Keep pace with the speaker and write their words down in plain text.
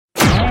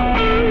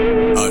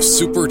a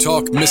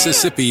SuperTalk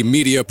Mississippi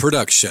media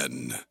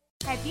production.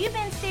 Have you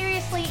been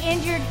seriously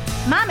injured?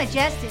 Mama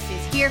Justice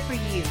is here for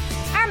you.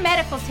 Our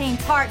medical team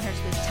partners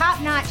with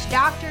top-notch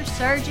doctors,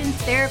 surgeons,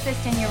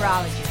 therapists, and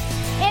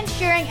urologists,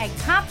 ensuring a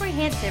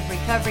comprehensive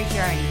recovery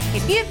journey.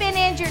 If you've been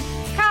injured,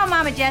 call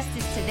Mama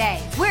Justice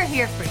today. We're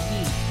here for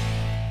you.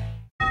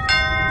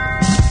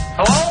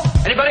 Hello?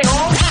 Anybody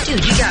home?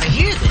 Dude, you gotta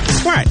hear this.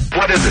 What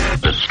is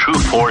it? Its true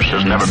force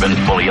has never been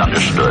fully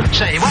understood.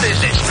 Say, what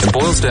is this? It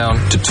boils down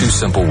to two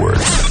simple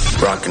words.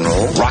 Rock and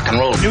roll. Rock and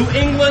roll. New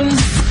England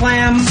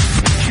clam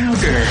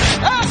chowder.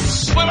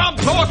 That's what I'm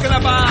talking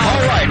about.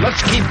 All right,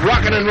 let's keep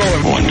rocking and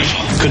rolling.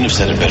 Wonderful. Couldn't have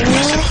said it better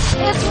myself.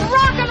 It's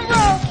rock and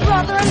roll,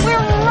 brother, and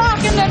we're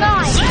rocking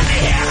tonight. Let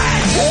me hear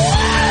it.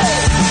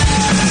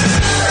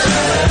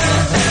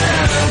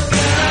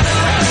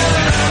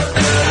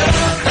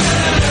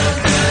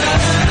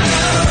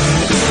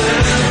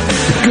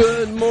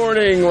 Good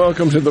morning.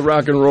 Welcome to the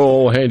Rock and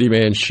Roll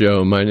Handyman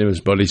Show. My name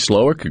is Buddy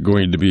Slowick. I'm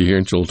going to be here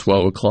until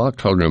 12 o'clock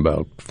talking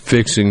about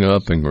fixing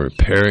up and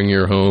repairing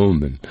your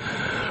home and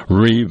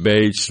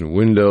rebates and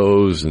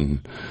windows.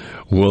 And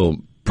we'll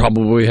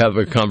probably have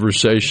a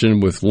conversation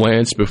with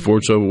Lance before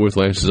it's over with.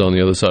 Lance is on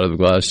the other side of the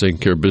glass taking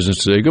care of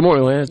business today. Good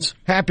morning, Lance.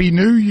 Happy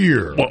New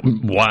Year. Well,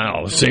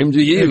 wow. Same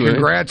to you. Hey,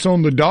 congrats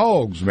on the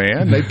Dogs,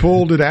 man. They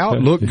pulled it out.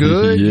 Looked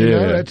good. Yeah. You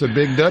know, that's a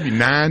big W.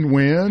 9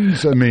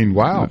 wins. I mean,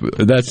 wow.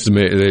 That's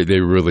amazing. They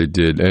really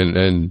did.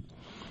 And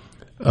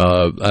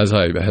as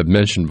I have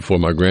mentioned before,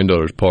 my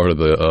granddaughter's part of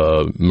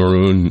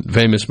the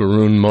famous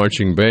Maroon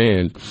marching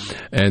band,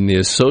 and the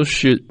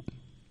associate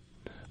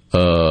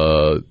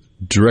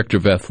director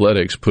of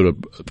athletics put a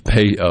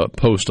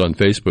post on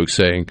Facebook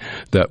saying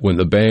that when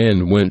the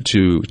band went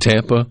to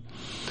Tampa,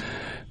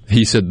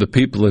 he said the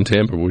people in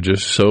Tampa were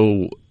just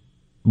so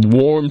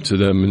warm to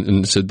them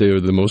and said they were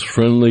the most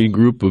friendly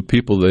group of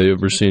people they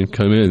ever seen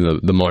come in.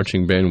 The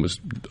marching band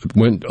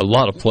went a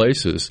lot of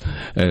places,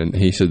 and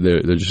he said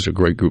they're just a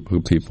great group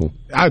of people.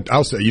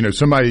 I'll say,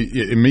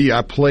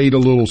 I played a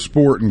little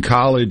sport in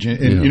college,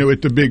 and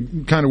at the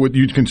big, kind of what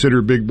you'd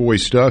consider big boy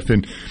stuff.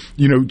 And,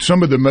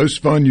 some of the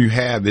most fun you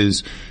have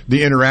is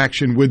the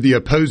interaction with the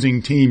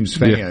opposing team's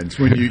fans.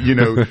 Yeah. When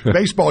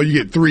baseball, you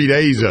get 3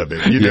 days of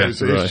it,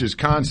 so right. It's just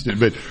constant.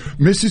 But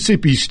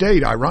Mississippi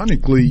State,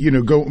 ironically,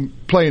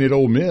 playing at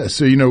Ole Miss,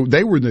 so,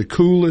 they were the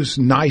coolest,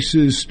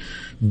 nicest,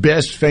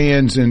 best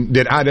fans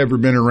that I'd ever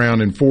been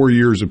around in 4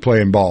 years of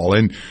playing ball,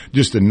 and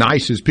just the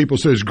nicest people.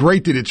 So it's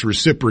great that it's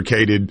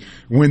reciprocated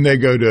when they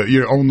go to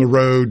on the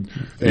road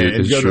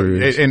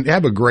and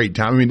have a great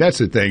time. I mean, that's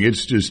the thing.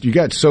 It's just you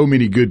got so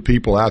many good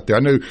people out there. I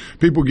know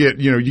people get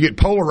you get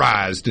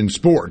polarized in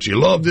sports. You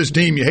love this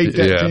team, you hate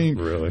that team.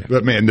 Really.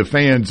 But man, the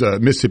fans,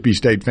 Mississippi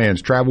State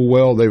fans, travel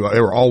well. They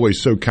were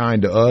always so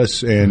kind to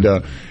us. And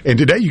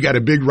today you got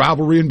a big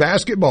rivalry in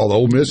basketball.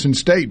 Ole Miss and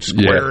State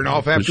squaring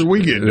off after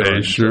we get done.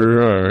 They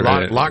sure are.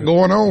 A lot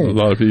going on. A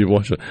lot of people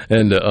watching.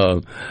 And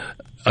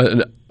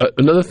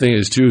another thing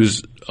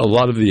is a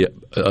lot of the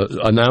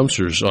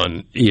announcers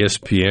on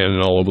ESPN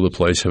and all over the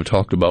place have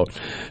talked about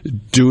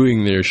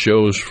doing their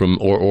shows from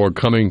or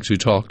coming to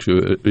talk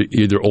to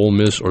either Ole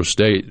Miss or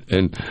State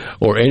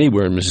or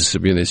anywhere in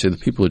Mississippi, and they say the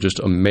people are just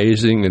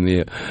amazing, and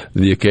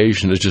the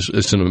occasion is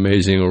it's an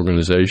amazing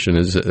organization.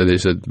 As they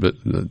said, but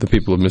the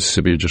people of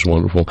Mississippi are just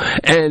wonderful,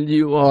 and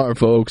you are,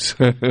 folks.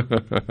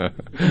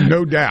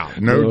 No doubt.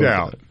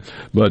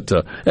 But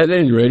at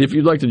any rate, if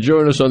you'd like to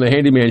join us on the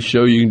Handyman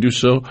Show, you can do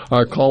so.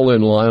 Our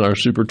call-in line, our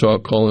Super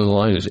Talk call-in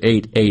line is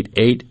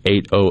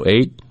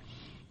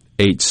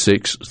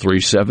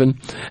 888-808-8637.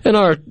 And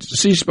our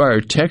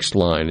C-Spire text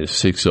line is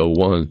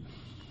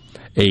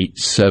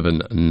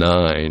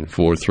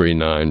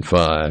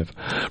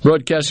 601-879-4395.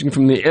 Broadcasting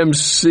from the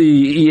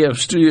MCEF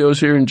studios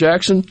here in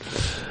Jackson.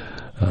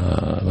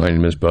 My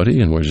name is Buddy,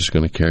 and we're just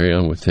going to carry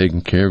on with taking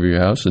care of your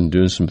house and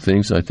doing some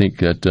things I think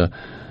that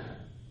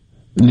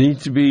need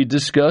to be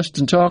discussed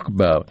and talked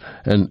about.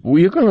 And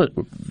we're going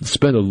to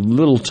spend a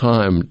little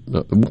time,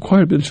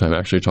 quite a bit of time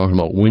actually, talking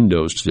about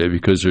windows today,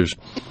 because there's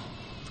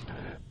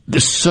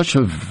such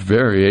a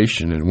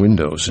variation in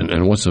windows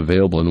and what's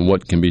available and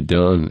what can be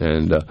done.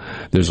 And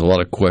there's a lot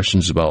of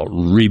questions about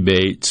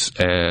rebates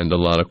and a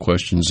lot of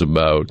questions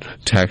about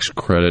tax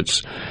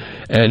credits.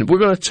 And we're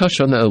going to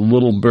touch on that a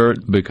little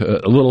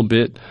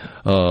bit.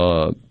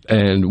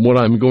 And what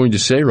I'm going to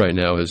say right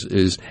now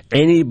is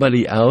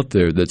anybody out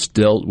there that's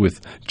dealt with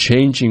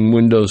changing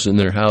windows in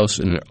their house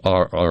and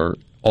are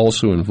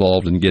also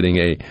involved in getting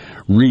a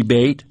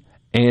rebate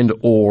and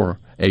or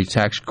a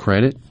tax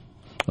credit,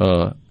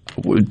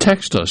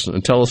 text us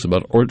and tell us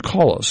about it, or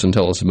call us and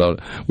tell us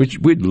about it.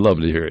 We'd love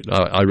to hear it.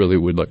 I really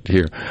would like to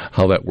hear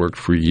how that worked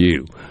for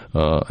you.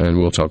 And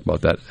we'll talk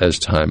about that as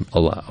time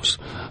allows.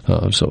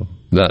 So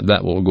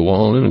that will go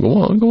on and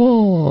go on and go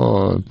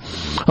on.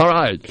 All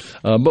right.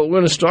 But we're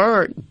going to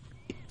start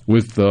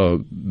with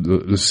the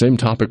same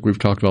topic we've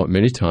talked about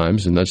many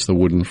times, and that's the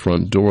wooden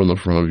front door on the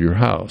front of your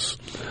house.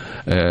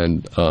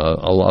 And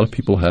a lot of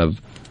people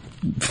have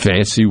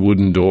fancy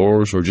wooden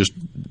doors or just,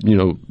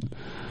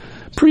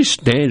 pretty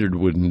standard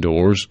wooden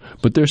doors,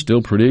 but they're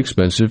still pretty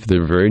expensive.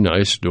 They're very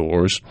nice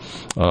doors.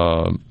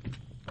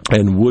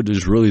 And wood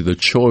is really the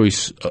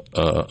choice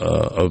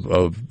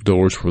of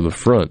doors for the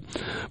front.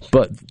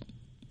 But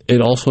it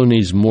also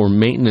needs more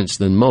maintenance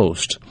than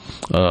most.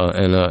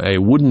 And a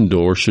wooden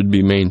door should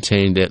be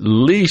maintained at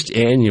least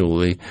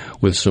annually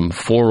with some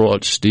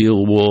 4-aught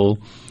steel wool,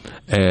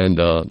 and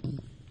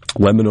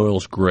lemon oil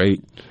is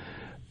great.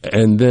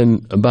 And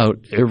then about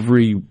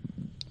every,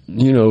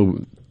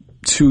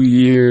 2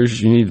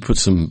 years, you need to put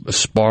some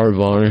spar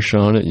varnish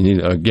on it. You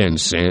need, again,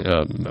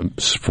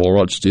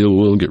 4-aught steel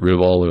wool, get rid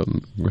of all of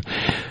them.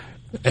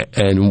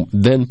 And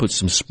then put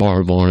some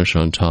spar varnish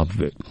on top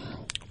of it.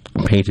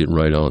 Paint it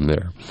right on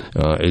there.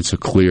 It's a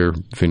clear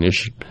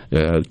finish,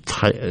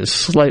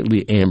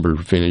 slightly amber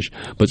finish,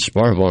 but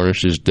spar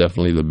varnish is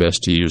definitely the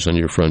best to use on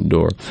your front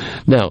door.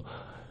 Now,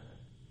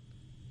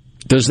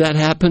 does that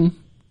happen?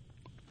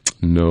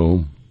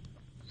 No.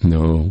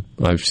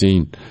 I've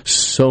seen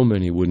so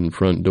many wooden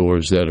front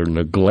doors that are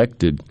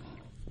neglected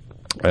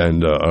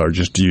and are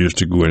just used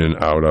to go in and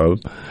out of,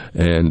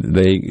 and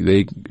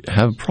they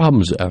have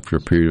problems after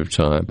a period of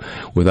time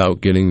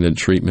without getting the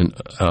treatment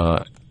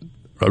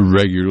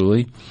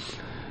regularly.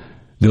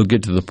 They'll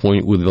get to the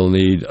point where they'll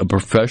need a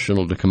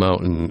professional to come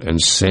out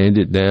and sand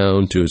it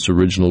down to its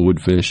original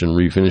wood finish and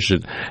refinish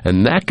it,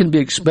 and that can be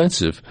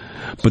expensive.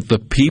 But the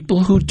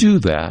people who do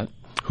that,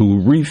 who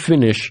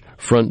refinish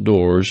front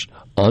doors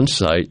on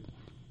site,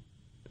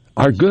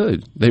 are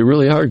good. They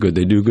really are good.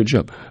 They do a good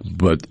job.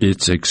 But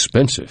it's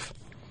expensive.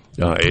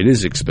 It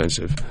is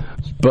expensive,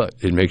 but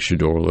it makes your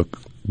door look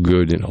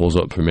good and holds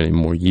up for many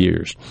more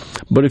years.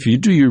 But if you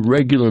do your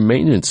regular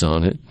maintenance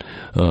on it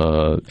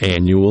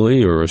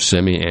annually or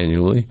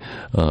semi-annually,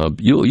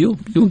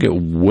 you'll get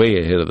way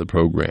ahead of the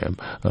program.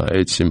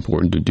 It's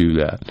important to do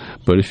that.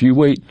 But if you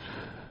wait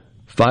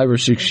 5 or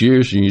 6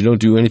 years and you don't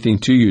do anything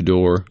to your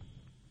door,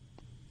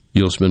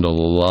 you'll spend a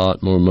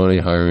lot more money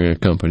hiring a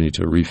company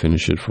to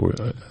refinish it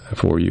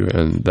for you,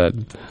 and that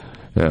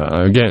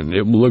again,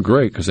 it will look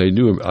great because they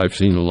do. I've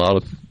seen a lot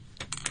of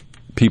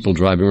people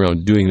driving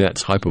around doing that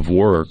type of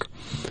work,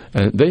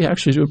 and they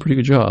actually do a pretty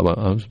good job.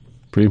 I was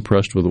pretty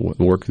impressed with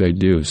the work they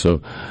do.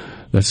 So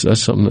that's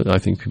something that I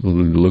think people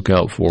need to look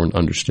out for and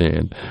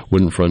understand.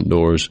 Wooden front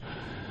doors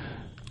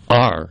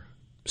are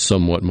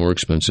somewhat more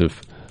expensive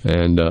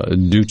and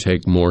do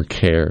take more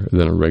care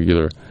than a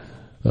regular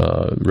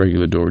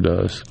door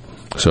does.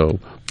 So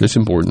it's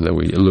important that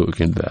we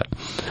look into that.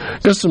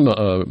 Got some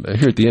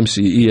here at the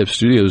MCEF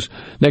studios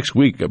next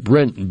week.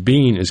 Brent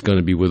Bean is going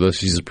to be with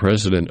us. He's the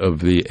president of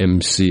the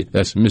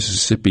that's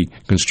Mississippi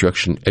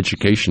Construction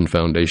Education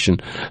Foundation,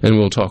 and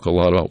we'll talk a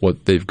lot about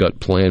what they've got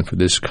planned for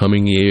this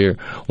coming year,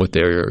 what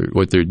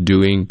they're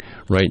doing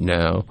right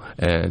now,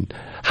 and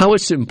how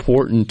it's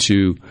important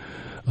to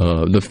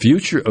the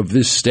future of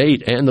this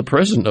state and the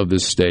president of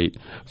this state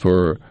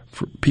for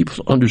people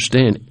to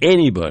understand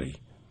anybody,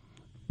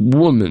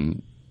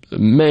 woman,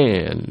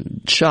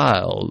 man,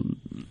 child,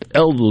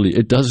 elderly,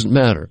 it doesn't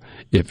matter.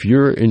 If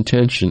your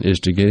intention is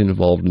to get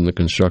involved in the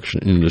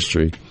construction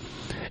industry,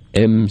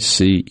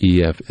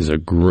 MCEF is a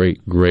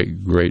great,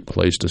 great, great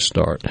place to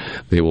start.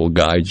 They will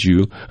guide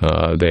you.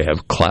 They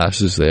have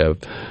classes. They have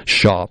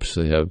shops.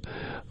 They have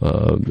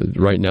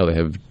right now they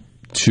have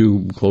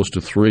 2, close to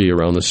 3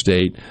 around the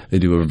state. They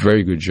do a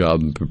very good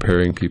job in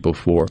preparing people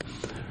for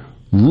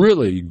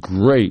really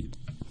great,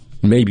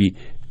 maybe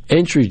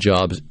entry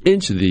jobs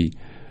into the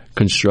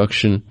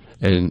construction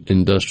and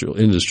industrial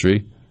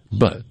industry,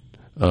 but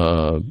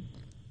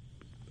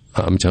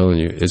I'm telling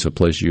you, it's a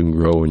place you can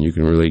grow and you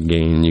can really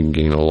gain. You can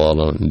gain a lot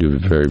on it and do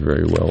very,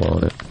 very well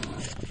on it.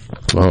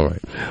 All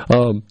right.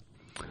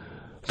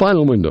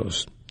 Vinyl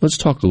windows. Let's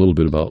talk a little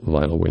bit about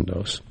vinyl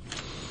windows.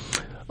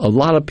 A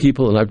lot of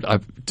people, and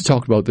I've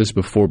talked about this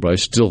before, but I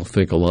still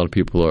think a lot of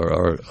people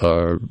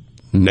are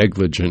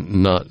negligent,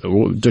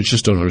 they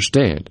just don't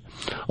understand.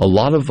 A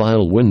lot of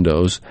vinyl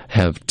windows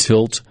have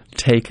tilt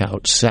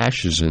takeout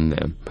sashes in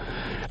them,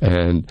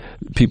 and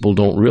people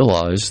don't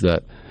realize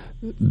that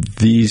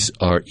these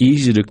are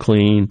easy to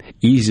clean,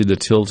 easy to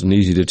tilt, and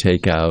easy to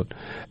take out.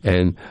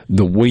 And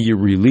the way you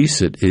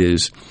release it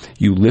is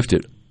you lift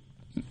it.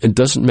 It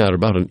doesn't matter,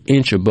 about an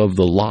inch above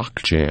the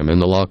lock jamb,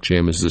 and the lock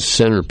jamb is the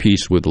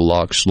centerpiece where the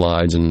lock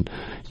slides and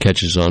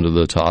catches onto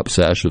the top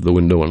sash of the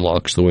window and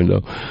locks the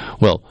window.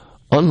 Well,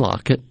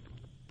 unlock it,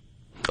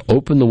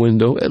 open the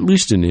window at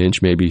least an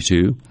inch, maybe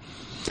 2,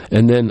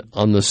 and then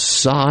on the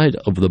side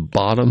of the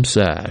bottom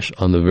sash,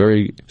 on the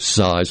very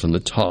sides, on the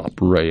top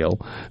rail,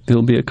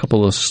 there'll be a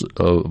couple of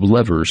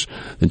levers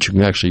that you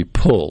can actually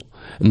pull,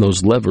 and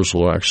those levers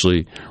will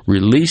actually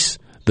release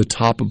the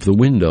top of the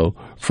window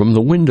from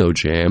the window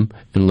jamb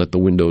and let the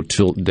window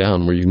tilt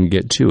down where you can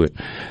get to it.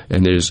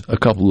 And there's a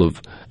couple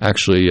of,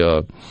 actually,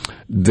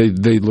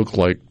 they look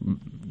like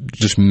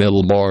just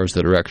metal bars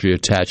that are actually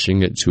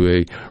attaching it to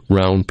a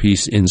round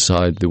piece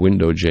inside the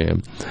window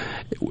jamb.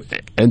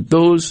 And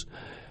those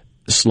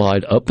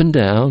slide up and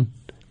down,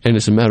 and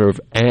it's a matter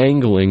of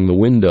angling the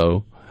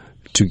window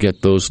to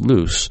get those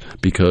loose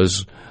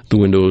because the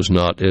window is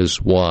not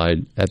as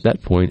wide at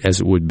that point as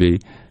it would be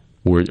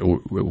where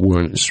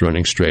it's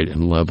running straight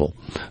and level.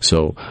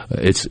 So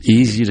it's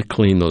easy to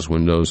clean those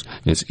windows.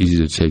 It's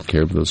easy to take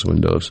care of those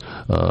windows.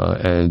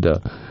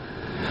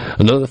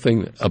 Another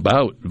thing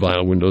about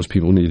vinyl windows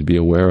people need to be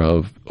aware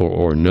of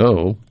or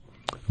know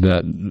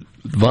that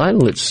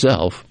vinyl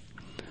itself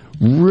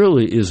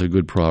really is a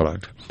good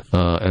product.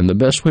 And the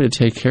best way to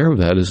take care of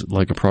that is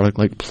like a product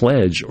like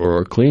Pledge or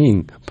a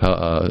cleaning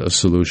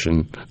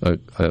solution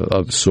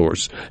of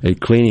sorts, a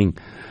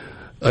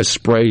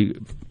spray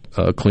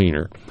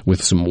cleaner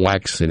with some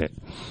wax in it.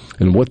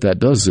 And what that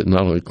does is it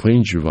not only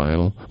cleans your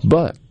vinyl,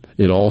 but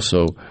it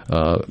also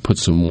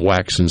puts some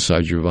wax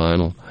inside your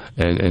vinyl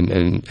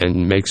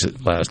and makes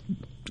it last.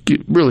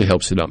 It really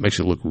helps it out, makes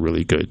it look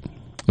really good.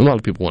 A lot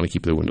of people want to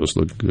keep their windows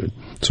look good.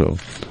 So,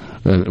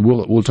 and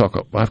we'll talk.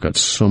 I've got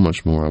so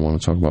much more I want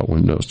to talk about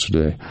windows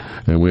today,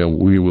 and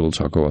we will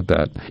talk about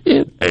that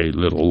in a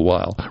little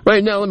while.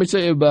 Right now, let me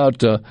tell you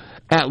about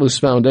Atlas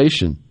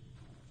Foundation.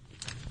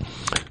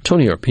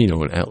 Tony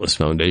Arpino and Atlas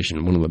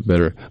Foundation, one of the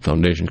better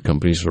foundation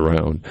companies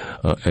around,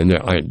 and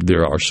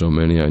there are so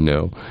many, I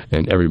know,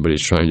 and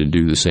everybody's trying to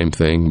do the same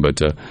thing,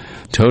 but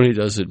Tony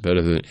does it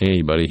better than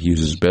anybody. He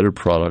uses better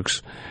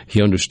products.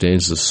 He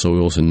understands the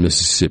soils in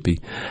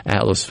Mississippi.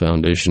 Atlas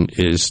Foundation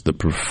is the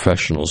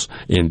professionals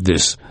in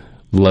this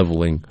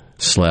leveling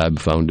slab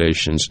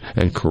foundations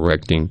and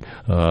correcting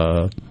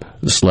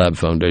slab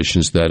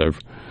foundations that have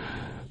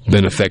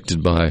been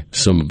affected by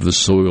some of the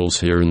soils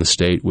here in the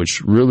state,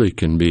 which really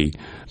can be,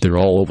 they're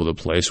all over the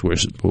place, where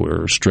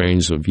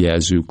strains of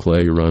Yazoo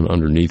clay run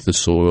underneath the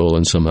soil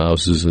in some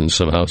houses, and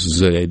some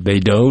houses they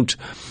don't.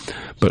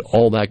 But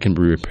all that can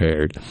be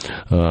repaired.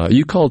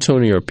 You call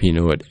Tony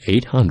Arpino at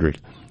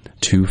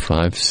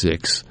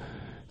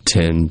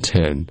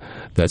 800-256-1010.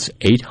 That's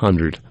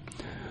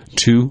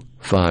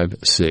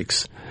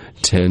 800-256-1010.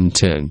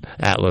 1010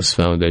 Atlas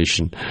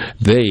Foundation.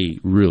 They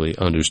really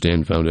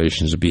understand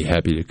foundations. They'd be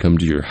happy to come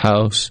to your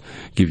house,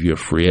 give you a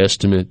free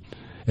estimate,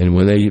 and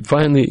when they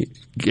finally,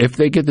 if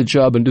they get the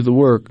job and do the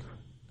work,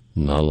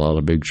 not a lot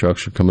of big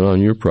trucks are coming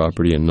on your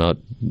property, and not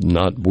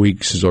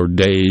weeks or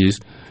days,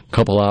 a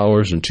couple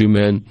hours and 2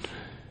 men,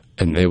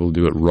 and they will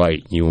do it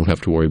right. You won't have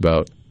to worry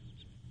about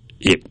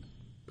it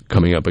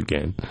coming up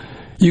again.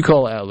 You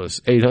call Atlas,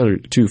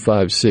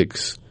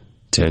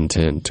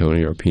 800-256-1010,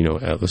 Tony Arpino,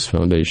 Atlas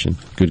Foundation.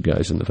 Good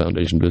guys in the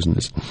foundation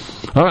business.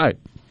 All right.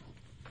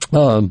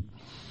 A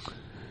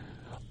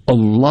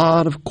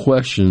lot of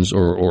questions,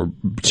 or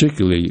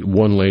particularly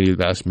one lady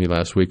that asked me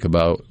last week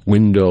about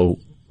window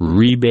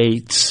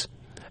rebates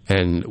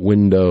and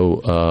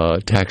window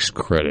tax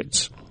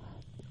credits.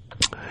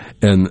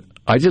 And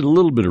I did a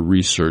little bit of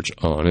research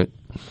on it,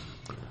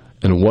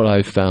 and what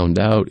I found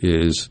out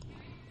is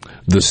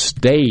the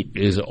state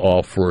is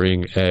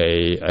offering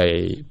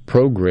a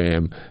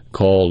program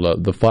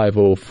called the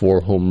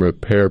 504 Home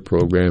Repair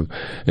Program,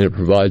 and it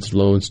provides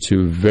loans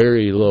to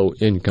very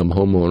low-income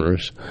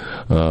homeowners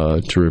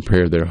to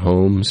repair their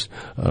homes.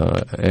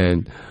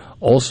 And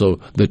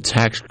also the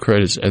tax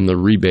credits and the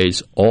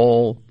rebates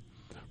all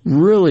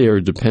really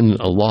are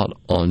dependent a lot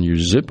on your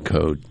zip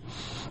code.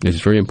 It's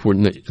very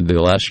important that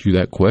they'll ask you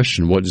that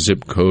question, what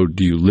zip code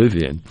do you live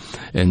in?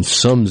 And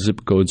some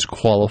zip codes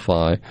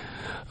qualify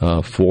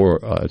for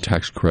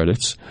tax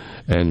credits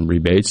and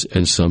rebates,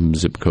 and some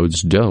zip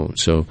codes don't.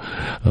 So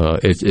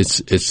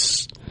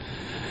it's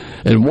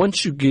and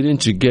once you get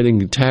into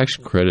getting tax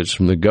credits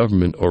from the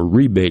government or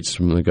rebates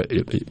from the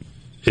government,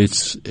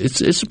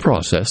 it's a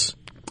process.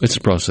 It's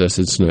a process.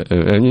 It's not,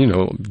 and you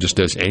know, just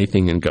as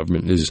anything in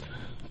government is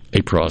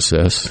a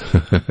process.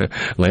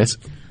 Lance?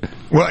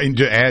 Well, and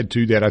to add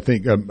to that, I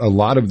think a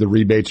lot of the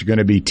rebates are going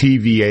to be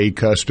TVA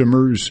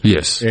customers.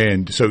 Yes.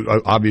 And so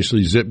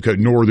obviously zip code,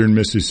 northern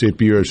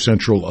Mississippi or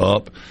central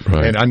up.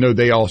 Right. And I know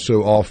they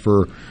also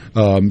offer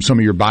some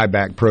of your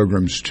buyback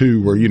programs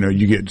too, where, you know,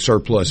 you get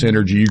surplus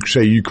energy. You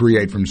say you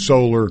create from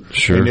solar,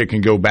 sure, and it can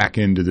go back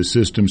into the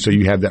system. So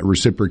you have that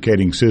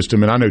reciprocating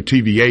system. And I know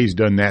TVA's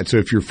done that. So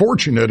if you're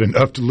fortunate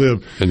enough to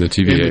live in the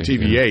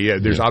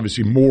TVA, there's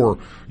obviously more,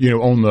 you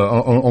know,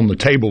 on the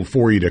table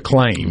for you to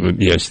claim.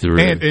 Yes, there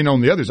is. And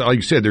on the other side, like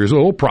you said, there's a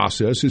little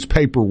process. It's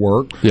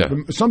paperwork. Yeah.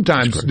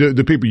 Sometimes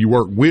the people you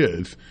work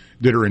with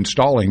that are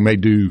installing may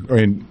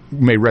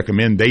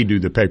recommend they do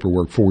the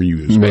paperwork for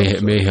you as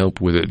well. May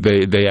help with it.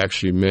 They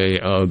actually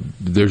may.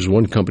 There's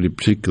one company in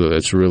particular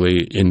that's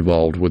really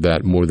involved with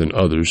that more than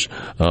others.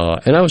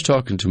 And I was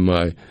talking to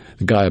the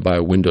guy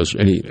about windows,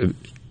 and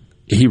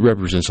he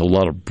represents a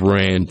lot of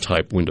brand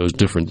type windows,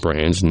 different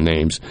brands and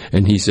names.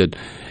 And he said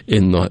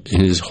in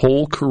his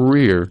whole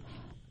career,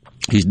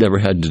 he's never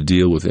had to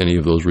deal with any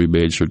of those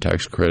rebates or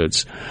tax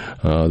credits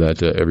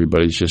that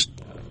everybody's just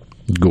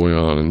going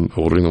on and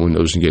ordering the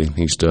windows and getting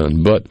things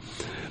done. But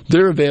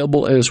they're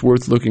available, and it's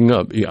worth looking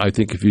up. I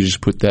think if you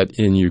just put that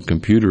in your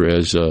computer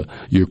as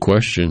your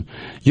question,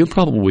 you'll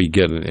probably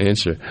get an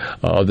answer.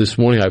 This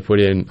morning I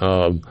put in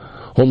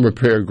home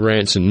repair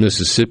grants in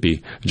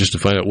Mississippi just to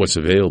find out what's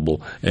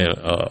available. And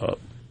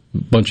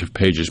bunch of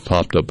pages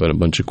popped up and a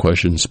bunch of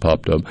questions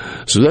popped up.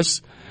 So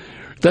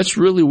that's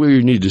really where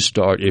you need to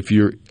start if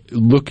you're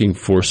looking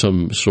for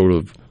some sort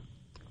of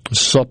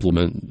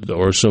supplement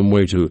or some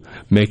way to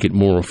make it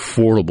more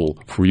affordable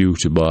for you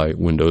to buy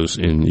windows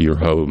in your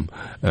home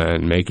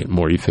and make it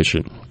more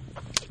efficient.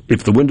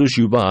 If the windows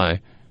you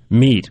buy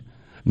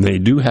they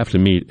do have to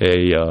meet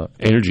a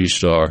Energy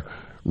Star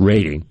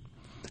rating.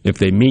 If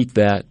they meet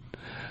that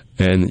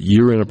and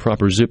you're in a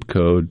proper zip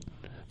code,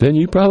 then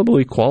you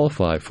probably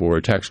qualify for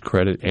a tax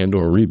credit and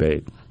or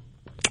rebate.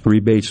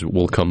 Rebates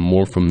will come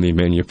more from the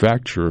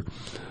manufacturer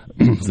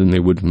than they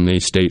would from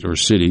the state or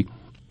city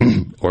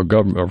or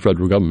government or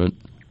federal government,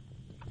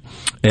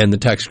 and the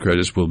tax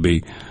credits will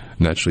be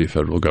naturally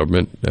federal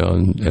government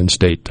and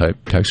state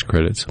type tax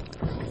credits.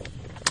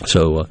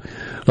 So,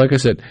 like I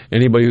said,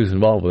 anybody who's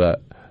involved with that,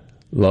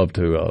 love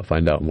to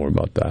find out more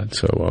about that.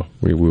 So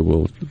we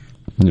will,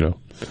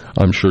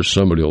 I'm sure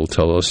somebody will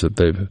tell us that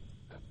they've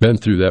been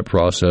through that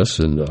process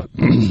and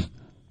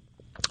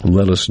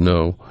let us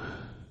know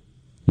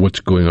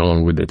what's going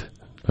on with it.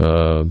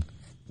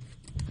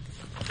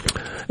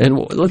 And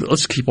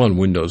let's keep on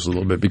Windows a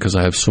little bit because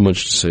I have so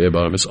much to say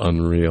about them. It's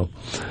unreal.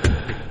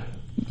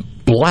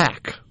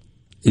 Black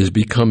is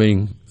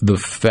becoming the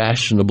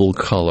fashionable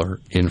color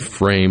in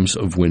frames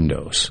of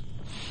windows.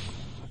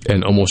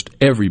 And almost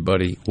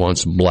everybody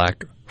wants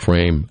black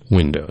frame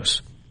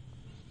windows.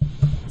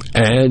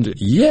 And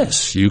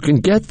yes, you can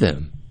get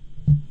them.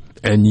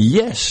 And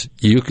yes,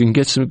 you can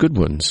get some good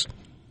ones.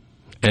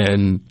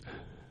 And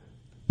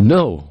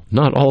no,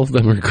 not all of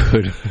them are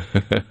good.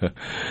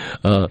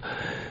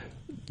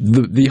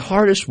 The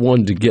hardest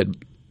one to get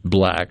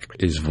black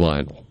is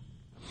vinyl.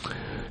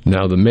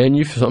 Now,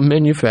 some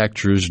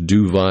manufacturers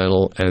do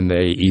vinyl, and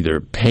they either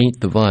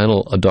paint the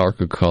vinyl a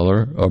darker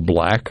color, or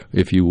black,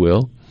 if you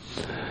will,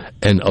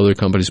 and other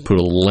companies put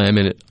a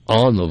laminate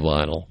on the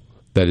vinyl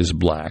that is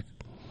black.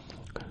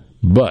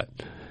 But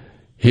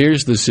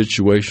here's the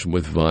situation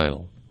with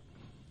vinyl.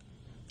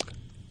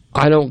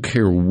 I don't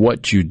care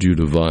what you do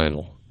to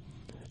vinyl.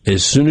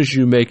 As soon as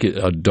you make it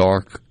a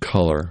dark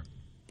color,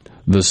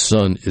 the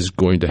sun is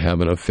going to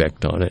have an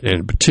effect on it,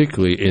 and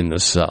particularly in the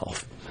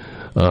South.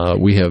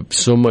 We have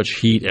so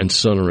much heat and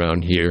sun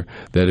around here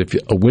that if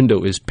a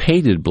window is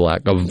painted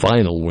black, a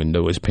vinyl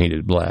window is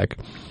painted black,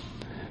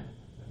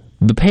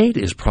 the paint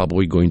is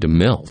probably going to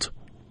melt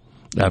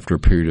after a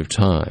period of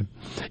time,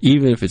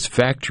 even if it's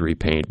factory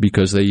paint,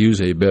 because they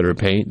use a better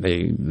paint.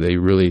 They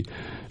really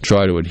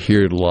try to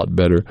adhere it a lot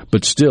better,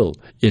 but still,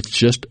 it's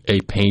just a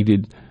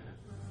painted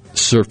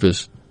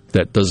surface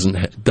that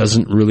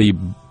doesn't really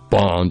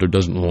bond or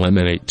doesn't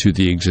laminate to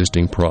the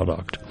existing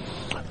product.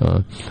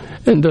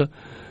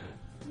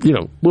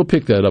 We'll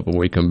pick that up when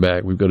we come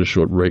back. We've got a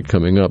short break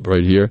coming up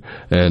right here.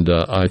 And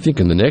I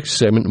think in the next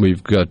segment,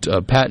 we've got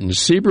Patton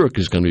Seabrook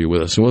is going to be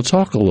with us. And we'll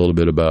talk a little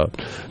bit about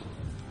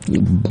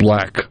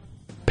black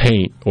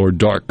paint or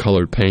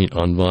dark-colored paint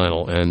on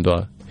vinyl and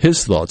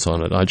his thoughts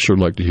on it. I'd sure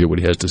like to hear what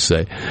he has to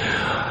say.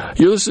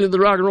 You're listening to the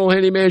Rock and Roll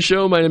Handyman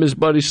Show. My name is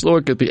Buddy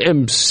Slork at the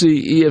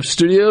MCEF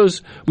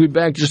Studios. We'll be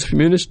back in just a few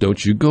minutes.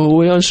 Don't you go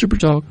away on Super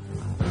Talk.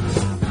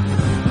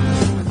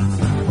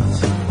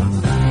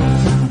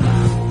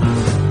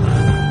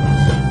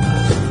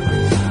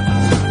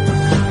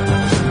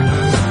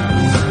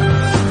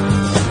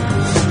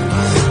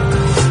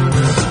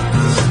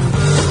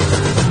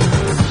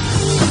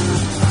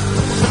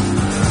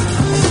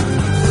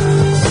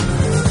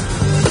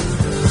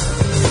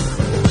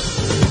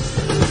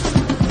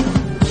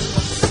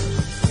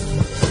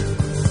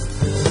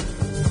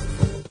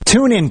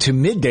 Tune in to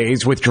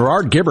Middays with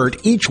Gerard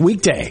Gibbert each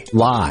weekday,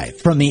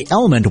 live from the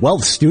Element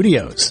Wealth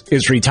Studios.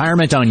 Is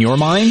retirement on your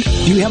mind?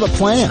 Do you have a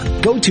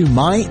plan? Go to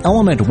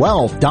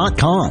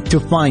myelementwealth.com to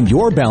find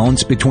your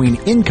balance between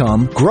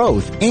income,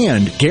 growth,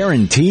 and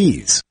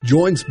guarantees.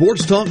 Join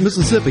Sports Talk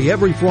Mississippi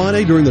every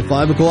Friday during the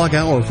 5 o'clock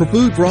hour for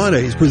Food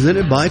Fridays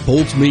presented by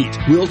Polk's Meat.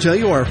 We'll tell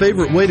you our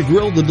favorite way to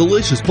grill the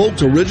delicious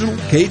Polk's Original,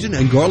 Cajun,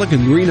 and garlic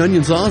and green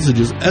onion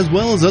sausages, as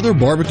well as other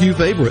barbecue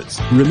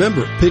favorites.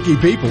 Remember, picky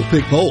people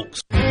pick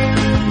Polk's.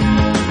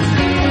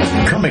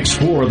 Come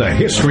explore the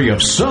history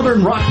of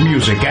Southern rock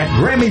music at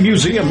Grammy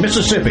Museum,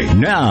 Mississippi.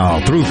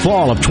 Now, through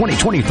fall of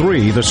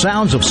 2023, the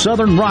Sounds of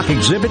Southern Rock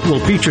exhibit will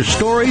feature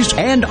stories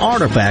and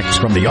artifacts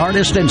from the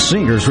artists and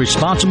singers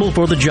responsible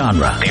for the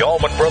genre. The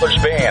Allman Brothers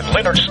Band,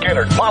 Leonard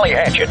Skinner, Molly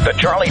Hatchet, the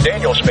Charlie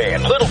Daniels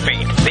Band, Little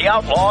Feat, The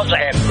Outlaws,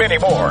 and many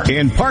more.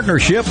 In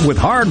partnership with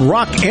Hard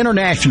Rock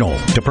International.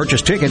 To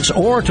purchase tickets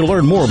or to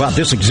learn more about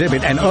this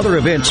exhibit and other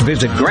events,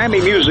 visit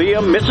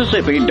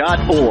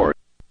GrammyMuseumMississippi.org.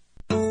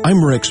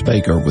 I'm Rex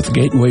Baker with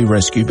Gateway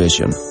Rescue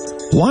Mission.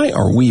 Why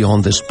are we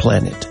on this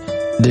planet?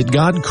 Did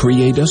God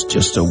create us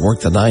just to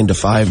work the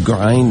 9-to-5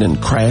 grind and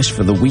crash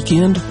for the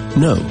weekend?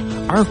 No.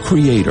 Our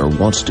Creator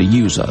wants to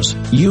use us,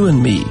 you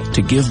and me,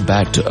 to give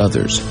back to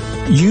others.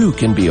 You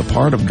can be a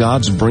part of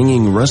God's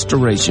bringing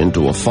restoration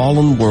to a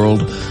fallen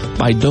world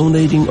by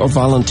donating or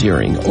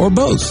volunteering, or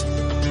both,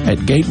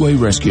 at Gateway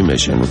Rescue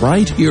Mission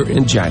right here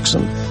in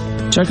Jackson.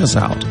 Check us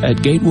out at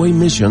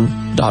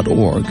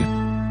gatewaymission.org.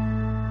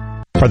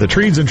 Are the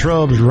trees and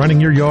shrubs running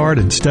your yard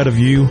instead of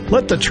you?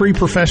 Let the tree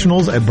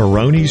professionals at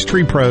Barone's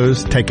Tree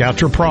Pros take out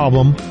your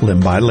problem limb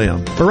by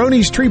limb.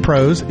 Barone's Tree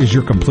Pros is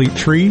your complete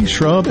tree,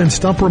 shrub, and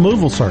stump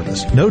removal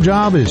service. No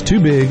job is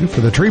too big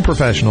for the tree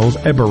professionals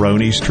at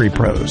Barone's Tree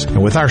Pros.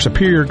 And with our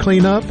superior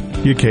cleanup,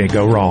 you can't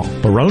go wrong.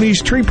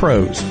 Barone's Tree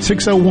Pros,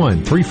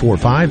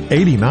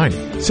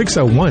 601-345-8090.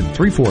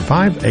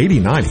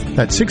 601-345-8090.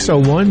 That's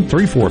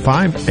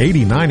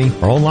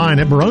 601-345-8090. Or online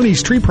at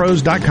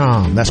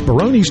baronestreepros.com. That's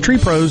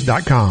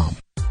baronestreepros.com.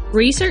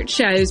 Research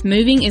shows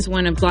moving is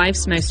one of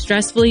life's most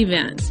stressful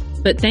events,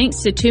 but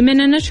thanks to 2 Men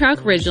in a Truck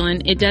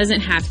Ridgeland, it doesn't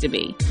have to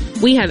be.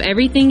 We have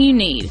everything you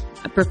need.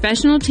 A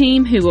professional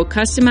team who will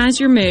customize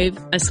your move,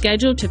 a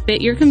schedule to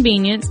fit your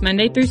convenience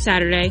Monday through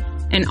Saturday,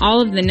 and all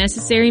of the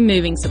necessary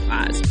moving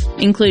supplies,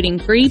 including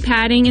free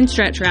padding and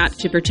stretch wrap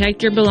to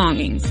protect your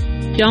belongings.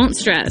 Don't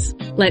stress.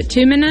 Let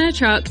 2 Men in a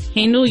Truck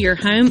handle your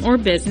home or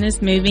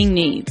business moving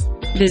needs.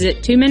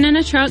 Visit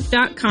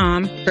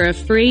 2meninatruck.com for a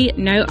free,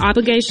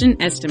 no-obligation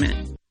estimate.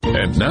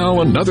 And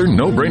now another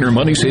no-brainer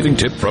money-saving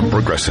tip from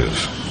Progressive.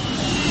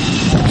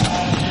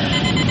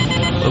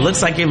 It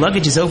looks like your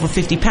luggage is over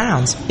 50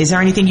 pounds. Is there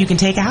anything you can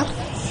take out?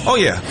 Oh,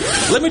 yeah.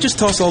 Let me just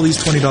toss all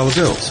these $20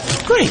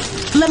 bills. Great.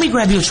 Let me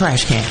grab you a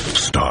trash can.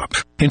 Stop.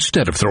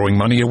 Instead of throwing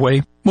money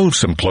away, move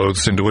some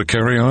clothes into a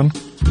carry-on.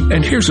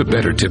 And here's a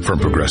better tip from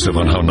Progressive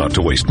on how not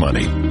to waste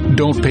money.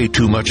 Don't pay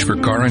too much for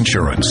car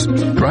insurance.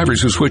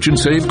 Drivers who switch and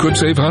save could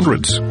save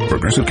hundreds.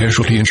 Progressive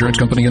Casualty Insurance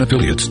Company and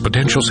Affiliates.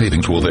 Potential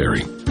savings will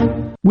vary.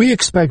 We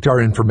expect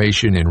our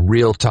information in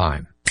real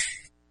time.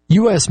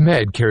 U.S.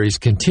 Med carries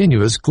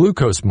continuous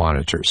glucose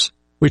monitors,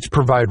 which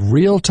provide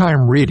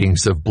real-time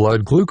readings of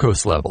blood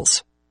glucose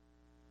levels.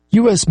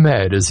 U.S.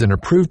 Med is an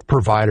approved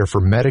provider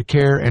for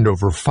Medicare and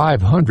over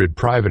 500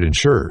 private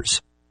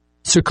insurers.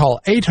 So call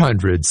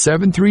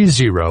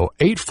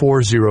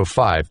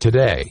 800-730-8405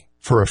 today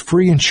for a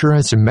free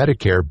insurance and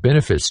Medicare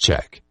benefits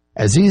check.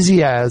 As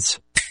easy as,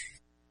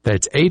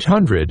 that's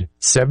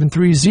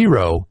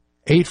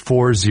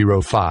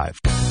 800-730-8405.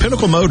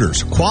 Pinnacle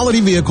Motors,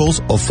 quality vehicles,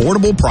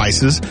 affordable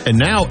prices, and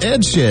now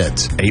Edge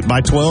Sheds.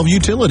 8x12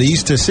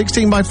 utilities to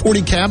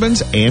 16x40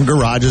 cabins and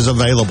garages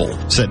available.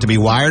 Set to be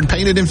wired,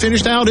 painted, and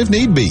finished out if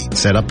need be.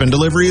 Setup and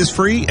delivery is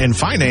free and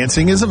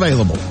financing is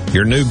available.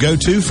 Your new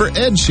go-to for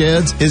Edge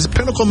Sheds is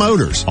Pinnacle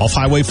Motors. Off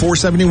Highway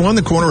 471,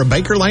 the corner of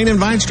Baker Lane and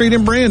Vine Street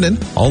in Brandon.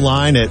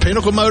 Online at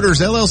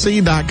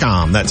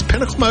PinnacleMotorsLLC.com. That's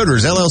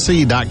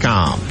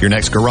PinnacleMotorsLLC.com. Your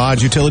next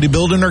garage, utility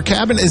building, or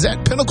cabin is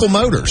at Pinnacle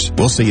Motors.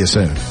 We'll see you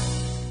soon.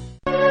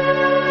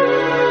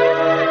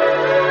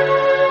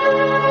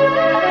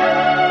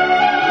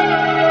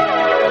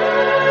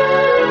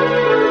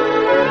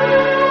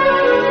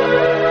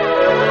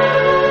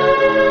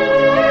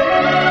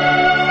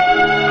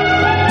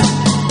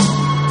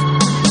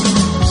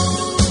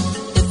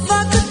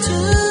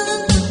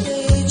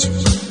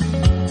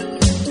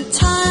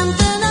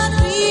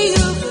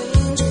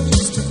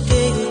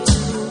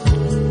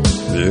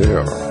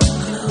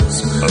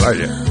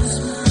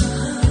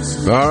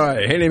 All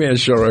right, Handyman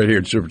Show right here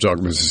at Super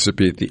Talk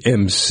Mississippi at the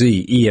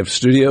MCEF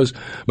Studios.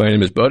 My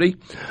name is Buddy.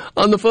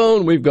 On the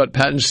phone, we've got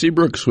Patton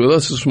Seabrooks with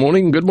us this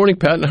morning. Good morning,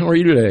 Patton. How are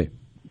you today?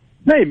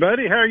 Hey,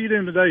 buddy. How are you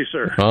doing today,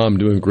 sir? I'm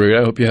doing great.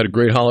 I hope you had a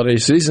great holiday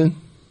season.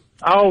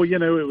 Oh, it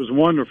was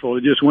wonderful.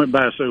 It just went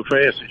by so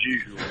fast as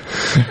usual.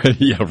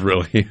 Yeah,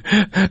 really.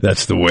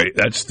 That's the way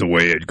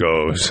it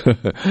goes.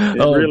 It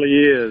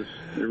really is.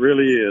 It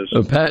really is.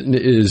 Patton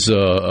is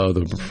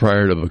the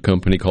proprietor of a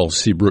company called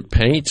Seabrook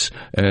Paints,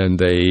 and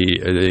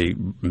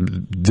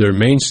their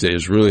mainstay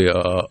is really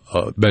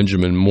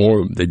Benjamin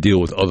Moore. They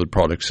deal with other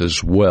products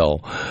as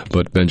well,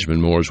 but Benjamin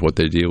Moore is what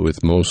they deal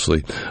with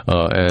mostly.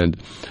 And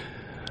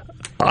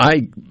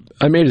I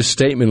made a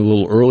statement a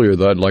little earlier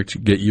that I'd like to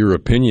get your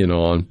opinion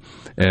on.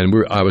 And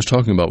I was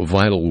talking about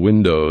vinyl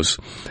windows,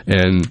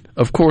 and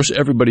of course,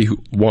 everybody who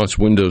wants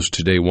windows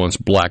today wants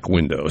black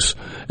windows,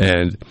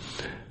 and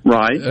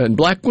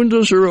black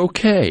windows are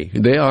okay.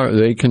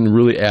 They can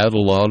really add a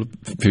lot of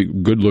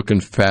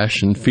good-looking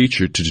fashion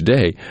feature to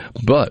today,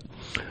 but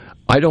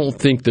I don't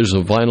think there's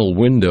a vinyl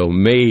window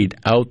made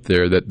out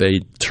there that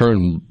they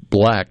turn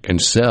black and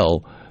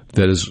sell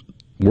that is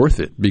worth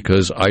it,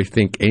 because I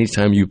think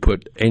anytime you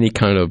put any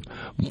kind of,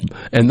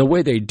 and the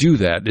way they do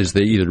that is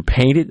they either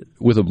paint it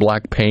with a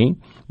black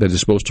paint that is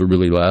supposed to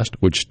really last,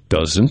 which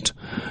doesn't,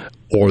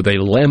 or they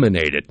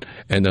laminate it,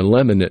 and the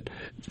laminate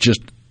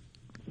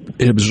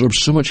it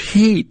absorbs so much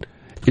heat,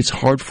 it's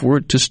hard for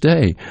it to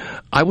stay.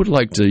 I would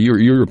like to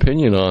your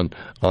opinion on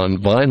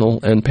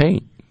vinyl and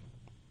paint.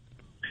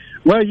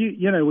 Well,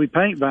 we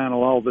paint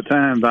vinyl all the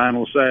time,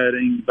 vinyl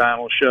siding,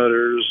 vinyl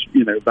shutters,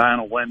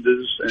 vinyl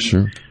windows, and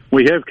sure.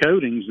 We have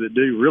coatings that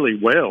do really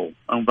well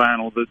on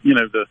vinyl. The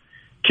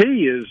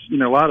key is,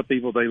 a lot of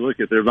people, they look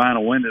at their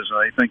vinyl windows and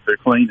they think they're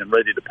clean and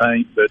ready to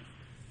paint, but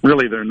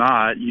really they're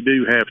not. You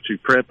do have to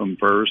prep them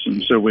first,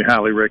 and so we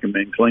highly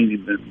recommend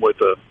cleaning them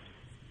with a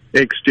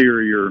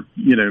exterior,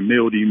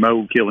 mildew,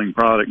 mold-killing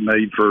product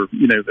made for,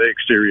 the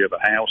exterior of a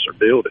house or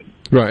building.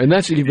 Right, and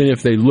that's even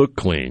if they look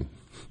clean.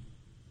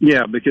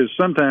 Yeah, because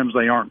sometimes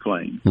they aren't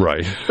clean.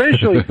 Right.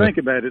 Especially, think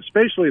about it,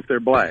 especially if they're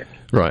black.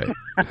 Right.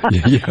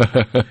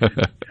 Yeah.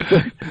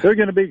 They're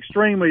going to be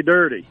extremely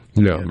dirty.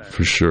 No,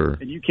 for sure.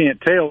 And you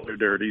can't tell they're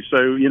dirty.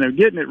 So,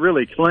 getting it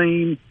really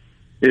clean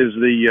is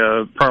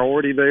the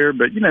priority there.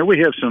 But, we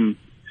have some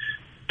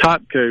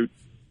top coat,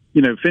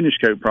 finish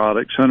coat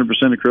products, 100%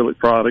 acrylic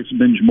products.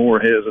 Benjamin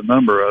has a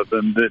number of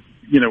them that,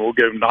 will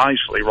go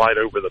nicely right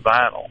over the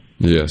vinyl.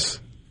 Yes.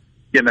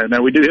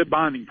 Now we do have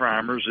bonding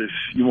primers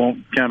if you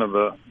want kind of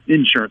a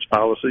insurance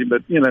policy,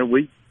 but,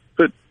 we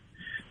put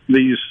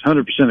these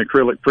 100%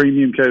 acrylic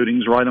premium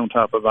coatings right on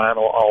top of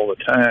vinyl all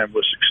the time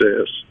with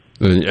success.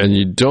 And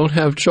you don't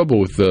have trouble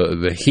with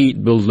the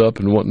heat build-up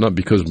and whatnot,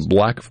 because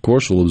black, of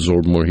course, will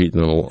absorb more heat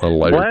than a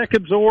lighter. Black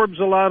absorbs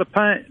a lot of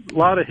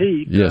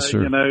heat. Yes,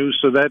 sir.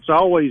 So that's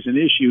always an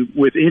issue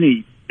with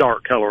any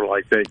dark color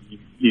like that you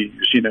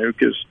use,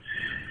 because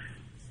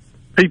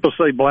people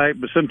say black,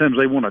 but sometimes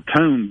they want a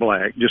toned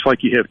black, just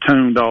like you have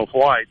toned off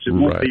whites. It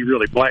won't be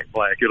really black.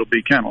 It'll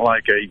be kind of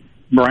like a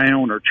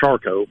brown or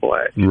charcoal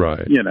black.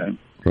 Right.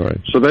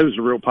 Right. So those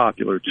are real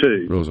popular,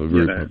 too. Those are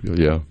very popular,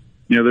 yeah.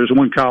 There's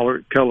one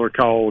color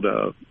called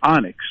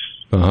onyx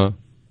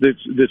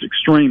that's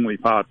extremely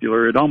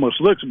popular. It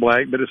almost looks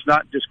black, but it's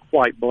not just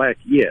quite black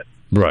yet.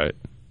 Right.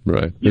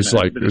 But it's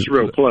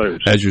real close.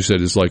 As you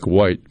said, it's like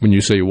white. When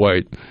you say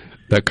white,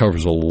 that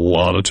covers a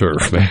lot of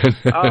turf, man.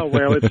 Oh,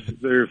 well,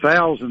 there are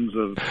thousands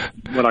of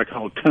what I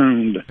call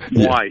toned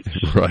whites.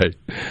 Right.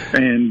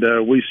 And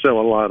we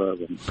sell a lot of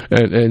them.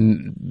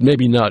 And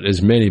maybe not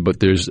as many, but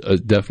there's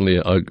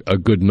definitely a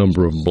good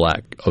number of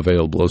black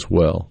available as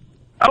well.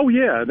 Oh,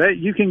 yeah. That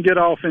you can get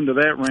off into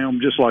that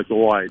realm just like the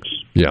whites.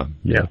 Yeah.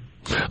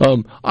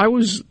 I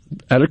was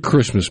at a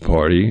Christmas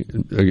party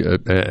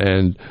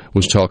and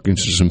was talking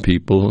to some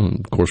people.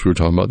 And of course, we were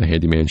talking about the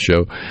Handyman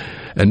Show.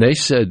 And they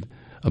said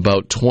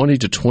about 20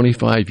 to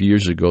 25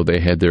 years ago, they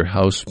had their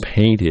house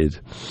painted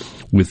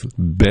with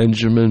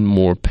Benjamin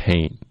Moore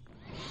paint.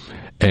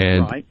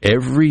 And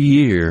every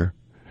year,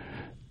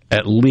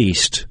 at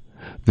least,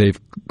 they've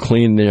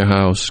cleaned their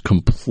house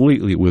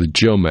completely with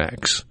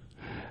Jomax.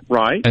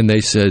 Right. And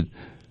they said,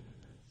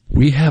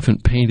 we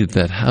haven't painted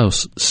that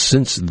house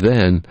since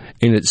then,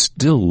 and it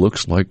still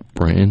looks like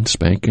brand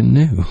spanking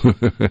new.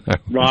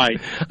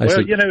 Right.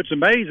 It's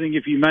amazing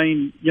if you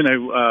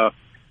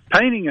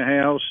painting a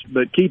house,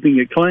 but keeping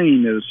it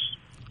clean is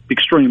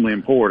extremely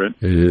important.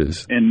 It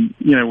is. And,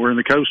 we're in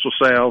the coastal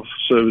South,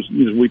 so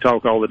we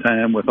talk all the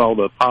time with all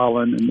the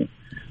pollen and the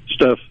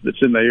stuff that's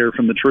in the air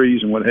from the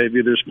trees and what have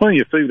you. There's plenty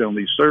of food on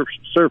these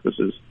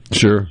surfaces.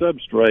 Sure.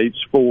 Substrates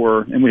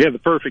and we have the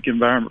perfect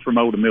environment for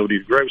mold and mildew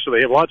to grow, so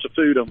they have lots of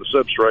food on the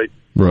substrate.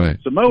 Right.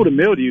 So mold and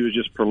mildew is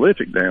just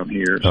prolific down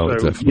here. Oh,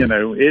 so,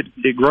 definitely.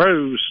 It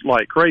grows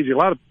like crazy. A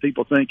lot of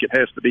people think it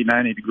has to be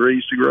 90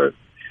 degrees to grow.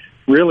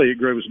 Really, it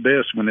grows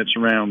best when it's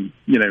around,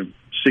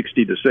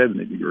 60 to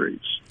 70 degrees.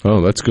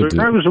 Oh, that's good. So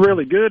it grows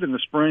really good in the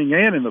spring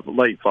and in the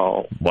late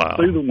fall. Wow.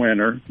 Through the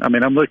winter. I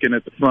mean, I'm looking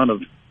at the front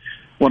of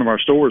one of our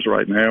stores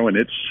right now, and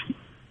it's,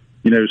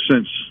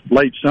 since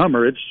late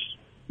summer, it's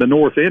the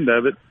north end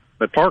of it,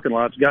 the parking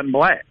lot's gotten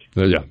black.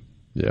 Yeah.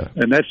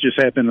 And that's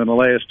just happened in the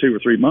last 2 or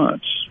 3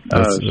 months.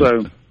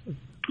 So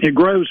it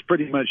grows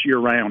pretty much year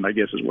round, I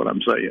guess is what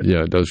I'm saying.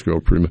 Yeah, it does grow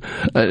pretty much.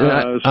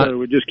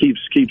 So it just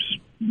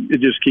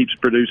keeps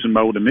producing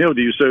mold and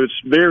mildew. So it's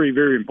very,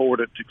 very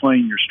important to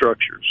clean your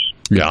structures.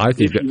 Yeah, I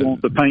think if you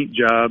want the paint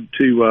job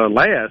to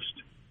last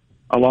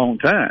a long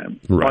time,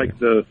 like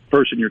the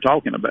person you're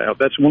talking about.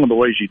 That's one of the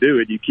ways you do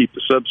it. You keep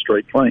the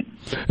substrate clean.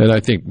 And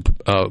I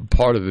think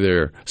part of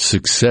their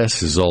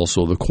success is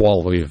also the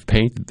quality of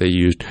paint that they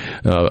used.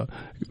 A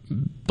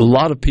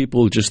lot of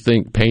people just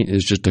think paint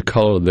is just a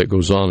color that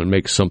goes on and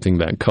makes something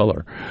that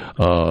color.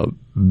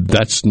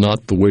 That's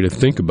not the way to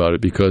think about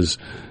it, because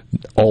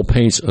all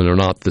paints are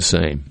not the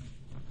same.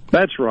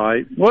 That's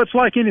right. Well, it's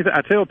like anything.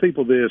 I tell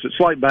people this. It's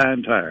like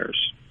buying tires.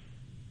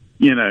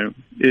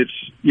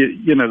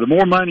 The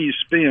more money you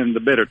spend, the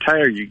better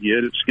tire you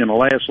get. It's going to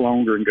last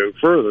longer and go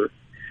further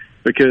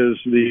because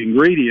the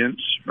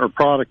ingredients or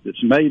product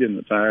that's made in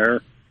the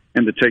tire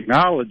and the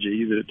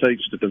technology that it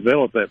takes to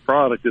develop that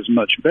product is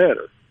much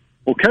better.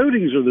 Well,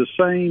 coatings are the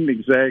same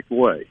exact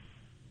way.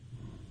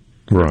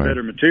 Right.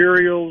 Better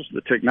materials,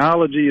 the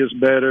technology is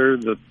better,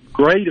 the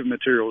grade of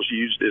materials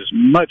used is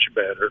much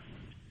better.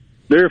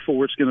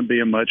 Therefore, it's going to be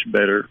a much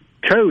better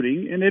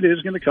coating, and it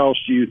is going to cost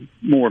you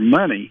more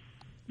money.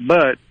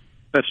 But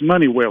that's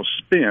money well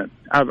spent.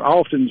 I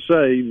often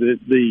say that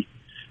the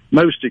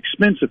most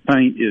expensive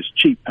paint is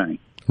cheap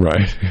paint.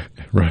 Right.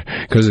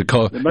 Because it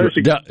costs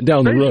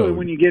down the road. Especially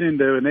when you get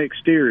into an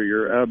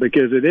exterior,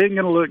 because it ain't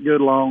going to look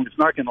good long. It's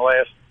not going to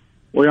last.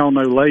 We all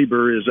know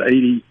labor is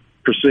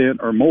 80%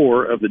 or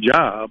more of the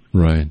job.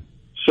 Right.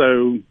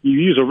 So you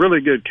use a really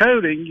good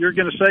coating, you're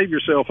going to save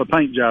yourself a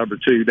paint job or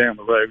two down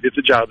the road if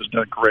the job is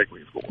done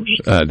correctly, of course.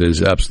 That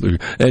is absolutely.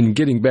 And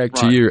getting back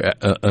to your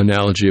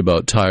analogy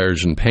about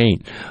tires and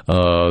paint,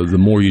 the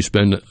more you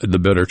spend, the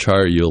better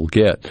tire you'll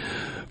get.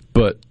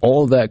 But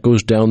all of that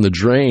goes down the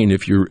drain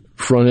if you're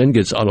front end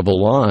gets out of a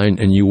line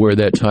and you wear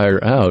that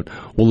tire out,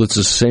 well, it's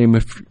the same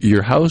if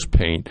your house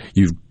paint.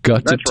 You've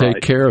got to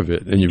take care of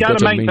it, and you've got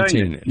to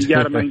maintain it. You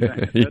got to maintain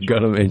it. You've got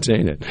to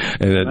maintain it.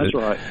 And that's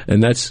right.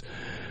 And that's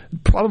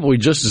probably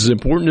just as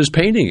important as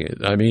painting it.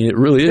 I mean, it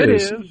really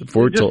is. It is.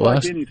 For it to just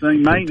last. Like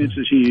anything, maintenance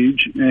is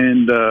huge.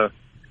 And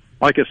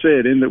like I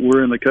said, in that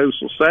we're in the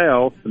coastal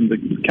South, and the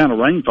kind of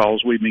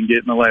rainfalls we've been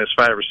getting the last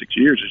 5 or 6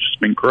 years has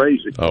just been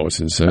crazy. Oh, it's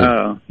insane.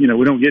 We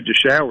don't get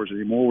just showers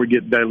anymore. We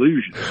get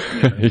delusions.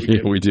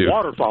 We do.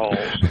 Waterfalls.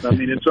 I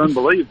mean, it's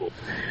unbelievable.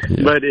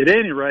 Yeah. But at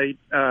any rate,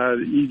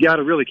 you got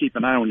to really keep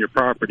an eye on your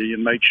property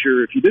and make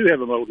sure if you do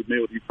have a mold and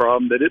mildew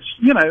problem that it's,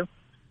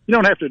 you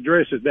don't have to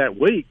address it that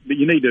week, but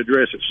you need to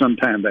address it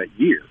sometime that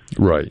year.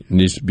 Right. It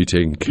needs to be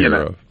taken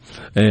care of.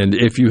 And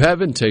if you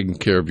haven't taken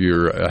care of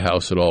your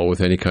house at all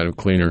with any kind of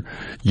cleaner,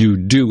 you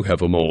do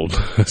have a mold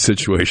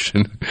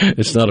situation.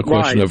 It's not a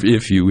question of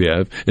if you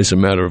have. It's a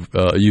matter of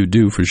you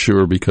do for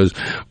sure, because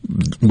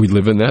we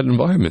live in that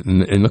environment,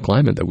 in the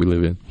climate that we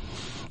live in.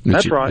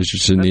 That's right. It's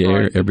just in the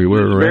air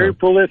everywhere around. It's very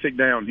prolific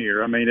down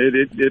here. I mean,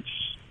 it's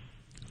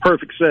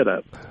perfect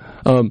setup.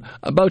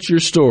 About your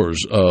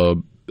stores,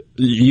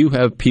 you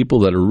have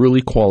people that are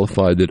really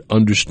qualified that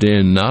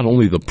understand not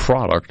only the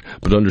product,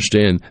 but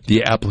understand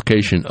the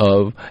application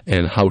of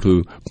and how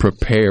to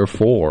prepare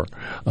for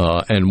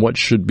and what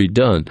should be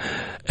done.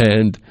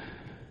 And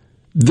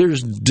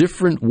there's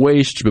different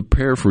ways to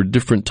prepare for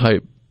different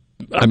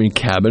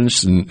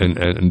cabinets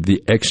and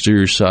the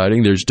exterior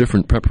siding. There's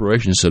different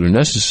preparations that are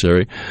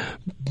necessary.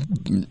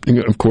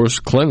 Of course,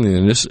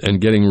 cleanliness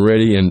and getting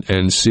ready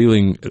and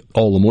sealing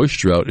all the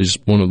moisture out is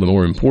one of the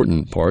more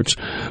important parts.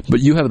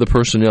 But you have the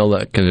personnel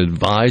that can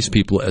advise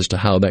people as to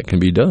how that can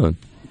be done.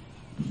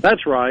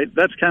 That's right.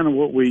 That's kind of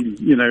what we,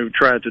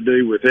 try to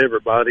do with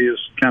everybody, is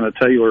kind of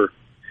tailor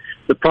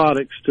the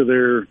products to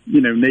their,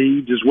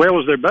 needs as well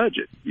as their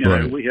budget.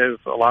 We have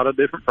a lot of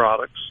different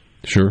products.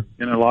 Sure.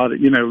 And a lot of,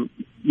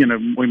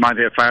 we might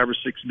have 5 or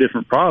 6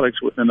 different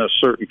products within a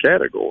certain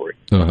category.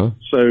 Uh-huh.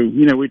 So,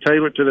 we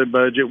tailor it to their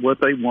budget, what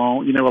they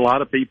want. A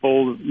lot of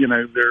people,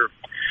 they're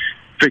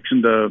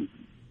fixing to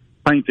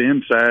paint the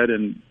inside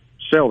and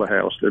sell the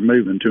house. They're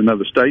moving to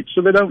another state,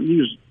 so they don't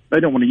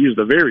want to use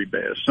the very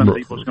best. Some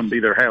people, it's going to be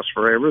their house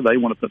forever. They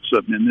want to put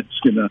something in that's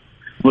going to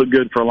look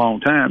good for a long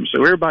time.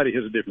 So everybody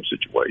has a different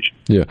situation.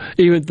 Yeah,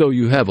 even though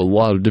you have a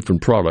lot of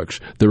different products,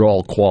 they're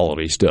all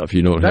quality stuff.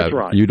 You don't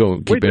you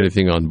don't keep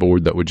anything on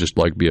board that would just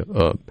be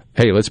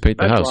hey, let's paint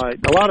the house. That's right.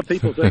 A lot of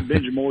people think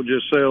Benjamin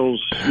just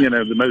sells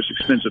the most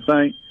expensive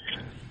thing.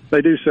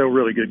 They do sell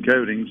really good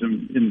coatings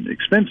and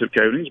expensive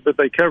coatings, but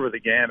they cover the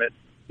gamut,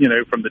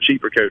 from the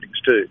cheaper coatings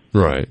too.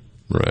 Right.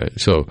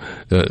 So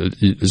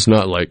it's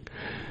not like.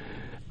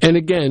 And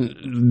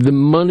again, the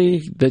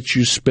money that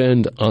you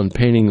spend on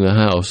painting the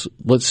house,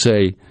 let's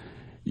say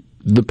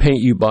the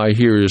paint you buy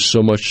here is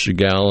so much a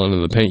gallon,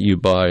 and the paint you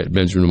buy at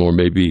Benjamin Moore,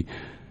 maybe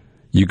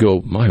you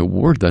go, my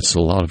word, that's a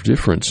lot of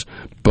difference.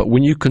 But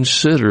when you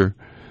consider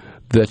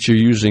that you're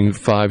using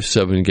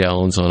 5-7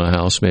 gallons on a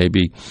house,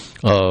 maybe,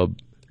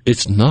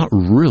 it's not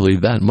really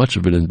that much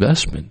of an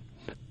investment.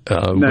 No,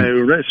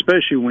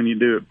 especially when you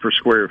do it per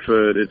square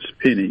foot, it's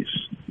pennies.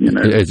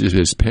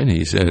 It's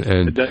pennies,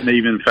 and it doesn't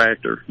even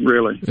factor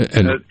really.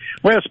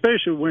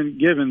 Especially when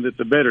given that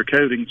the better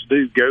coatings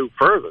do go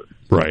further,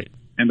 right?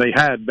 And they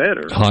hide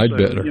better.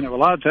 Better. A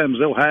lot of times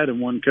they'll hide in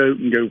one coat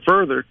and go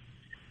further.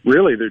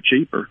 Really, they're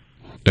cheaper,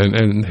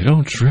 and they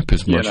don't drip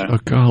as much. Oh,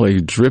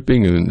 golly,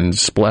 dripping and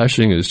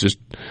splashing is just.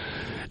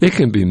 It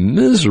can be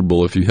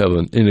miserable if you have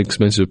an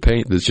inexpensive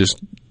paint that's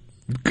just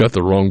got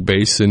the wrong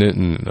base in it,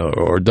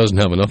 or doesn't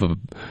have enough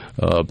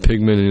of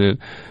pigment in it,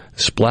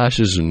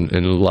 splashes and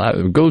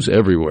it goes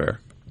everywhere.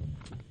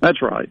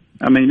 That's right.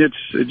 I mean, it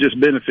just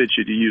benefits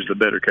you to use the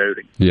better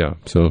coating. Yeah.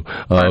 So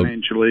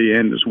financially,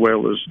 and as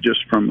well as just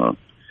from a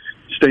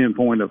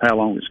standpoint of how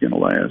long it's going to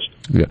last.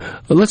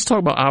 Yeah. Let's talk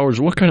about hours.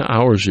 What kind of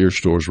hours are your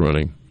stores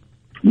running?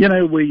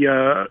 We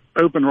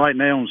open right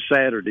now on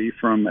Saturday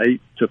from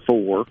 8 to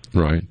 4.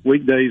 Right.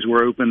 Weekdays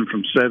we're open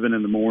from 7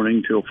 in the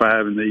morning till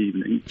 5 in the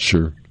evening.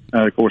 Sure.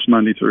 Of course,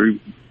 Monday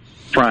through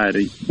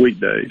Friday,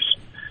 weekdays.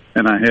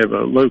 And I have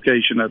a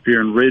location up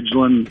here in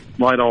Ridgeland,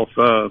 right off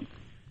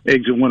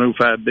exit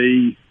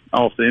 105B,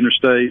 off the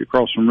interstate,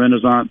 across from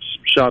Renaissance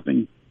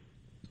Shopping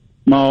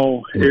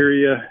Mall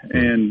area.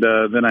 And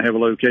then I have a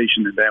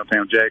location in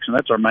downtown Jackson.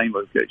 That's our main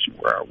location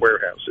where our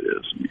warehouse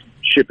is. We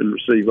ship and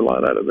receive a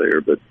lot out of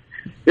there. But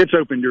it's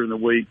open during the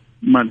week,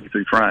 Monday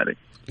through Friday.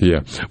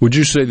 Yeah. Would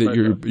you say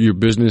that your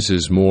business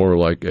is more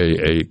like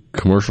a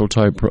commercial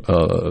type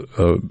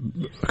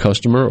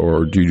customer,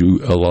 or do you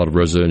do a lot of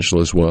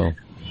residential as well?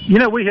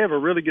 We have a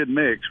really good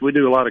mix. We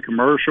do a lot of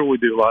commercial, we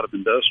do a lot of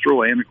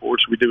industrial, and of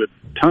course we do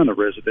a ton of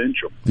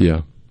residential.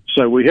 Yeah.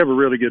 So we have a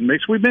really good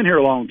mix. We've been here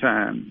a long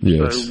time.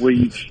 Yes. So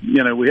we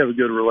have a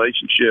good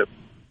relationship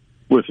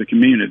with the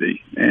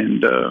community,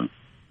 and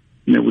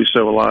we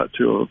sell a lot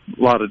to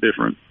a lot of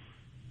different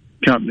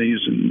companies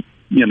and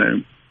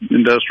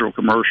industrial,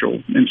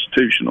 commercial,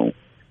 institutional,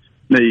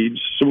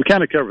 needs. So we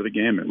kind of cover the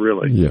gamut,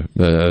 really. Yeah,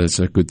 that's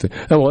a good thing.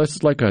 Well,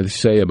 that's like I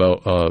say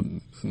about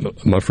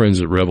my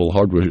friends at Rebel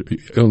Hardware. You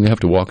only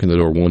have to walk in the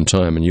door one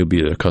time, and you'll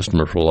be a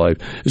customer for life.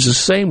 It's the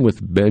same with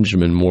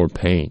Benjamin Moore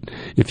Paint.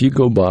 If you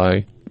go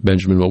buy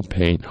Benjamin Moore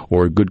Paint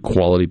or a good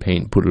quality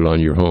paint and put it on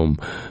your home,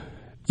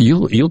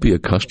 you'll be a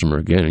customer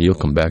again, and you'll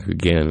come back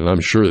again. And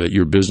I'm sure that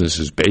your business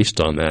is based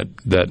on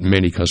that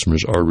many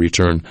customers are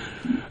return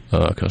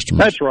customers.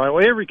 That's right.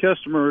 Well, every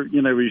customer, as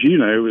you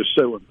know, is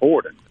so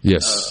important.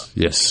 Yes,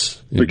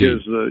 yes.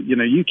 Because,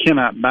 you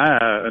cannot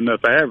buy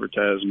enough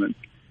advertisement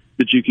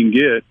that you can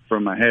get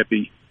from a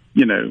happy,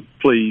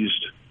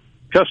 pleased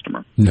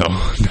customer. No.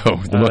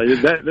 What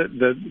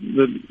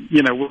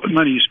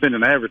money you spend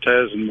in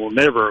advertising will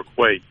never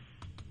equate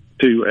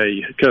to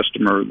a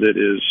customer that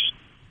is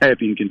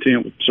happy and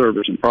content with the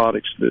service and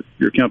products that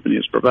your company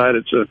has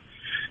provided. So,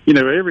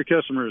 every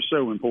customer is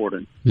so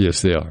important.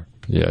 Yes, they are.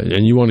 Yeah,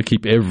 and you want to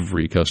keep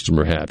every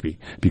customer happy.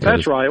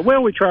 That's right.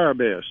 Well, we try our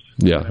best.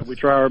 Yeah. We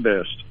try our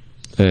best.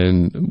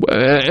 And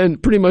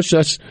pretty much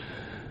that's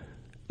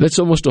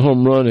almost a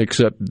home run,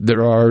 except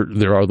there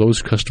are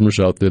those customers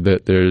out there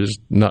that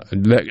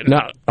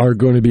not are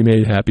going to be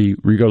made happy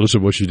regardless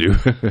of what you do.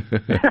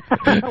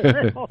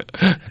 Well,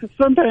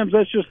 sometimes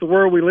that's just the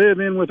world we live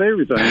in with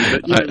everything.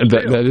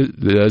 But,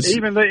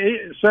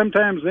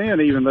 sometimes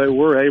even though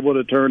we're able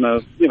to turn a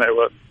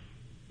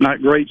not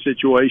great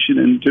situation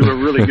into a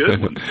really good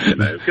one,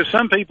 because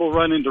some people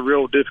run into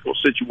real difficult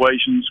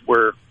situations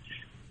where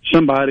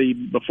somebody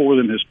before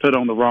them has put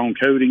on the wrong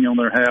coating on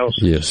their house.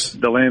 Yes.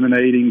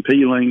 Delaminating,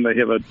 peeling. They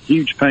have a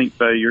huge paint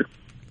failure.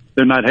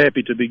 They're not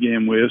happy to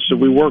begin with, so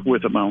we work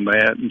with them on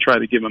that and try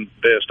to give them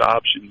the best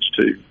options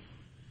to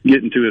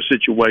get into a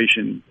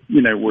situation,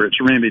 where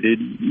it's remedied,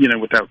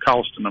 without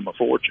costing them a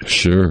fortune.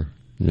 Sure.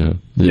 Yeah.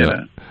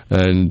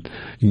 And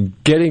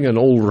getting an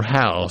older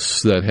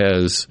house that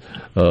has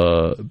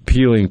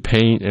peeling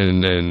paint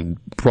and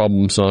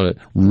problems on it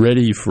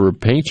ready for a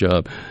paint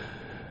job,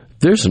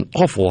 there's an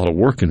awful lot of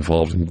work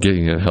involved in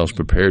getting that house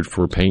prepared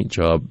for a paint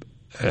job.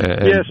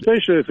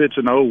 Especially if it's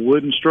an old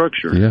wooden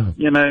structure,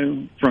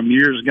 from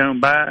years gone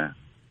by.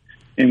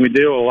 And we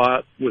deal a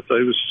lot with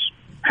those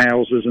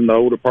houses in the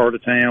older part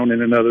of town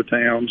and in other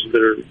towns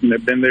that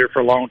have been there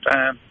for a long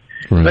time.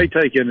 Right. They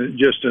take in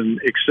just an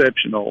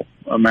exceptional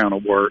amount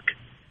of work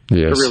to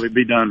really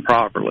be done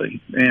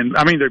properly. And,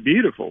 they're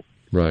beautiful.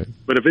 Right.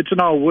 But if it's an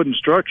all wooden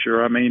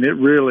structure,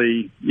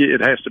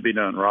 it has to be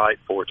done right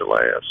for it to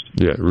last.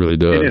 Yeah, it really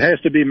does. And it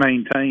has to be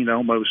maintained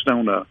almost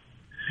on a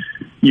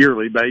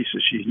yearly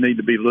basis. You need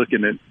to be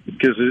looking at,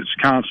 because it's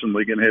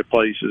constantly going to have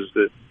places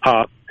that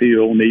pop,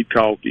 peel, need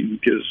caulking,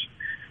 because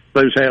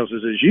those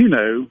houses, as you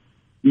know,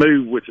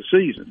 move with the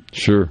season.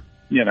 Sure.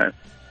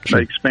 They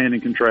expand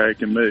and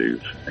contract and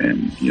move.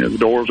 And, the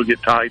doors will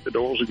get tight, the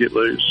doors will get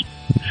loose.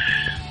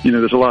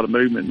 There's a lot of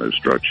movement in those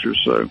structures,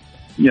 so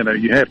you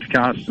have to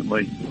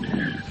constantly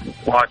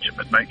watch them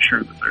and make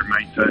sure that they're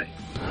maintained.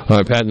 All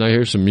right, Pat, and I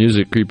hear some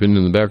music creeping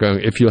in the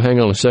background. If you'll hang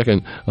on a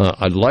second,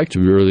 I'd like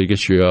to really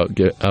get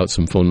out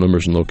some phone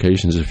numbers and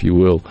locations, if you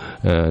will,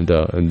 and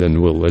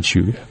then we'll let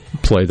you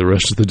play the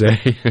rest of the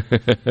day.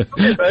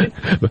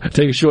 Okay, buddy.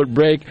 Take a short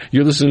break.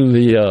 You're listening to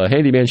the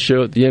Handyman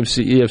Show at the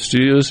MCEF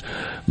Studios.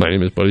 My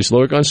name is Buddy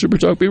Slowick on Super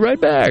Talk. Be right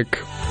back.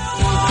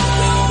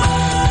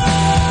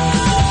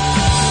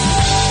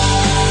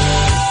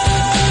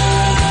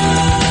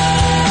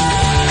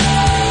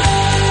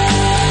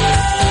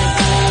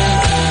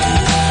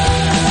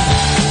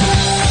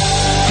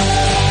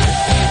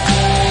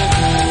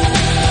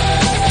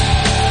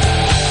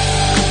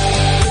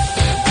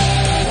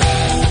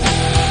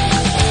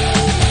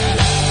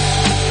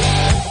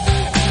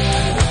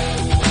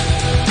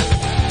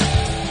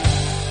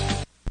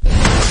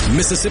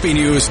 Mississippi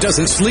news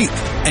doesn't sleep,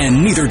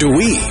 and neither do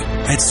we.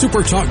 At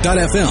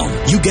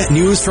supertalk.fm, you get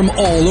news from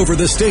all over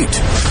the state.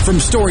 From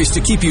stories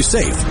to keep you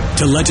safe,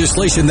 to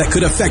legislation that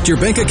could affect your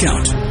bank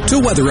account, to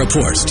weather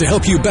reports to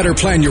help you better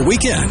plan your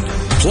weekend.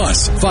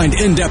 Plus, find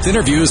in-depth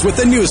interviews with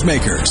the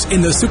newsmakers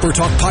in the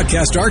Supertalk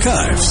podcast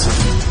archives.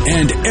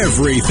 And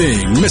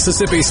everything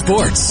Mississippi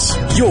sports.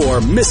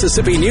 Your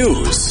Mississippi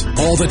news.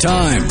 All the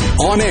time,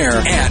 on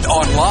air and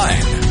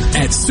online.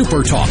 At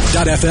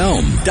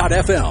supertalk.fm.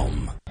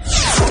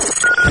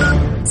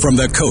 From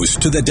the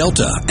coast to the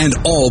Delta and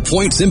all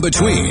points in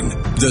between,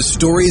 the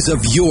stories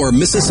of your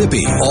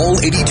Mississippi, all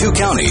 82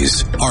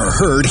 counties, are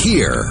heard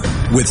here.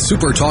 With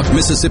SuperTalk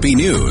Mississippi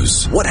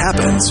News, what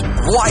happens?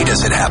 Why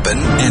does it happen?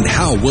 And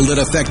how will it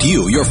affect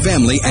you, your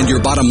family, and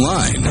your bottom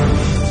line?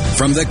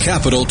 From the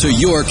capital to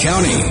your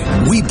county,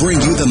 we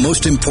bring you the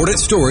most important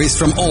stories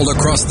from all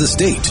across the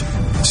state.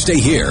 Stay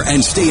here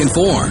and stay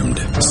informed.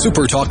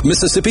 SuperTalk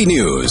Mississippi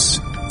News.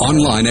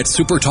 Online at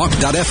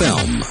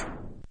supertalk.fm.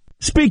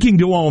 Speaking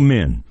to all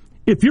men,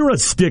 if you're a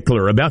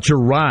stickler about your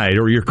ride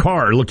or your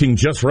car looking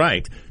just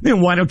right,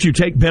 then why don't you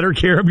take better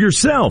care of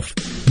yourself?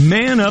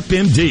 Man Up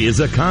MD is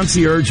a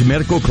concierge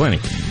medical clinic,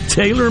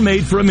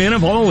 tailor-made for men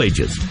of all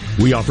ages.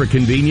 We offer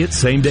convenient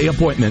same-day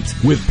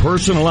appointments with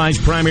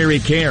personalized primary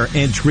care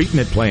and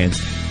treatment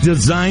plans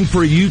designed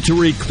for you to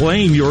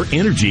reclaim your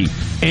energy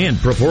and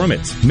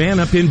performance. Man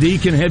Up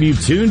MD can have you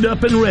tuned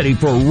up and ready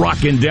for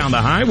rocking down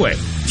the highway.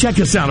 Check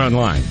us out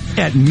online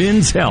at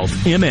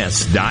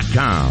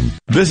menshealthms.com.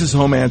 This is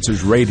Home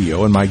Answers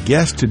Radio, and my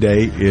guest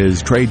today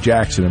is Trey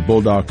Jackson of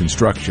Bulldog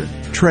Construction.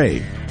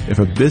 Trey, if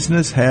a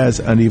business has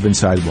uneven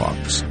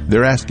sidewalks,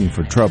 they're asking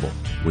for trouble.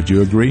 Would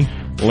you agree?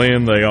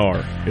 Lynn, they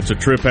are. It's a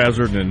trip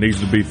hazard and it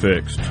needs to be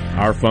fixed.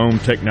 Our foam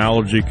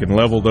technology can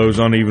level those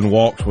uneven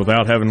walks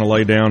without having to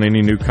lay down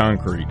any new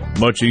concrete.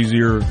 Much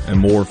easier and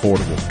more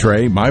affordable.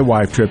 Trey, my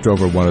wife tripped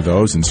over one of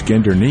those and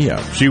skinned her knee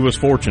up. She was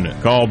fortunate.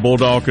 Call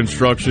Bulldog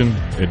Construction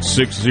at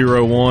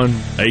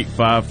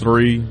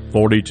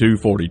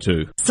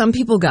 601-853-4242. Some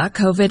people got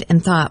COVID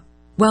and thought,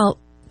 well,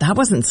 that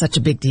wasn't such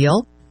a big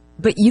deal.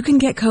 But you can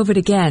get COVID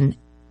again,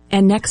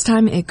 and next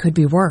time it could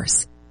be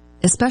worse,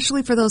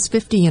 especially for those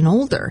 50 and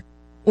older,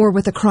 or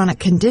with a chronic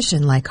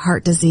condition like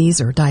heart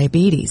disease or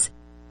diabetes.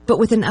 But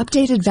with an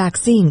updated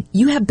vaccine,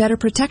 you have better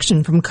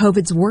protection from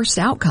COVID's worst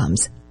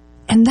outcomes.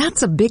 And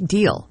that's a big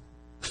deal.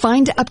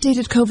 Find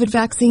updated COVID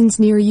vaccines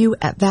near you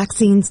at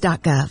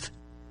vaccines.gov.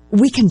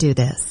 We can do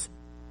this.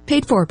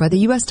 Paid for by the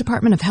U.S.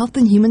 Department of Health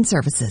and Human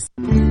Services.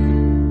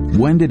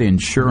 When did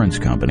insurance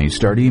companies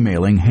start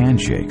emailing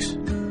handshakes?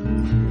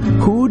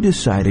 Who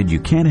decided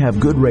you can't have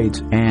good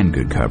rates and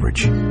good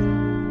coverage?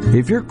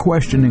 If you're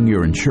questioning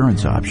your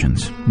insurance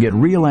options, get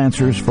real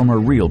answers from a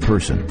real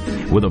person.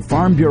 With a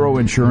Farm Bureau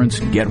Insurance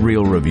Get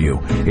Real review.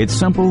 It's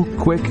simple,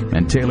 quick,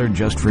 and tailored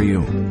just for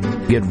you.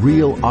 Get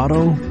real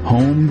auto,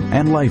 home,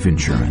 and life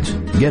insurance.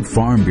 Get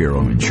Farm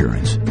Bureau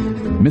Insurance.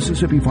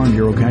 Mississippi Farm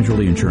Bureau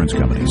Casualty Insurance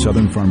Company.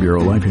 Southern Farm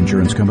Bureau Life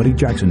Insurance Company,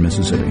 Jackson,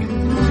 Mississippi.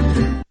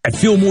 At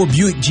Fillmore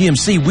Buick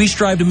GMC, we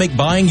strive to make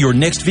buying your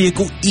next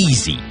vehicle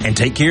easy and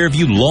take care of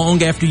you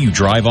long after you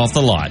drive off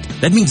the lot.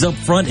 That means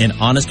upfront and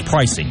honest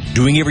pricing,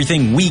 doing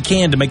everything we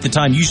can to make the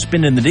time you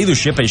spend in the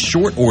dealership as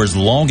short or as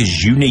long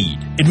as you need.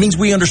 It means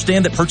we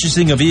understand that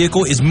purchasing a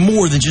vehicle is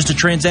more than just a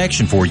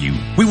transaction for you.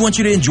 We want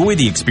you to enjoy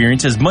the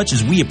experience as much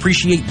as we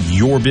appreciate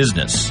your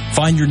business.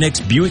 Find your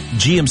next Buick,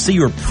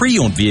 GMC, or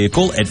pre-owned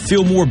vehicle at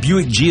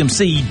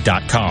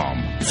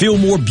FillmoreBuickGMC.com.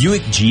 Fillmore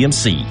Buick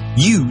GMC.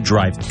 You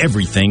drive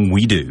everything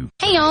we do.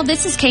 Hey y'all,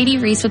 this is Katie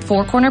Reese with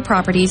Four Corner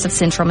Properties of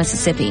Central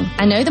Mississippi.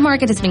 I know the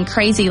market has been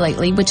crazy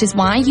lately, which is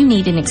why you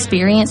need an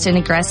experienced and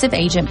aggressive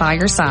agent by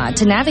your side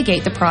to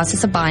navigate the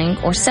process of buying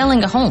or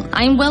selling a home.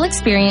 I am well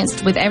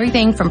experienced with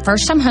everything from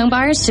first-time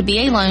homebuyers to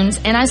VA loans,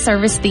 and I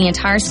service the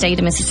entire state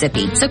of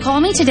Mississippi. So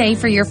call me today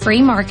for your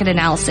free market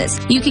analysis.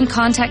 You can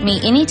contact me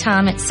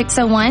anytime at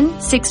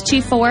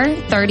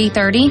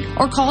 601-624-3030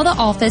 or call the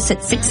office at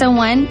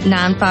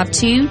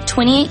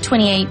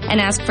 601-952-2828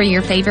 and ask for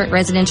your favorite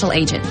residential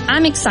agent.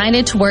 I'm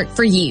excited to work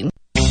for you.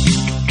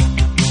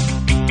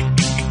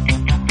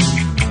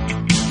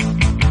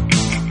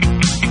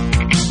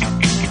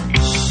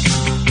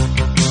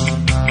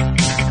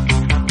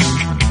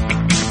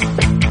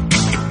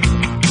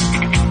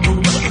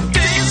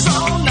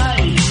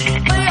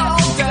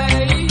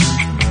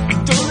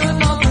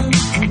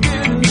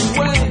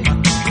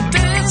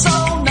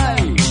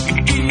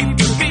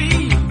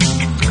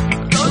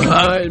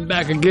 All right,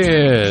 back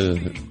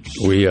again.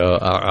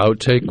 Our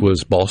outtake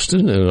was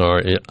Boston, and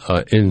our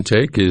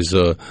intake is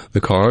the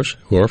cars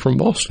who are from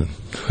Boston.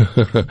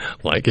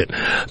 Like it.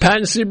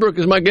 Patton Seabrook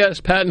is my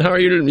guest. Patton, how are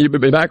you? You've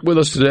been back with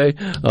us today.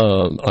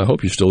 I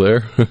hope you're still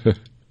there.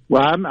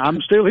 Well, I'm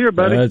still here,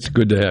 buddy. That's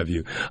good to have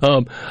you.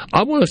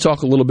 I want to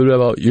talk a little bit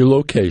about your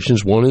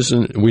locations. One is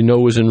in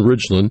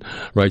Ridgeland,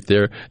 right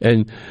there,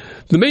 and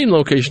the main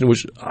location,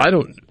 which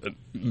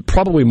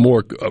probably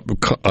more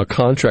a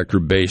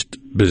contractor-based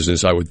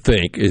business, I would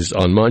think, is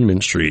on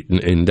Monument Street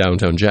in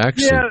downtown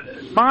Jackson. Yeah,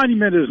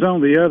 Monument is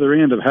on the other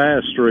end of High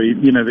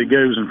Street, that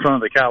goes in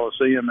front of the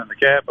Coliseum and the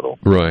Capitol.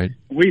 Right.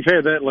 We've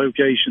had that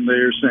location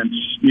there since,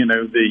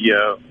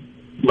 the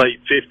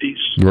late 50s.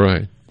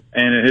 Right.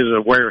 And it has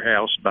a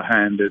warehouse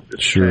behind it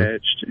that's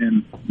attached,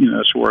 and,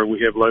 that's where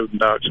we have loading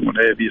docks and what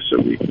have you, so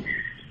we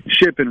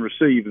ship and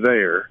receive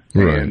there.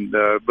 Right. And,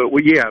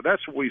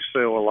 that's where we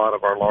sell a lot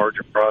of our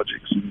larger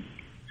projects and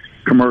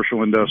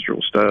commercial industrial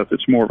stuff.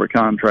 It's more of a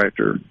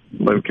contractor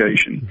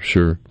location.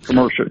 Sure.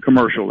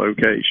 Commercial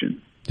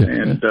location. Yeah.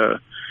 And,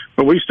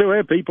 but we still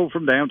have people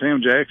from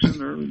downtown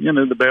Jackson or,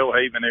 the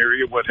Belhaven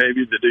area, what have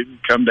you, that do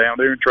come down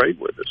there and trade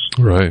with us.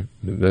 Right.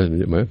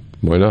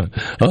 Why not?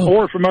 Oh.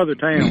 Or from other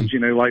towns,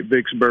 like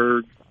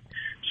Vicksburg,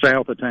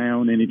 south of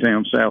town, any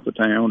town south of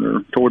town,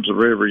 or towards the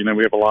river.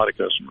 We have a lot of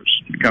customers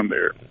who come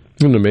there.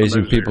 And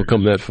amazing people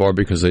come that far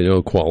because they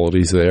know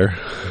quality's there.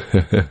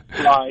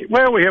 Right.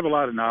 Well, we have a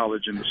lot of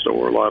knowledge in the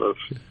store.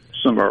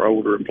 Some of our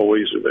older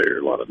employees are there.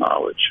 A lot of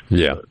knowledge.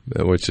 Yeah,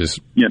 which is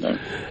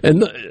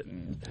And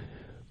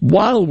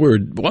while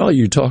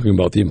you're talking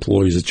about the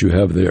employees that you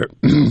have there,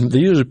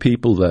 these are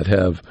people that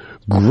have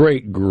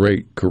great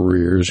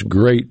careers.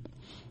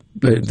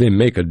 They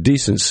make a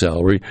decent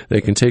salary.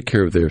 They can take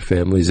care of their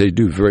families. They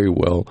do very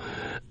well.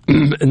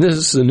 And this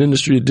is an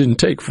industry that didn't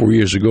take 4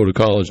 years to go to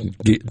college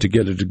to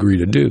get a degree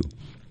to do.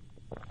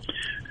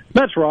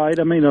 That's right.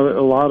 I mean,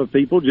 a lot of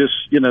people just,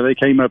 they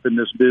came up in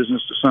this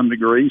business to some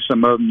degree.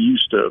 Some of them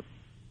used to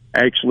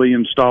actually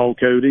install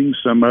coatings.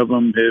 Some of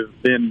them have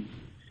been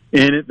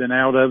in it, then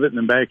out of it, and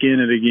then back in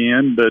it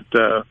again. But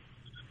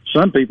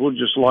some people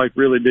just like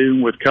really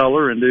doing with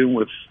color and doing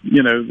with,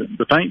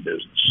 the paint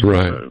business.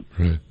 Right, so,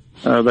 right.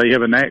 They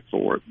have a knack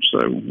for it.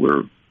 So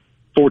we're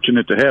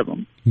fortunate to have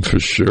them. For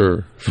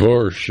sure.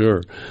 All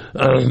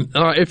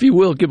right, if you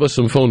will, give us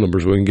some phone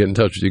numbers. We can get in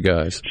touch with you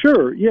guys.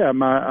 Sure. Yeah,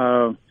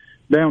 my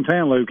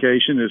downtown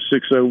location is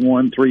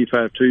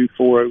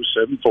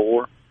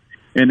 601-352-4074,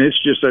 and it's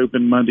just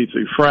open Monday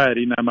through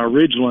Friday. Now, my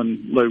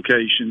Ridgeland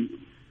location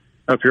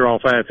up here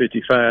off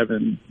I-55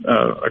 and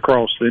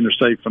across the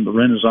interstate from the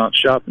Renaissance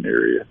shopping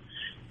area,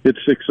 it's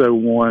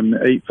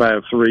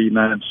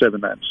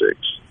 601-853-9796.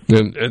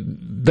 And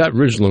that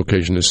Ridge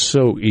location is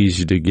so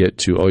easy to get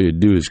to. All you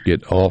do is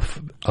get off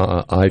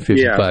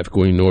I-55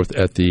 going north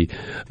at the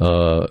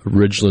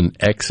Ridgeland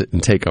exit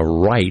and take a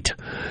right,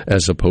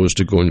 as opposed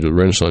to going to the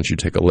Renaissance. You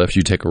take a left,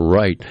 you take a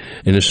right,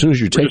 and as soon as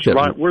you take that,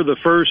 right, we're the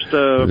first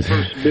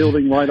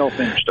building right off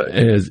the interstate.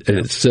 And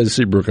it says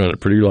Seabrook on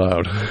it pretty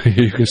loud.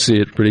 You can see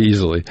it pretty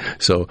easily.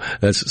 So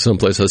that's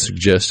someplace I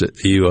suggest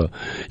that you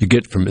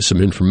get from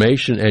some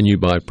information and you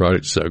buy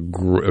products.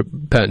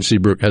 Patton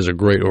Seabrook has a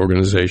great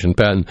organization.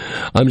 Patton,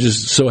 I'm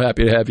just so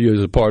happy to have you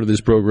as a part of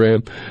this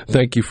program.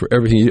 Thank you for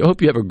everything. I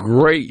hope you have a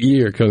great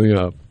year coming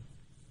up.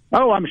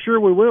 Oh, I'm sure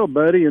we will,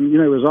 buddy. And,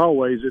 as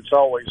always, it's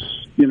always,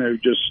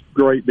 just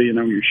great being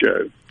on your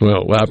show.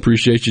 Well, I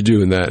appreciate you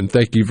doing that. And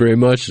thank you very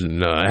much.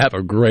 And have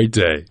a great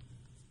day.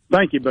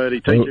 Thank you,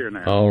 buddy. Take care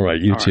now. All right.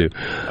 You too.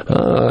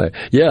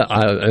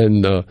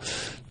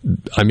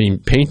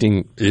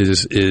 Painting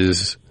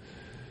is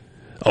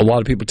a lot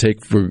of people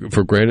take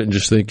for granted and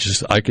just think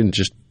I can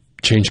just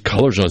change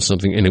colors on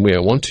something any way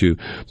I want to.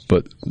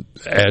 But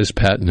as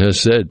Patton has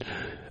said,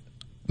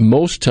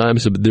 most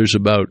times there's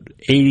about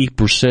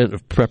 80%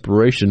 of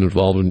preparation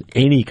involved in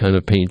any kind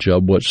of paint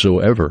job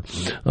whatsoever.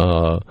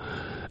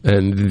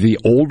 And the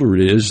older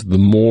it is, the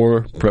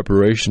more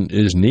preparation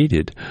is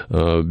needed.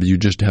 You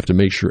just have to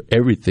make sure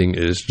everything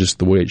is just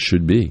the way it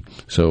should be.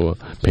 So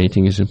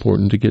painting is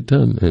important to get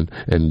done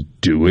and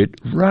do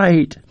it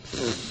right.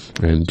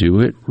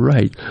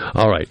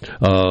 All right.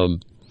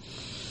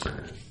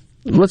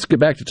 Let's get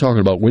back to talking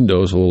about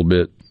windows a little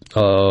bit.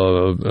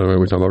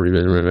 We're talking about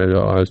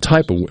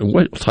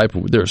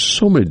there are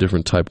so many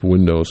different type of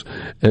windows,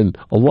 and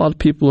a lot of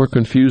people are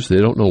confused. They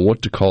don't know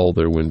what to call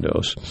their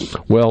windows.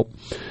 Well,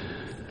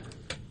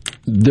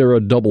 there are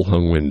double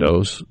hung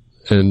windows,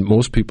 and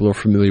most people are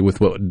familiar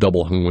with what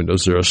double hung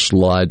windows. They're a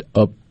slide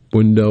up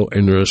window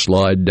and they're a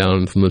slide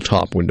down from the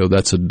top window.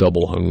 That's a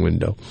double hung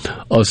window.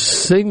 A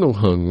single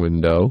hung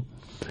window,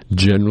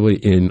 generally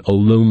in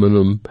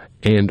aluminum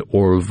and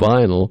or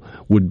vinyl,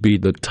 would be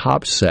the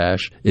top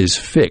sash is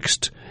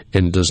fixed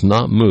and does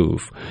not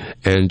move,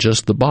 and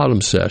just the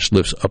bottom sash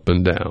lifts up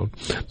and down.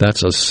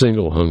 That's a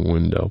single hung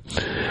window.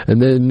 And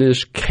then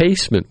there's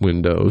casement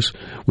windows,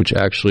 which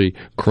actually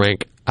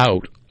crank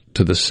out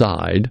to the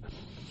side.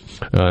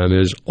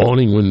 There's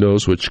awning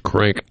windows, which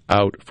crank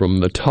out from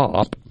the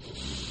top.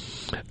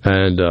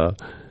 And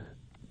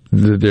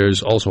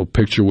there's also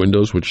picture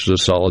windows, which is a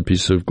solid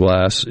piece of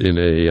glass in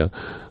a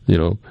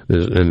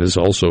there's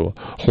also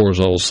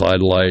horizontal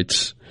side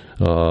lights.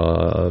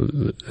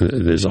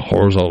 There's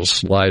horizontal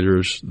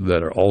sliders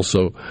that are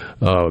also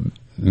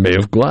made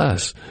of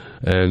glass.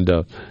 And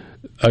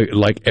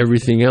like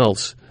everything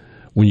else,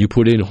 when you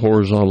put in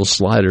horizontal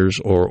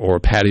sliders or a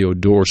patio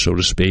door, so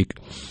to speak,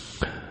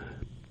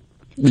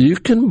 you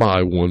can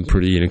buy one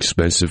pretty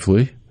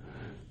inexpensively,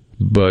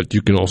 but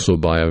you can also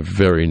buy a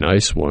very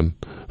nice one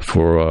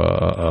for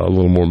a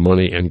little more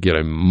money and get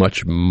a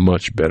much,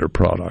 much better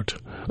product.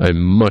 And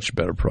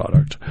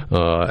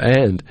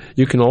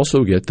you can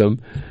also get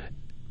them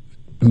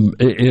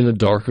in a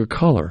darker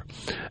color.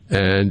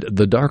 And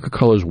the darker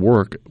colors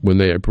work when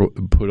they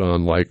put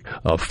on like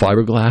a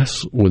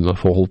fiberglass, when the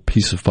whole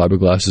piece of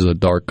fiberglass is a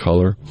dark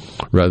color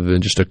rather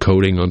than just a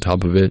coating on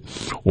top of it,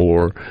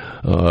 or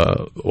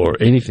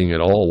anything at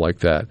all like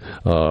that.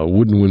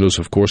 Wooden windows,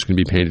 of course, can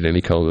be painted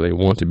any color they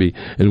want to be.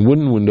 And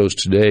wooden windows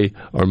today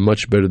are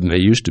much better than they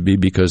used to be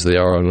because they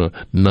are on a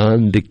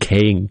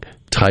non-decaying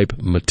type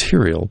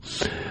material,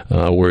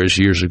 whereas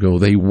years ago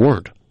they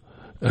weren't.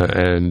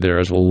 And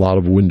there's a lot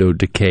of window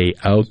decay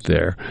out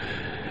there.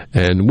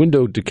 And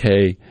window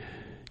decay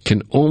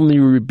can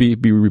only be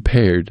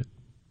repaired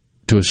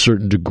to a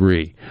certain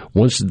degree.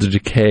 Once the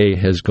decay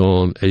has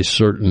gone a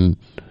certain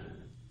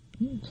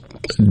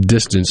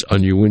distance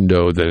on your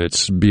window, then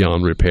it's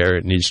beyond repair.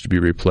 It needs to be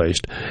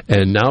replaced.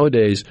 And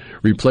nowadays,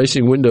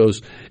 replacing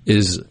windows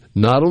is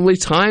not only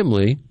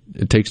timely,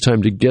 it takes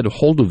time to get a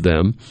hold of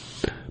them,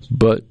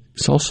 but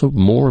it's also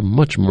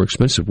much more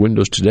expensive.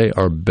 Windows today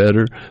are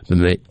better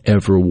than they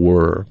ever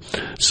were.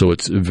 So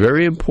it's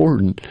very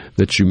important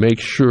that you make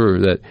sure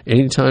that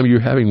anytime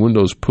you're having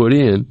windows put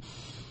in,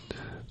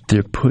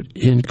 they're put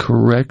in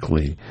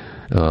correctly.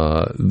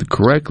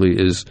 Correctly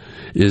is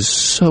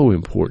so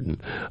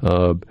important.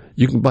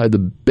 You can buy the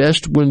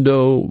best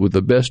window with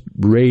the best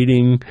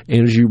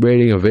energy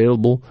rating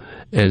available,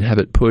 and have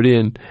it put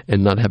in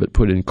and not have it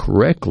put in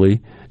correctly,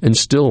 and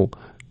still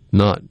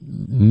not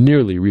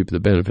nearly reap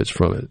the benefits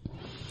from it.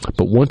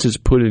 But once it's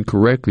put in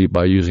correctly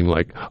by using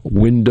like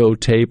window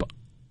tape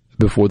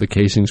before the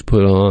casing's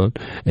put on,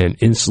 and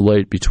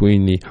insulate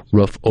between the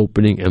rough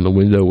opening and the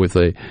window with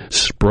a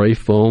spray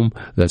foam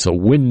that's a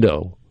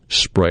window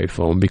spray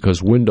foam,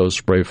 because window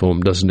spray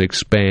foam doesn't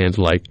expand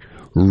like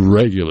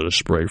regular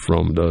spray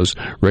foam does.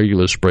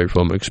 Regular spray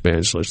foam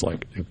expands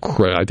like,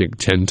 I think,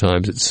 10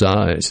 times its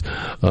size,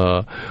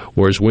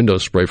 whereas window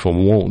spray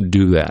foam won't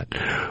do that.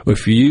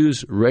 If you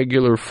use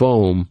regular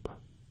foam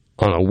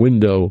on a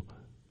window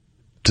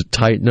to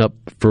tighten up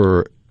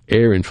for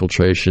air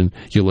infiltration,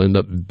 you'll end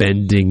up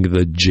bending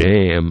the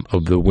jamb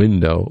of the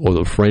window or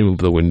the frame of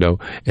the window,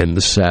 and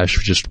the sash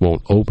just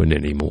won't open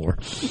anymore.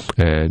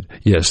 And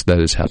yes, that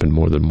has happened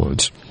more than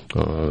once.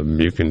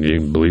 You can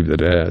believe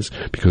that it has,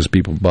 because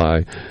people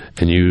buy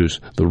and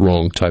use the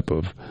wrong type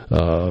of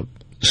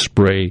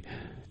spray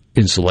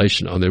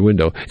insulation on their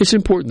window. It's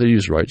important to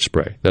use the right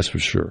spray, that's for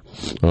sure,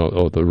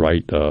 or the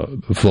right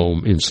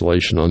foam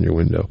insulation on your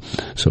window.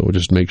 So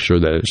just make sure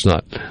that it's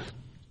not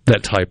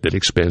that type that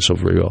expands so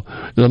very well.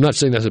 And I'm not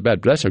saying that's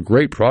that's a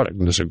great product,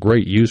 and it's a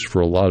great use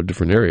for a lot of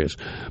different areas,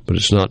 but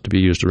it's not to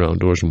be used around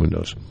doors and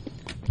windows.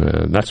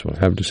 And that's what I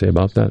have to say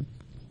about that.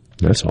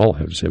 That's all I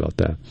have to say about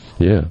that.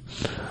 Yeah.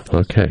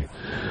 Okay.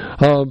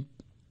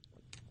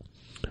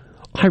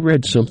 I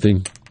read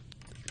something,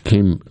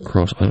 came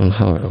across, I don't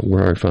know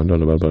where I found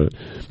out about it,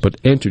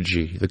 but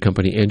Entergy, the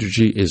company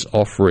Entergy, is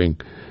offering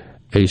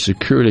a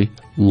security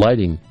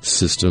lighting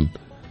system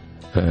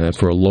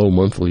for a low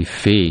monthly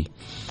fee,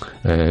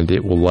 and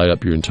it will light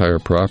up your entire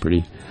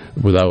property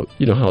without,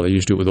 how they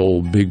used to do it with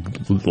old big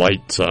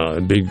lights, I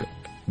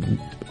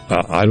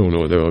don't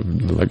know, they're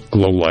like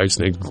glow lights,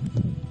 and they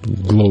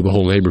glow the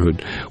whole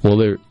neighborhood. Well,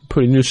 they're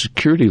putting new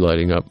security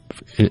lighting up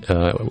with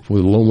a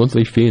low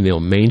monthly fee, and they'll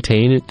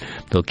maintain it.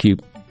 They'll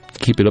keep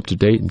it up to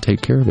date and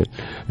take care of it,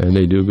 and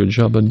they do a good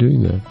job on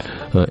doing that.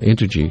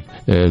 Entergy,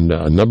 and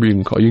a number you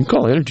can call. You can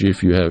call Entergy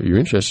if you're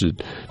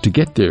interested to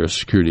get their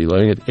security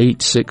lighting at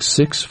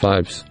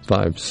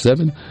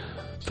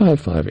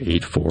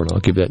 866-557-5584, and I'll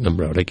give that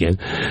number out again.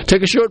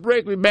 Take a short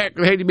break. We'll be back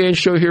with the Handyman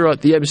Show here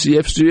at the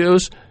MCF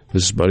Studios.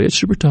 This is Buddy at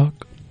Super Talk.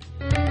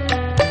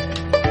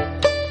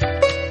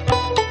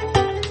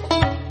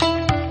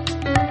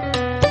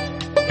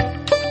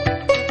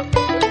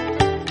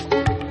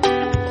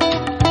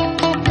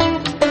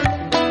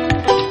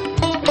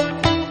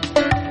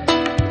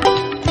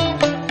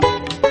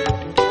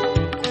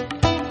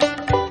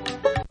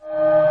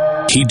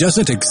 He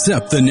doesn't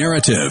accept the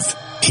narrative.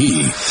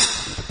 He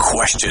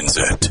questions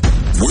it.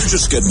 We're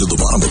just getting to the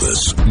bottom of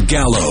this.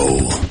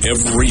 Gallo.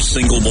 Every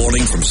single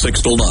morning from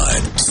 6 till 9.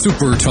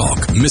 Super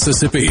Talk,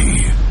 Mississippi.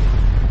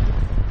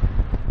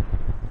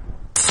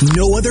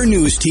 No other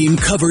news team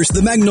covers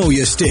the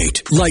Magnolia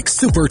State like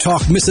Super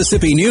Talk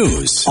Mississippi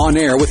News. On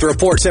air with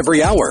reports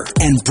every hour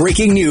and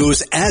breaking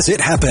news as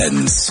it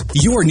happens.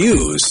 Your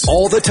news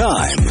all the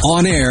time.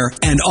 On air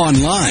and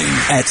online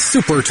at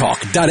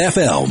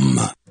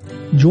supertalk.fm.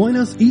 Join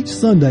us each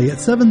Sunday at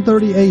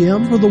 7:30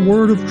 a.m. for the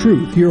Word of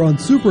Truth here on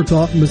Super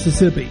Talk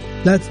Mississippi.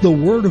 That's the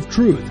Word of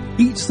Truth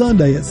each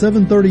Sunday at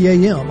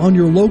 7:30 a.m. on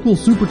your local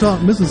Super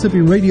Talk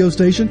Mississippi radio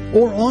station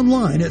or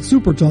online at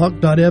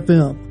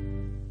supertalk.fm.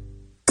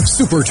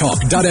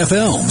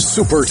 Supertalk.fm.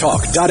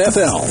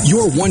 Supertalk.fm.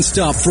 Your one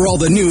stop for all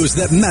the news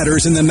that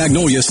matters in the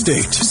Magnolia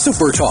State.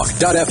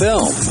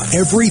 Supertalk.fm.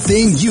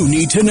 Everything you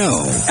need to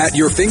know at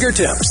your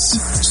fingertips.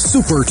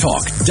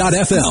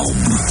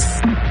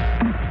 Supertalk.fm.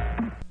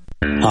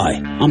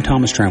 Hi, I'm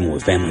Thomas Trammell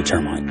with Family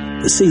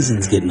Termite. The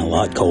season's getting a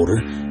lot colder,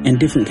 and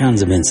different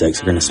kinds of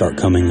insects are going to start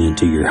coming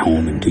into your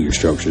home, into your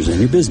structures, and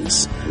your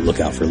business. Look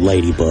out for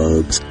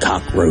ladybugs,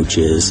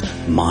 cockroaches,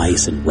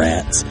 mice, and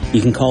rats.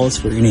 You can call us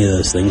for any of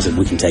those things, and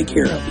we can take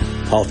care of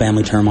them. Call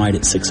Family Termite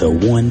at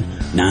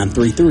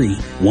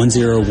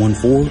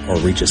 601-933-1014, or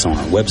reach us on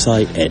our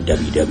website at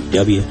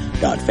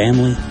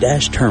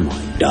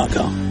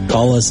www.family-termite.com.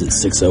 Call us at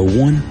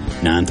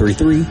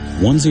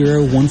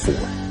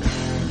 601-933-1014.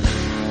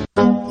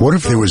 What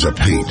if there was a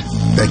paint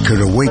that could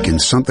awaken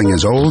something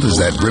as old as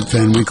that Rip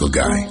Van Winkle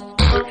guy?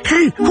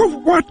 Hey,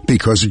 what?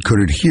 Because it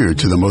could adhere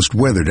to the most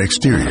weathered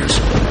exteriors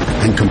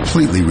and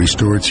completely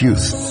restore its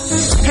youth.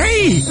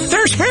 Hey,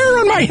 there's hair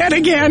on my head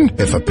again!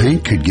 If a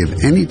paint could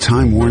give any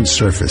time-worn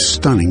surface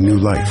stunning new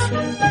life,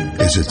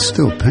 is it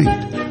still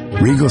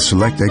paint? Regal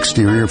Select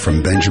Exterior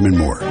from Benjamin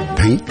Moore.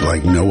 Paint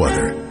like no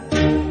other.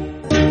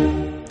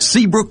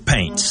 Seabrook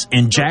Paints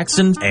in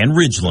Jackson and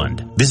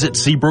Ridgeland. Visit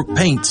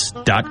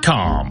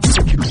SeabrookPaints.com.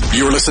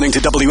 You're listening to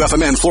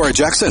WFMN Flora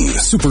Jackson,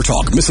 Super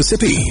Talk,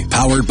 Mississippi.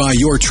 Powered by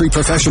your tree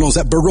professionals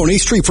at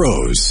Barone's Tree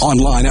Pros.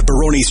 Online at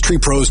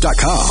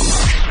baronestreepros.com.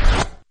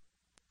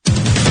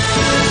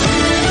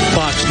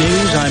 Fox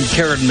News, I'm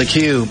Karen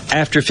McHugh.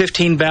 After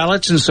 15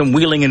 ballots and some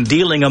wheeling and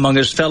dealing among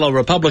his fellow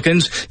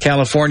Republicans,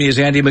 California's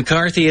Andy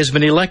McCarthy has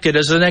been elected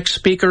as the next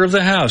Speaker of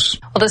the House.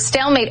 Well, the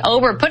stalemate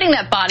over, putting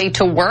that body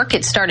to work.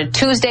 It started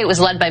Tuesday. It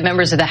was led by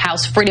members of the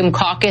House Freedom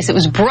Caucus. It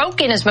was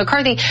broken as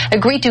McCarthy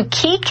agreed to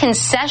key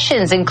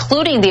concessions,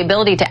 including the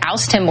ability to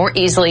oust him more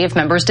easily if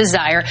members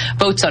desire,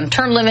 votes on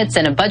term limits,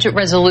 and a budget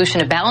resolution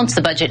to balance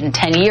the budget in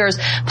 10 years,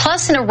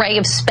 plus an array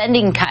of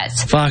spending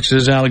cuts.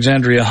 Fox's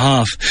Alexandria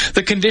Hoff.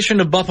 The condition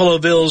of Buffalo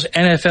Bill's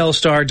NFL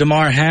star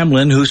Damar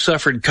Hamlin, who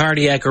suffered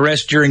cardiac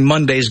arrest during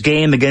Monday's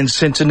game against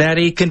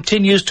Cincinnati,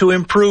 continues to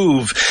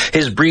improve.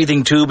 His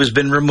breathing tube has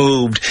been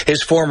removed.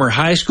 His former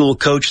high school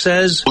coach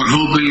says, "We're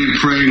hoping and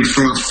praying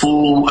for a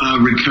full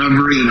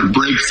recovery and a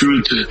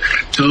breakthrough to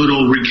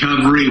total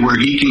recovery where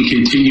he can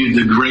continue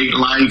the great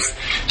life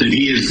that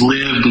he has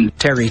lived."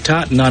 Terry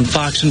Totten on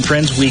Fox and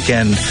Friends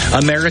Weekend.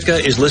 America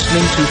is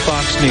listening to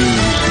Fox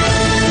News.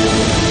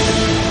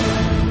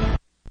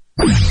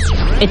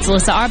 It's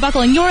Alyssa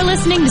Arbuckle, and you're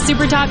listening to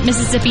Super Talk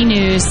Mississippi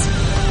News.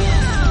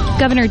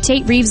 Governor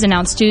Tate Reeves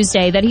announced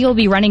Tuesday that he will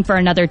be running for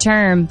another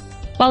term.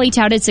 While he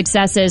touted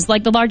successes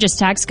like the largest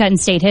tax cut in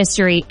state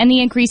history and the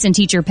increase in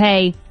teacher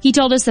pay, he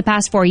told us the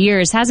past 4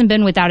 years hasn't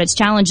been without its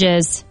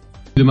challenges.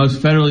 The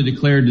most federally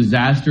declared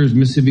disasters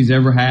Mississippi's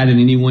ever had in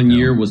any one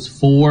year was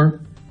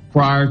 4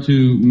 prior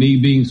to me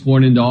being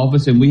sworn into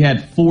office, and we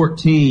had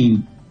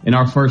 14 in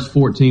our first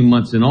 14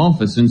 months in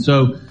office. And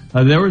so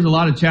there was a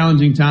lot of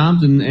challenging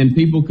times, and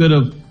people could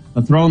have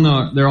thrown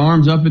their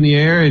arms up in the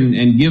air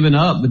and given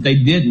up, but they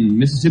didn't.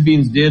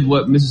 Mississippians did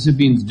what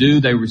Mississippians do.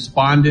 They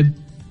responded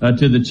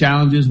to the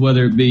challenges,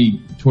 whether it be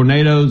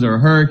tornadoes or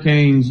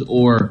hurricanes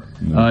or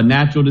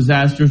natural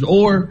disasters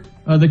or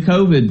the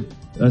COVID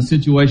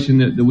situation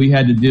that we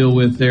had to deal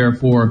with there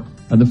for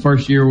the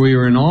first year we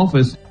were in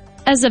office.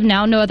 As of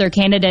now, no other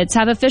candidates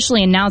have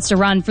officially announced a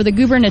run for the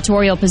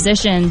gubernatorial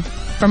position.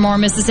 For more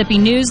Mississippi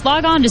news,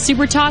 log on to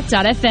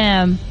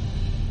supertalk.fm.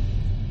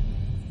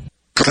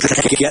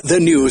 Get the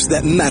news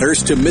that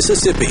matters to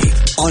Mississippi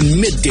on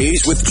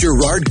Middays with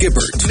Gerard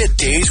Gibbert.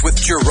 Middays with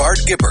Gerard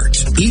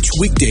Gibbert. Each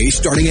weekday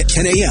starting at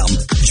 10 a.m.,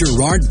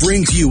 Gerard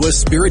brings you a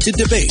spirited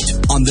debate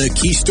on the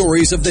key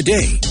stories of the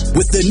day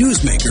with the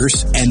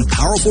newsmakers and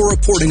powerful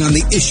reporting on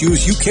the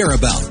issues you care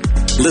about.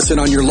 Listen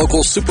on your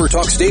local Super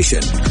Talk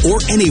station or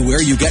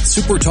anywhere you get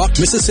Super Talk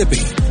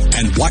Mississippi.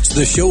 And watch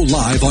the show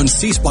live on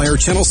C Spire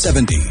Channel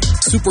 70,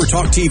 Super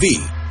Talk TV,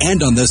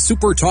 and on the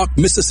Super Talk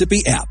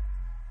Mississippi app.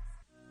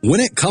 When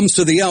it comes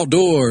to the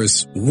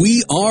outdoors,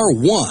 we are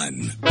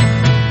one.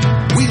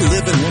 We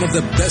live in one of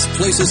the best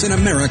places in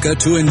America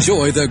to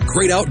enjoy the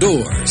great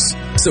outdoors.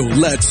 So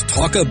let's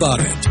talk about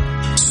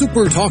it.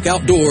 Super Talk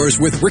Outdoors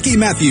with Ricky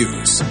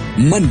Matthews.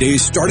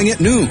 Mondays starting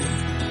at noon.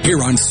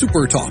 Here on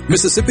Super Talk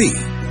Mississippi.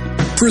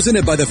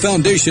 Presented by the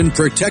Foundation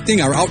Protecting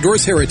Our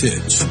Outdoors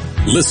Heritage.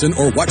 Listen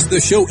or watch the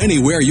show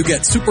anywhere you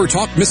get Super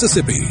Talk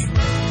Mississippi.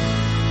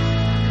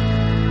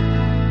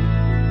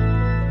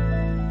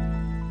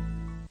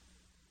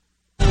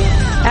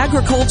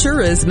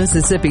 Agriculture is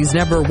Mississippi's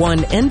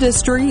 #1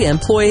 industry,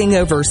 employing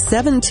over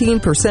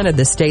 17% of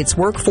the state's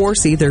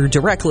workforce, either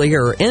directly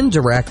or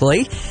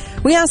indirectly.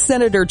 We asked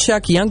Senator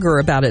Chuck Younger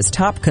about his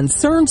top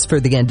concerns for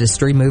the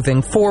industry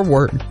moving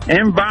forward.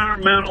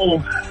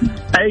 Environmental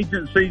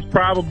agencies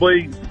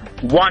probably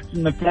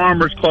watching the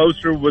farmers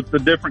closer with the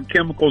different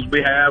chemicals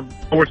we have.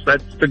 Of course,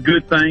 that's a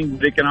good thing,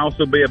 but it can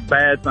also be a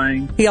bad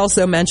thing. He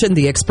also mentioned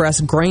the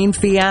Express Grain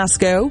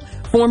fiasco.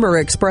 Former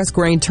Express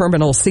Grain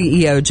Terminal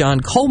CEO John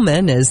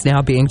Coleman is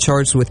now being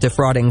charged with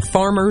defrauding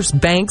farmers,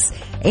 banks,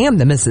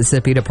 and the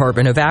Mississippi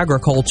Department of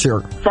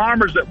Agriculture.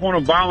 Farmers that want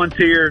to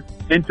volunteer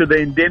into the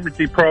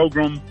indemnity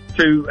program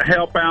to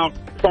help out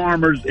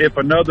farmers if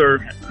another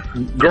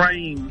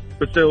grain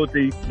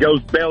facility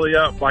goes belly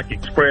up like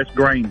Express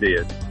Grain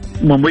did.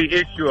 When we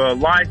issue a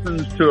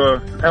license to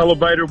an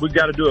elevator, we've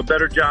got to do a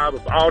better job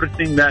of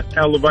auditing that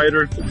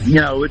elevator.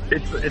 You know,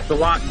 it's a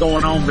lot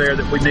going on there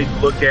that we need to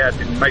look at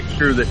and make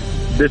sure that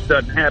this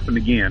doesn't happen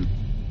again.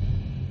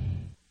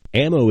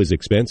 Ammo is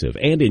expensive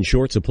and in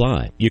short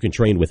supply. You can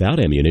train without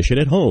ammunition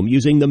at home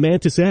using the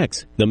Mantis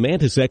X. The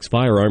Mantis X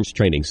firearms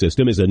training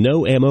system is a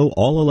no-ammo,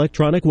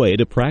 all-electronic way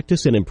to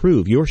practice and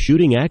improve your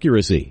shooting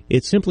accuracy.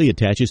 It simply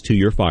attaches to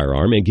your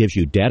firearm and gives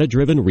you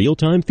data-driven,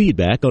 real-time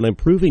feedback on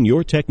improving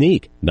your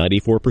technique.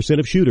 94%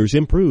 of shooters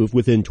improve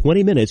within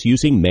 20 minutes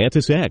using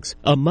Mantis X,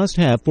 a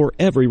must-have for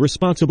every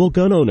responsible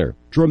gun owner.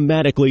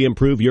 Dramatically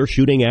improve your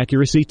shooting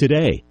accuracy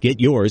today. Get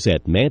yours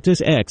at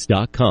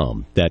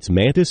MantisX.com. That's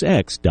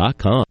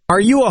MantisX.com. Are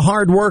you a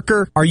hard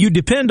worker? Are you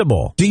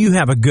dependable? Do you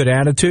have a good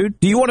attitude?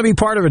 Do you want to be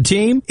part of a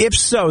team? If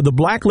so, the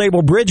Black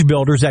Label Bridge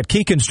Builders at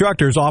Key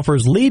Constructors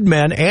offers lead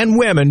men and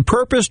women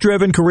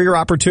purpose-driven career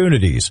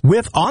opportunities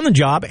with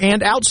on-the-job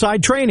and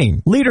outside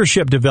training,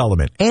 leadership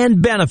development,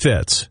 and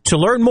benefits. To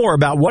learn more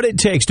about what it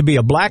takes to be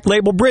a Black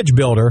Label Bridge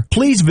Builder,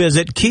 please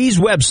visit Key's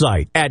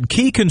website at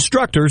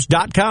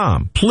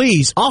keyconstructors.com.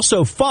 Please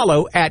also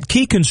follow at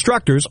Key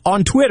Constructors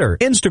on Twitter,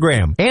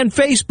 Instagram, and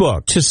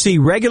Facebook to see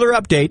regular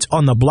updates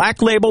on the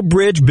Black Label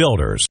Bridge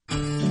Builders.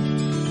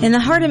 In the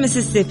heart of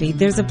Mississippi,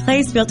 there's a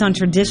place built on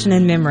tradition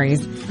and memories.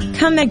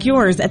 Come make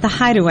yours at the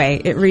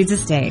Hideaway at Reed's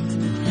Estate.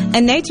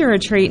 A nature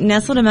retreat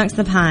nestled amongst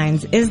the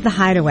pines is the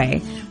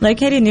Hideaway,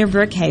 located near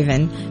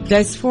Brookhaven,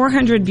 boasts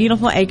 400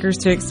 beautiful acres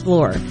to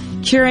explore,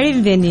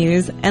 curated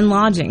venues, and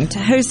lodging to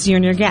host you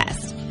and your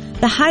guests.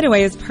 The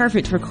Hideaway is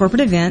perfect for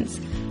corporate events,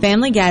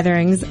 family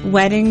gatherings,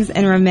 weddings,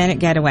 and romantic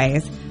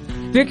getaways.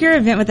 Book your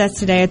event with us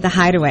today at the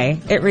Hideaway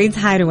at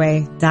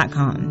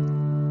reedshideaway.com.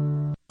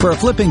 For a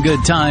flipping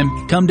good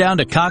time, come down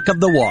to Cock of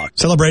the Walk.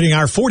 Celebrating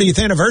our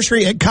 40th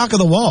anniversary at Cock of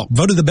the Walk.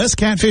 Voted the best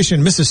catfish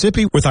in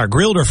Mississippi with our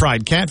grilled or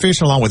fried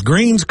catfish along with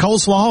greens,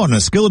 coleslaw, and a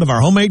skillet of our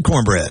homemade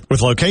cornbread.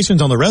 With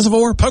locations on the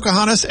Reservoir,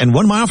 Pocahontas, and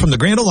 1 mile from the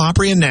Grand Ole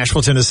Opry in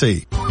Nashville,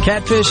 Tennessee.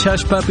 Catfish,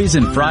 hush puppies,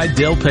 and fried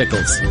dill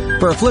pickles.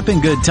 For a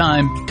flipping good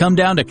time, come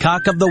down to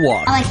Cock of the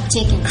Walk. I like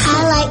chicken.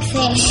 I like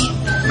fish.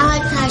 I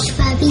like hush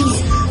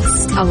puppies.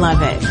 I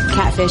love it.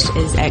 Catfish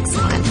is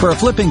excellent. For a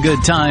flipping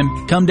good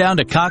time, come down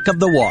to Cock of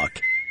the Walk.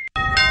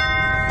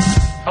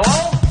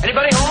 Hello?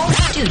 Anybody home?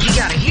 Dude, you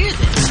gotta hear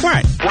this.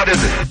 What? What is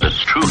it? Its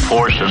true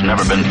force has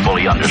never been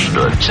fully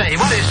understood. Say,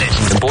 what is this?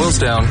 It boils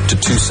down to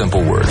 2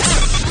 simple words.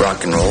 Rock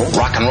and roll.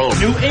 Rock and roll.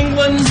 New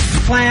England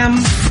clam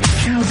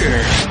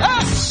chowder.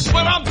 That's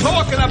what I'm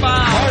talking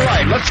about. All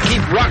right, let's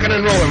keep rocking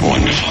and rolling.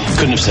 Wonderful.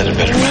 Couldn't have said it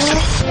better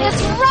myself.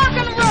 It's rock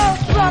and roll,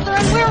 brother,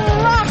 and we're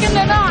rocking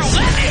tonight.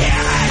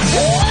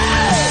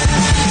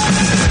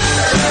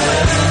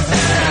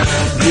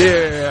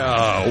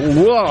 Yeah,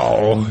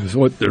 wow.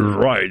 What they're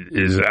right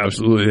is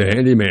absolutely the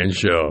Handyman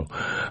Show.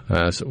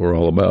 That's what we're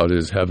all about,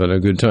 is having a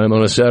good time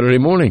on a Saturday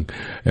morning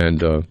and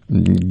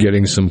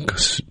getting some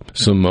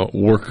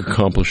work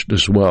accomplished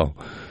as well.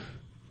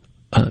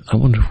 I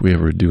wonder if we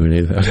ever do any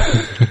of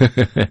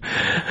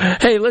that.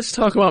 Hey, let's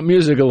talk about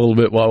music a little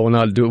bit while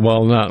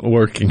not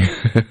working.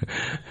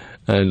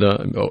 And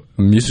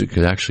music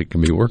actually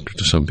can be work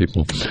to some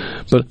people.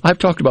 But I've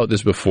talked about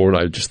this before, and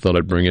I just thought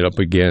I'd bring it up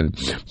again.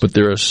 But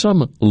there are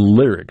some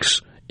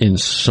lyrics in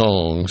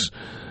songs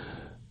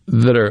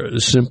that are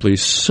simply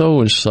so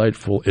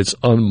insightful, it's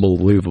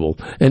unbelievable.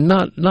 And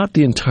not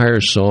the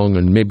entire song,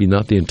 and maybe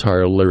not the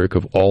entire lyric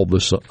of all the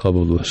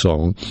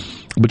song,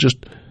 but just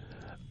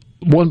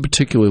one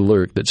particular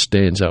lyric that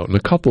stands out. And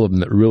a couple of them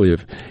that really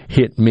have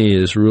hit me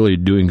as really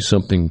doing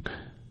something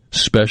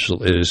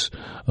special is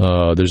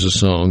there's a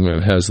song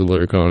that has the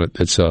lyric on it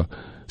that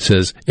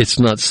says, "It's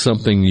not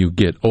something you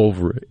get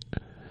over,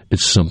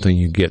 it's something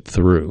you get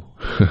through."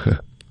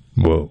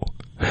 Whoa,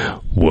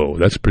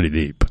 that's pretty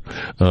deep.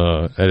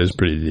 That is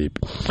pretty deep.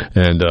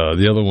 And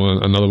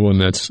another one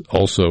that's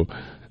also,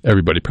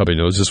 everybody probably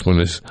knows this one,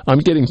 is, "I'm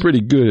getting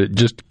pretty good at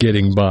just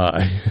getting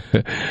by."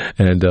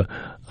 And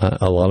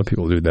a lot of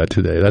people do that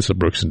today. That's a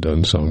Brooks and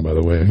Dunn song, by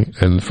the way.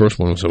 And the first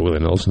one was a Willie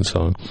Nelson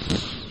song.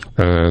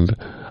 And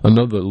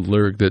another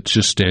lyric that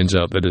just stands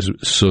out that is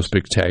so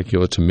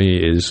spectacular to me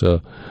is,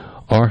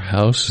 "Our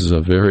house is a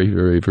very,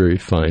 very, very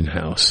fine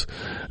house."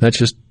 That's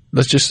just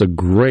a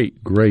great.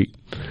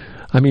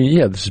 I mean,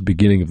 yeah, this is the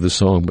beginning of the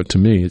song, but to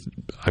me, it's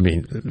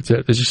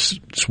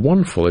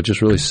wonderful. It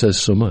just really says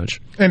so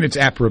much. And it's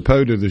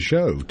apropos to the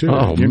show, too.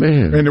 Oh,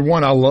 man. And the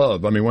one I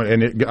love,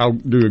 I'll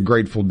do a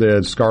Grateful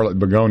Dead, Scarlet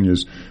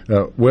Begonias.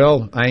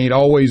 Well, I ain't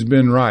always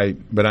been right,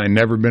 but I ain't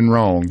never been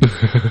wrong.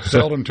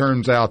 Seldom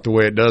turns out the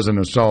way it does in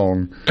a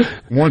song.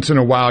 Once in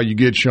a while, you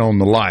get shown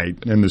the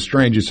light in the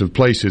strangest of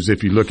places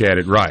if you look at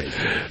it right.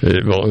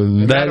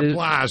 That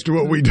applies to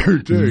what we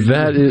do, too.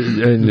 That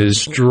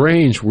is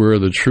strange, where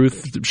the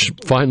truth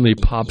finally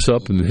pops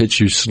up and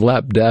hits you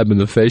slap dab in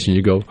the face, and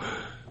you go,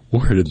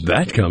 where did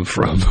that come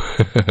from?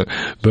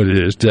 But it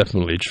is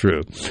definitely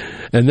true.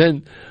 And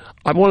then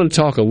I want to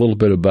talk a little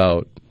bit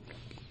about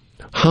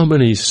how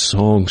many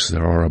songs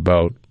there are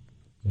about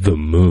the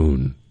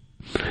moon.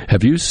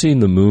 Have you seen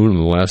the moon in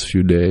the last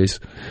few days?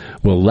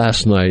 Well,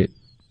 last night,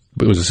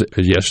 it was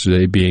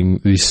yesterday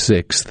being the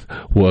 6th,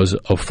 was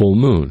a full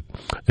moon.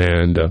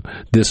 And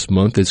this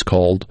month it's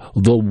called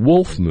the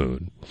Wolf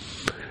Moon.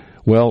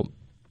 Well,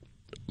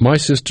 my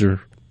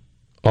sister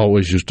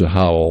always used to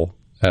howl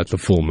at the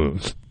full moon,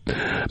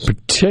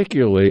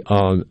 particularly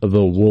on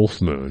the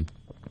Wolf Moon.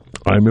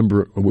 I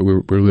remember we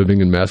were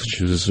living in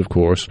Massachusetts, of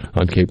course,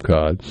 on Cape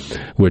Cod,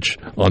 which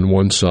on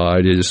one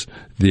side is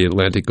the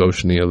Atlantic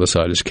Ocean, the other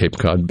side is Cape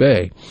Cod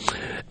Bay.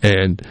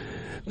 And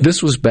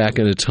this was back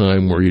in a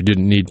time where you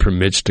didn't need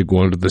permits to go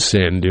onto the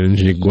sand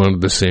dunes. You could go onto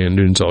the sand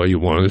dunes all you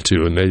wanted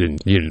to, and they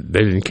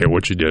didn't care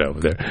what you did over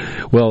there.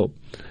 Well,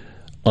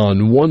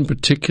 on one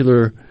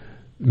particular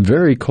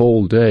very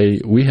cold day,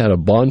 we had a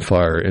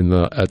bonfire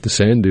at the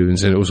sand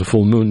dunes, and it was a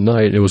full moon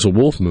night. It was a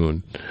wolf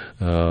moon,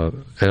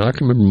 and I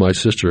can remember my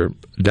sister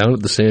down at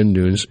the sand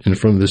dunes in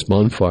front of this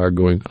bonfire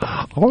going,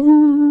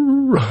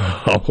 howling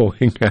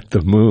at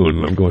the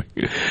moon. I'm going,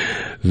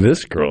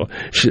 this girl.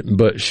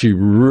 But she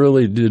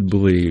really did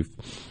believe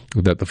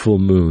that the full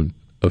moon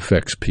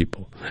affects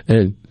people,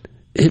 and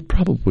it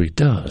probably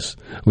does.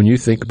 When you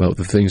think about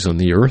the things on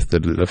the earth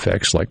that it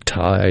affects, like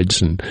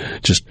tides and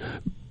just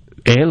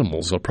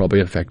animals are probably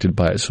affected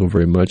by it so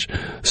very much.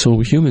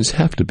 So humans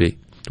have to be.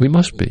 We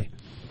must be.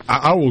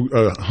 I will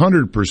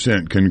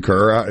 100%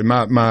 concur.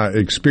 My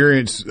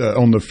experience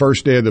on the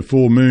first day of the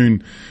full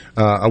moon,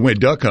 I went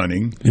duck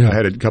hunting. Yeah. I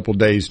had a couple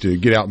days to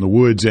get out in the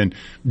woods and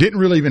didn't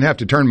really even have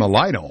to turn my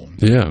light on.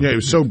 Yeah. It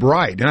was so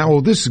bright.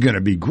 And this is going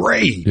to be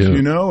great,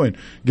 and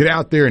get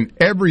out there and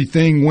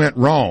everything went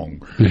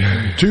wrong.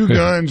 Yeah. 2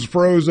 guns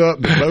froze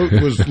up. The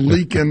boat was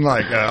leaking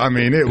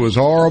it was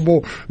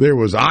horrible. There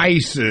was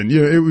ice and,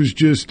 it was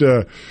just,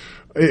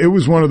 it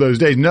was one of those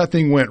days.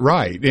 Nothing went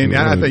right. And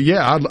I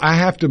thought, I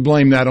have to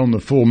blame that on the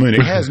full moon.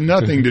 It has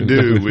nothing to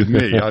do with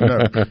me. I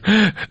know.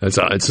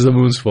 It's the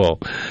moon's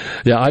fault.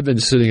 Yeah, I've been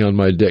sitting on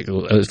my deck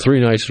 3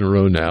 nights in a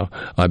row now.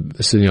 I'm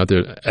sitting out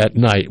there at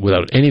night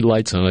without any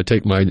lights on. I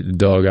take my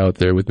dog out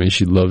there with me.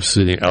 She loves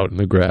sitting out in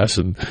the grass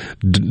and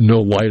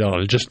no light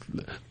on. Just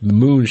the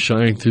moon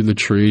shining through the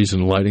trees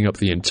and lighting up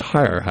the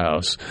entire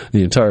house,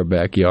 the entire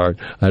backyard.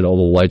 I had all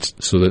the lights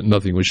so that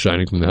nothing was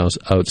shining from the house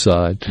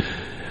outside.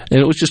 And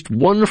it was just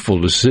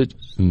wonderful to sit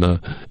in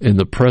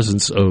the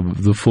presence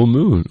of the full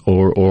moon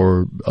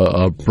or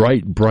a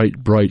bright,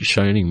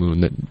 shining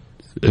moon that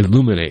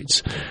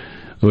illuminates,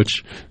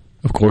 which,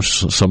 of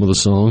course, some of the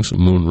songs,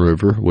 Moon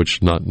River,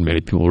 which not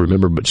many people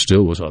remember, but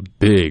still was a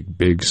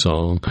big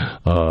song.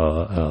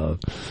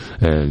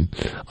 And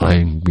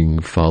I'm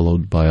being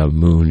followed by a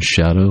moon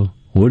shadow.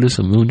 What is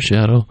a moon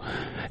shadow?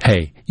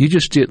 Hey, you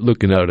just get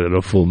looking out at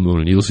a full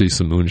moon and you'll see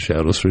some moon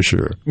shadows for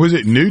sure. Was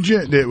it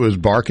Nugent that was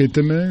Bark at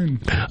the Moon?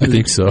 I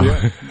think so.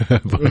 Yeah.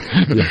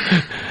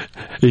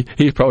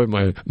 He's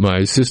probably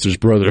my sister's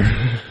brother.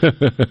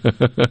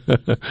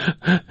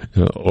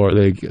 Or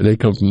they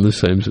come from the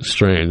same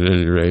strain at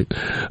any rate.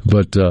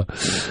 But,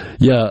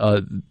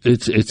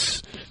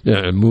 it's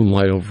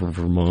Moonlight over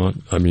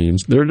Vermont. I mean,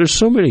 there's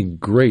so many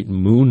great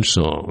moon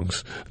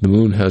songs. The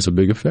moon has a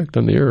big effect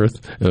on the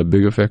earth and a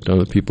big effect on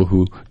the people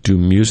who do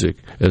music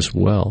as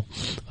well.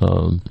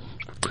 One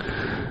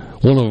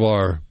of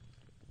our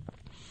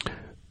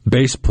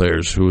bass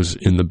players who was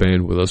in the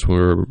band with us when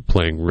we were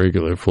playing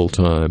regular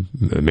full-time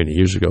many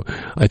years ago,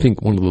 I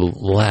think one of the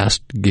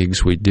last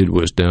gigs we did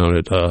was down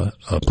at a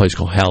place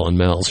called Hal and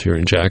Mal's here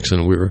in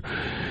Jackson. We were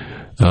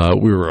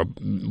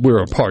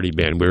a party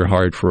band. We were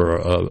hired for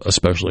a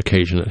special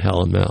occasion at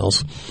Hal and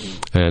Mal's,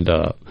 and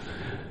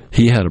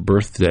he had a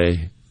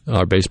birthday.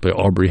 Our bass player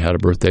Aubrey had a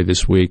birthday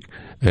this week,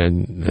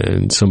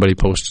 and somebody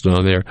posted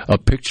on there a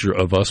picture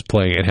of us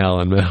playing at Hal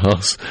and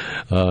Mal's,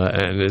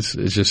 and it's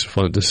just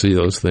fun to see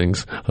those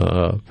things.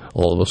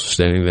 All of us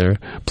standing there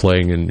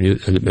playing, and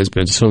it's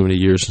been so many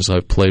years since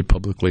I've played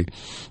publicly,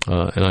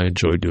 and I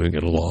enjoy doing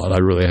it a lot. I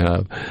really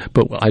have,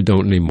 but I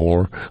don't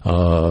anymore.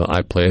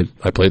 I play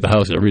at the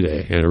house every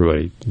day, and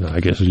everybody,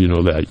 I guess you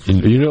know that.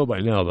 You know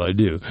by now that I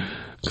do,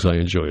 because I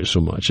enjoy it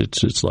so much.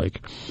 It's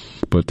like,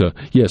 but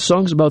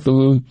songs about the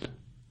moon.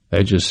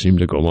 They just seem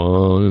to go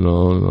on and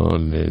on and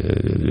on.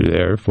 They're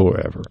there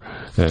forever.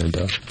 And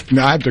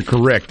now I have to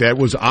correct. That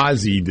was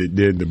Ozzy that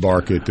did the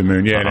Bark at the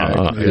Moon.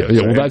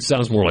 Well, that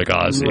sounds more like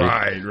Ozzy.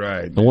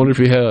 Right. I wonder if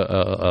he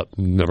had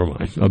never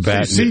mind. A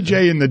bad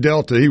CJ in the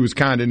Delta, he was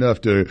kind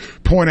enough to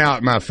point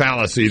out my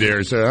fallacy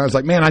there. So I was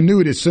like, man, I knew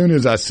it as soon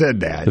as I said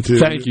that.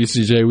 Thank you,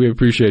 CJ. We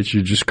appreciate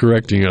you just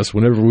correcting us.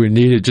 Whenever we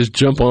need it, just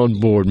jump on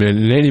board, man.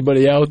 And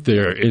anybody out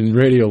there in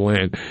Radio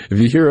Land, if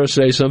you hear us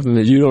say something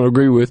that you don't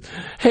agree with,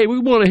 hey, we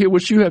want to hear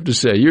what you have to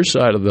say, your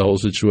side of the whole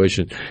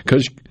situation,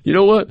 because you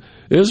know what,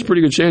 there's a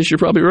pretty good chance you're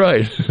probably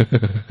right,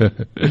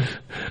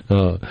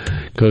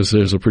 because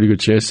there's a pretty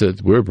good chance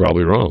that we're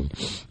probably wrong.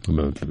 I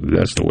mean,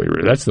 that's the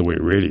way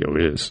radio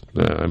is.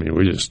 I mean,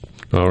 we just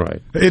all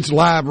right. It's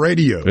live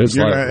radio. That's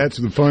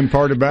the fun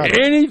part about it.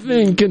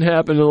 Anything can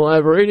happen in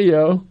live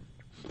radio,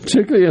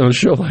 particularly on a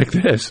show like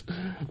this.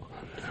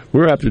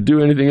 We're apt to do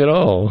anything at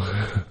all,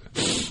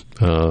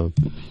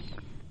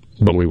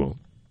 but we won't.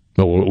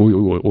 But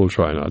we'll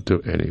try not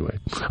to anyway.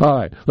 All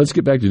right, let's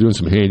get back to doing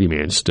some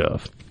handyman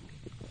stuff.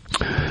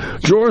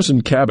 Drawers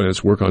and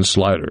cabinets work on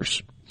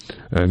sliders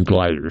and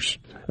gliders,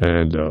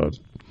 and a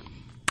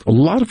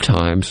lot of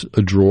times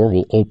a drawer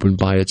will open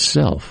by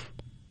itself,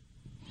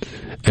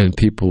 and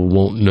people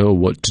won't know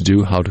what to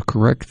do, how to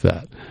correct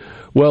that.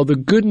 Well, the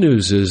good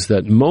news is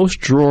that most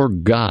drawer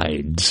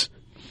guides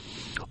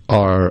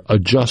are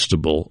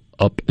adjustable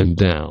up and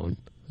down,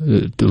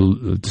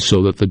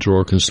 so that the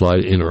drawer can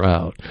slide in or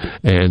out.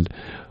 And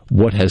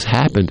what has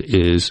happened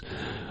is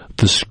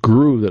the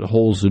screw that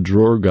holds the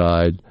drawer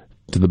guide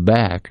to the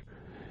back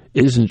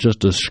isn't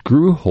just a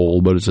screw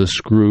hole, but it's a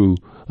screw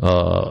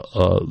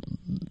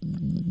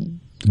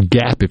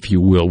gap, if you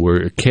will,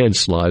 where it can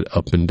slide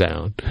up and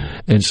down.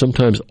 And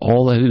sometimes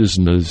all that is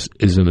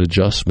an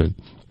adjustment.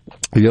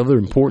 The other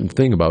important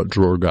thing about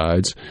drawer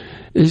guides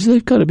is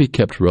they've got to be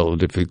kept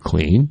relatively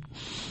clean.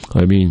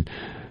 I mean,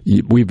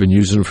 we've been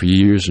using them for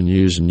years and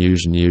years and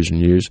years and years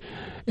and years.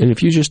 And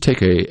if you just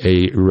take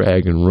a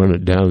rag and run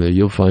it down there,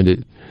 you'll find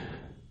it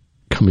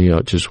coming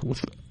out just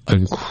with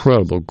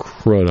incredible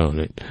crud on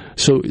it.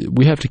 So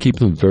we have to keep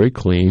them very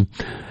clean.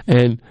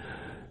 And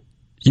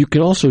you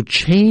can also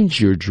change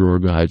your drawer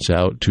guides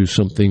out to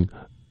something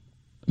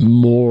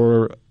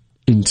more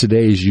in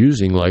today's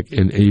using like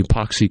an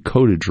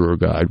epoxy-coated drawer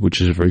guide, which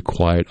is a very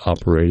quiet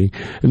operating.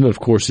 And then, of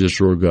course, there's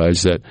drawer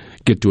guides that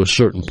get to a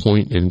certain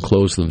point and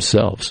close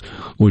themselves,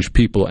 which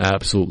people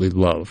absolutely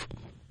love.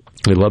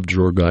 They love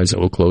drawer guides that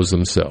will close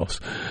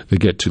themselves. They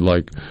get to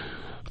like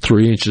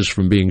 3 inches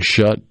from being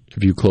shut.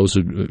 If you close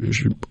it,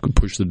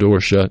 push the door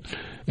shut,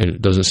 and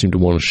it doesn't seem to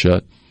want to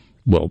shut,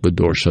 well, the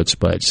door shuts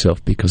by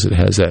itself because it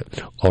has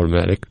that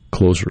automatic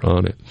closer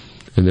on it.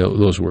 And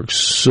those work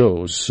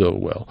so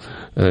well.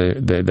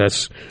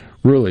 That's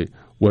really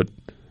what,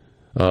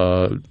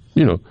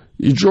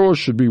 your drawers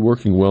should be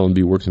working well and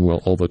be working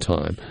well all the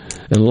time.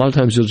 And a lot of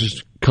times you'll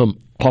just come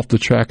off the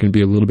track and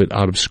be a little bit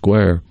out of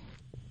square.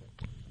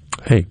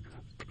 Hey,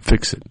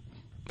 fix it.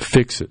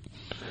 Fix it.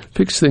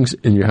 Fix things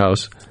in your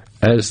house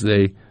as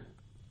they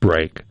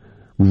break.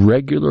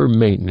 Regular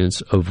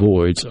maintenance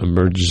avoids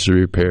emergency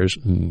repairs.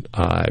 And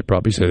I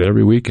probably say that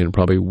every week, and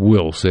probably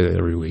will say that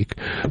every week,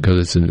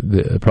 because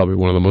it's probably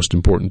one of the most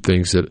important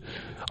things that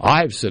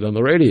I've said on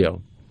the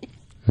radio.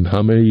 And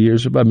how many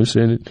years have I been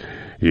saying it?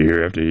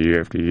 Year after year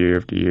after year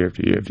after year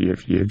after year after year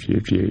after year after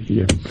year after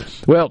year.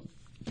 Well,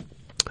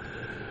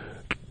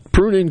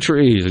 pruning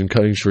trees and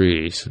cutting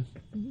trees.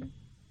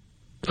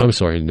 I'm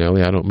sorry,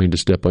 Nellie, I don't mean to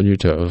step on your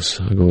toes.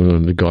 I'm going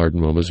on the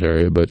garden mama's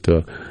area, but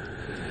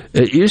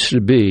it used to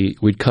be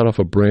we'd cut off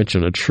a branch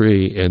on a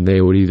tree and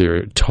they would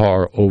either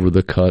tar over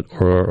the cut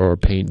or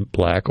paint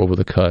black over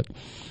the cut.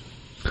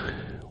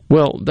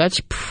 Well,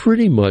 that's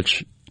pretty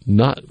much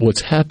not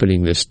what's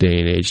happening this day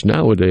and age.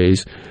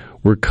 Nowadays,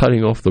 we're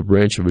cutting off the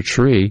branch of a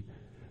tree,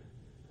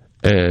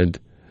 and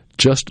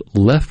just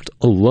left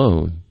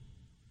alone,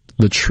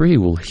 the tree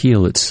will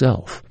heal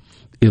itself.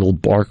 It'll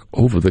bark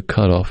over the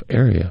cut-off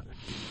area.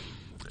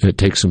 And it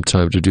takes some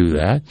time to do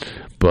that,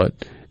 but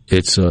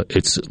it's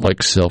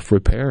like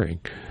self-repairing,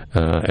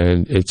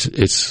 and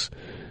it's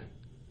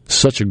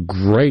such a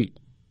great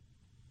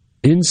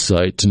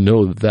insight to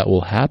know that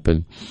will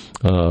happen.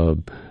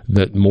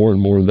 That more and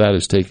more of that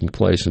is taking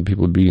place, and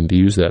people are beginning to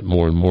use that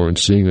more and more, and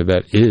seeing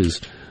that is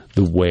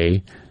the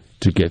way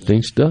to get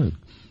things done.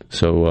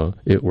 So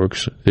it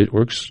works. It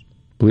works.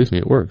 Believe me,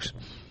 it works.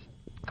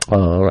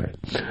 All right.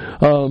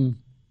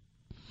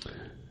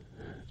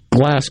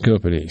 Glass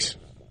companies.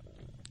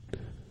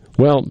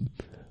 Well,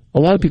 a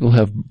lot of people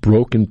have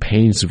broken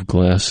panes of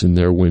glass in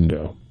their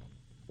window,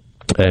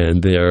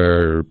 and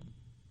they're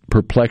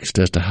perplexed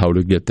as to how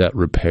to get that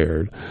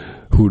repaired.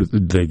 Who do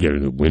they get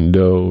in the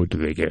window?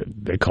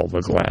 They call the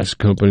glass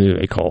company? Do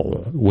they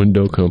call the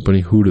window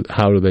company?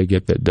 How do they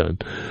get that done?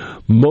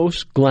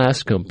 Most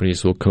glass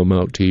companies will come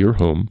out to your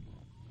home,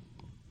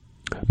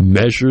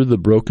 measure the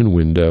broken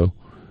window,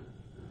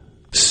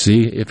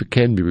 see if it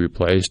can be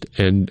replaced,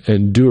 and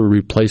do a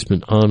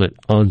replacement on it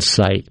on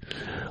site.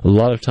 A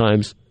lot of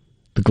times,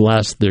 the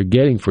glass they're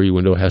getting for your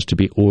window has to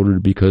be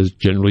ordered because,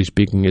 generally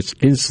speaking, it's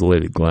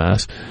insulated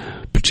glass,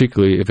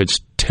 particularly if it's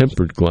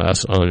tempered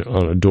glass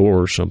on a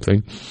door or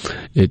something.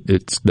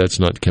 That's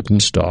not kept in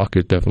stock.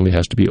 It definitely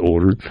has to be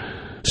ordered.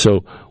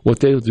 So what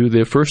they'll do,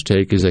 their first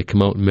take is they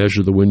come out and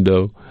measure the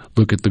window,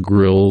 look at the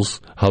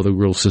grills, how the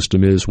grill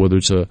system is, whether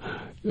it's a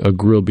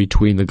grill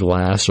between the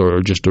glass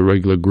or just a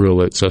regular grill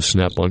that's a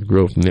snap-on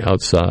grill from the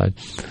outside.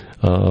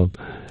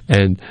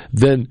 And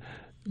then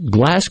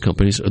glass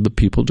companies are the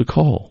people to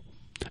call.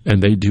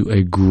 And they do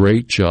a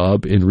great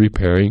job in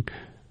repairing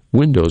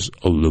windows,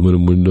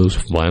 aluminum windows,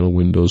 vinyl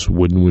windows,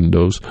 wooden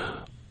windows.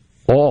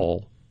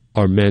 All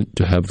are meant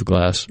to have the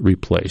glass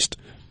replaced.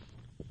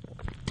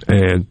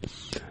 And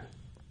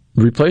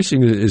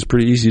replacing it is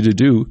pretty easy to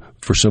do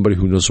for somebody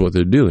who knows what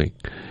they're doing.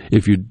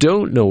 If you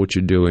don't know what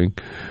you're doing,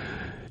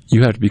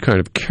 you have to be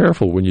kind of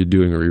careful when you're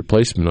doing a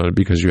replacement on it,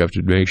 because you have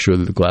to make sure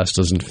that the glass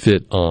doesn't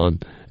fit on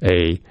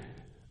a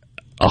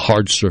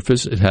hard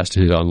surface. It has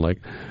to hit on, like,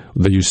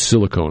 they use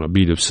silicone, a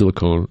bead of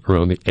silicone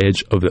around the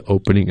edge of the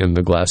opening, and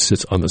the glass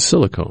sits on the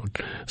silicone,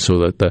 so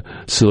that the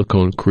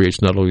silicone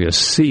creates not only a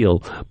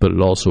seal, but it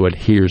also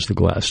adheres the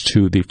glass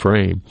to the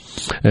frame.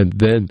 And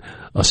then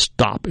a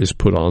stop is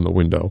put on the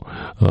window,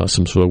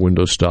 some sort of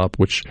window stop,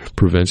 which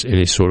prevents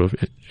any sort of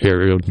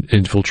aerial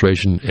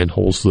infiltration and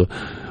holds the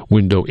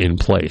window in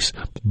place.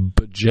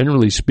 But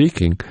generally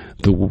speaking,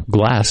 the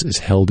glass is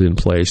held in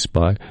place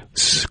by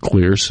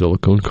clear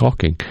silicone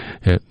caulking.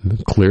 And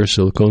clear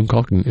silicone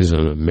caulking is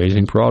an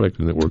amazing product,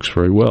 and it works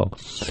very well.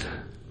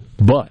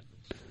 But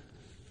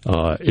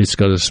it's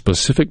got a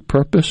specific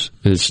purpose.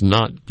 It's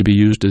not to be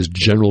used as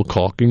general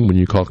caulking when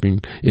you're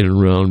caulking in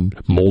and around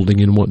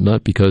molding and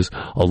whatnot, because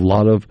a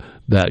lot of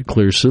that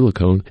clear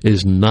silicone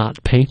is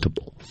not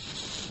paintable,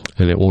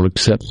 and it won't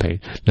accept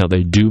paint. Now,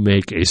 they do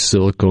make a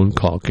silicone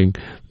caulking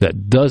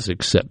that does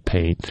accept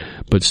paint,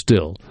 but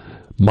still,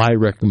 my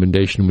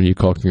recommendation when you're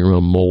caulking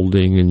around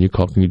molding and you're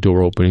caulking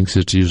door openings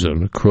is to use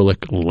an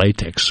acrylic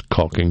latex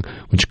caulking,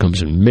 which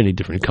comes in many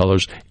different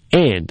colors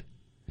and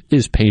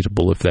is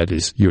paintable if that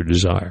is your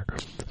desire.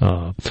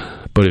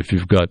 But if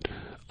you've got,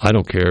 I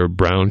don't care,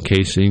 brown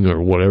casing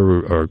or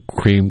whatever, or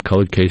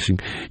cream-colored casing,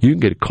 you can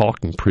get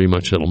caulking pretty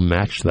much that'll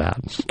match that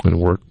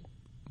and work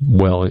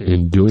well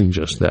in doing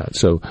just that.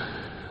 So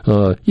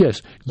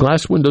Yes,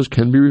 glass windows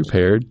can be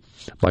repaired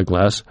by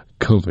glass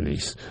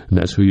companies, and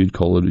that's who you'd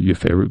call it your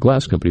favorite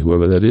glass company,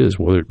 whoever that is,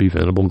 whether it be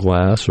Venable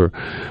Glass or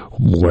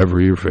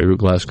whoever your favorite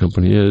glass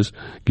company is.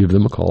 Give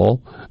them a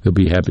call. They'll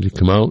be happy to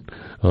come out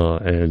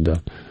and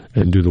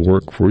do the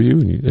work for you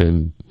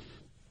and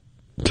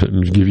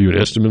give you an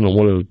estimate on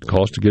what it would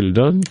cost to get it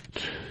done.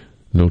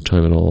 No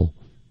time at all.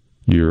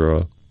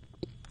 Your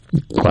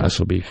glass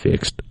will be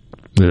fixed,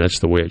 and that's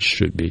the way it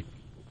should be.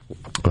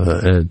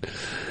 And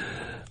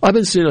I've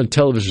been seeing on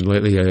television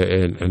lately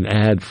an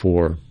ad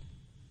for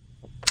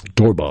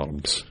door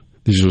bottoms.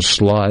 These are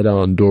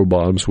slide-on door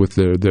bottoms with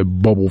their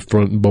bubble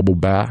front and bubble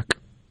back,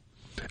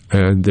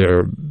 and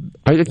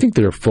I think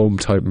they're foam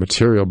type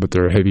material, but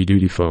they're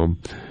heavy-duty foam.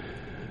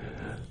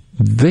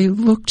 They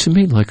look to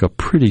me like a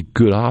pretty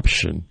good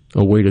option,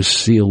 a way to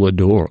seal a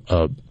door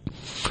up.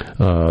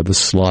 The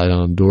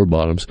slide-on door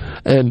bottoms,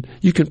 and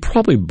you can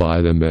probably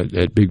buy them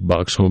at big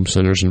box home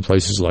centers and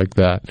places like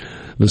that.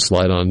 The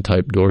slide-on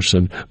type doors,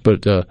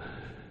 but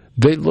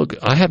they look.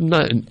 I have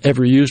not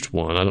ever used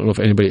one. I don't know if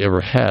anybody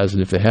ever has,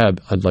 and if they have,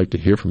 I'd like to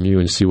hear from you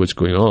and see what's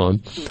going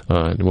on,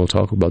 and we'll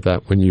talk about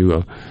that when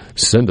you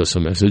send us a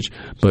message.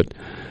 But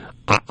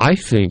I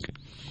think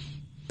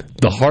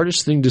the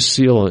hardest thing to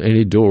seal on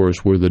any door is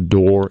where the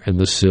door and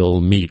the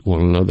sill meet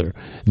one another.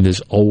 And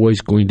there's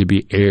always going to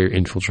be air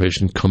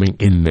infiltration coming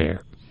in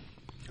there.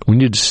 We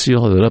need to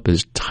seal that up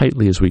as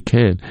tightly as we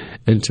can.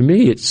 And to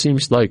me, it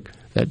seems like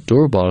that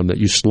door bottom that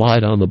you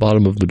slide on the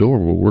bottom of the door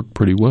will work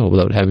pretty well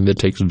without having to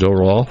take the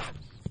door off.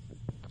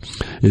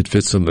 It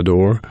fits on the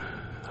door.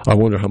 I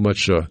wonder how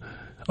much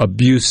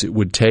abuse it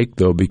would take,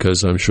 though,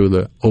 because I'm sure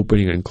the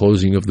opening and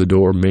closing of the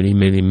door many,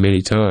 many,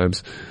 many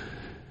times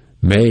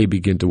may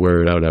begin to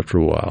wear it out after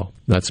a while.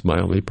 That's my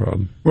only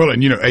problem. Well,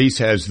 and Ace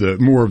has the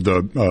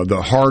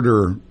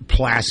harder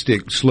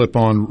plastic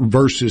slip-on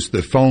versus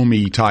the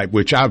foamy type,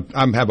 which I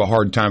have a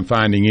hard time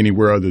finding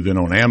anywhere other than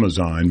on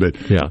Amazon.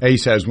 But yeah.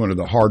 Ace has one of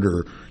the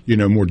harder,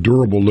 more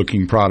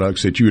durable-looking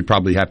products that you would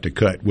probably have to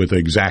cut with an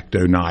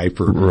X-Acto knife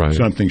or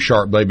something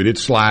sharp blade. But it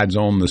slides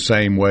on the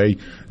same way,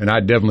 and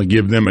I'd definitely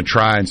give them a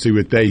try and see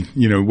what they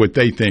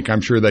think.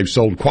 I'm sure they've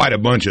sold quite a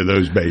bunch of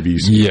those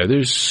babies. Yeah,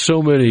 there's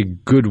so many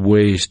good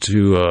ways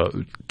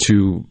to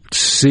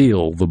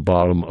seal the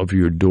bottom of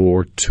your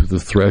door to the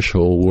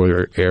threshold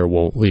where air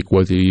won't leak,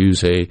 whether you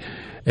use a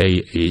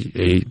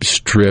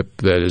strip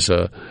that is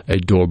a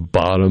door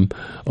bottom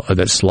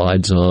that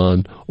slides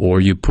on, or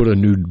you put a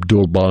new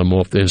door bottom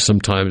off there.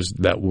 Sometimes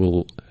that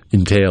will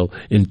entail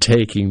in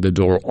taking the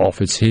door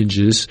off its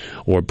hinges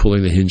or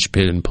pulling the hinge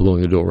pin and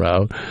pulling the door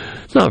out.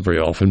 Not very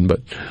often,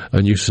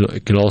 and you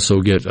can also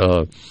get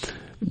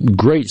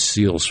great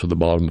seals for the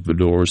bottom of the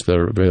doors that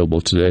are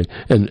available today.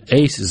 And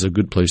Ace is a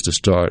good place to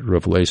start,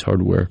 Revel Ace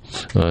Hardware.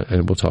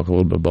 And we'll talk a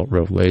little bit about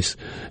Revel Ace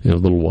in a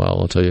little while.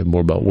 I'll tell you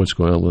more about what's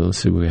going on with it. Let's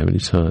see if we have any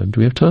time.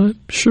 Do we have time?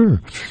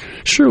 Sure,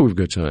 we've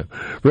got time.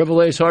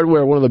 Revel Ace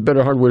Hardware, one of the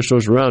better hardware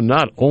stores around.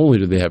 Not only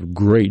do they have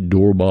great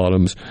door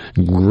bottoms,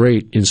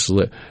 great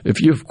insulation.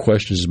 If you have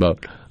questions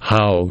about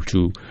how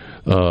to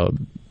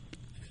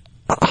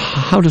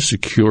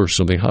secure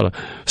something, how to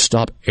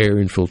stop air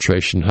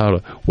infiltration, how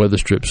to weather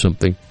strip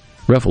something,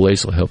 Revel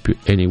Ace will help you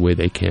any way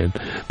they can.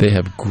 They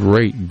have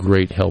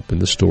great help in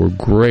the store.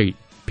 Great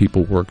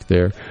people work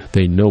there.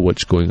 They know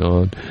what's going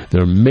on.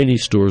 There are many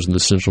stores in the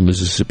central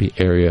Mississippi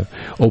area,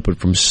 open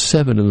from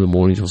 7 in the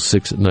morning till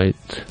 6 at night,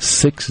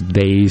 6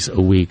 days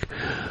a week.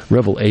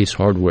 Revel Ace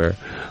Hardware.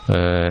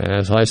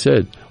 As I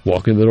said,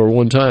 walk in the door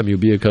one time, you'll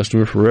be a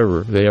customer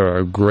forever. They are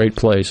a great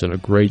place and a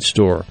great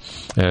store.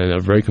 And a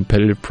very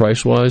competitive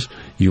price-wise,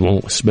 you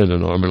won't spend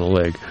an arm and a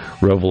leg.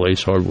 Revel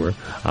Ace Hardware.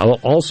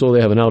 Also,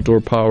 they have an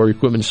outdoor power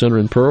equipment center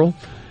in Pearl.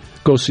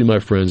 Go see my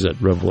friends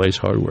at Revel Ace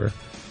Hardware.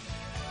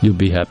 You'll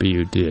be happy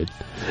you did.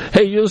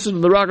 Hey, you listen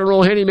to the Rock and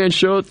Roll Handyman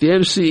Show at the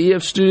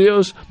MCEF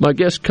Studios. My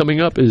guest coming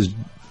up is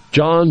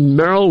John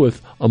Merrill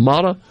with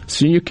Amada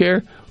Senior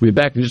Care. We'll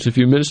be back in just a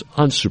few minutes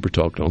on Super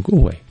Talk. Don't go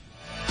away.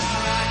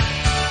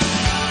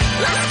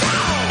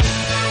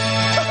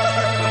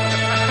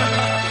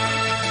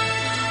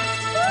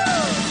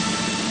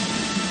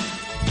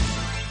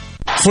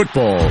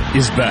 Football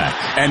is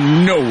back,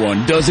 and no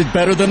one does it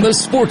better than the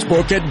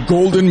Sportsbook at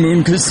Golden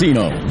Moon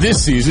Casino.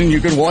 This season,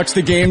 you can watch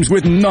the games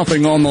with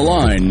nothing on the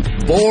line.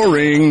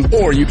 Boring.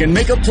 Or you can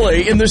make a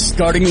play in the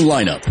starting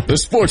lineup. The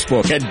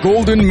Sportsbook at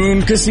Golden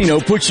Moon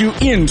Casino puts you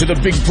into the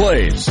big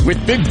plays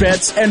with big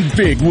bets and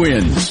big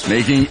wins,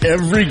 making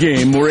every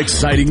game more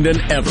exciting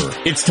than ever.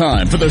 It's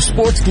time for the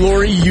sports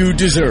glory you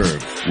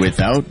deserve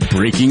without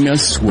breaking a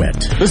sweat.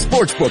 The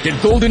Sportsbook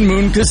at Golden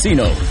Moon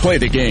Casino. Play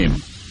the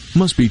game.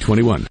 Must be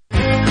 21.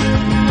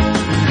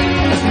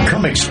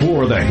 Come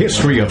explore the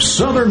history of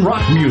Southern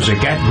rock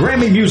music at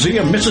Grammy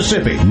Museum,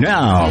 Mississippi.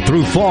 Now,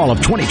 through fall of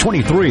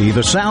 2023,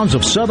 the Sounds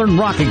of Southern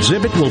Rock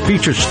exhibit will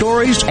feature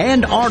stories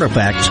and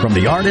artifacts from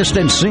the artists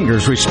and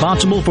singers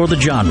responsible for the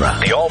genre.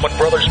 The Allman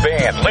Brothers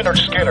Band, Leonard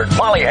Skinner,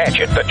 Molly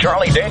Hatchet, the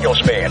Charlie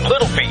Daniels Band,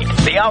 Little Feat,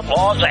 The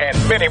Outlaws,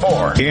 and many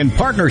more. In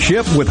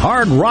partnership with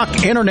Hard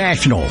Rock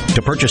International.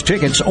 To purchase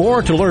tickets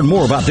or to learn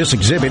more about this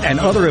exhibit and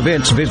other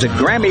events, visit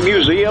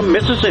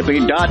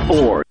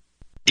GrammyMuseumMississippi.org.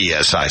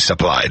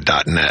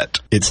 ESISupply.net.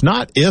 It's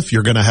not if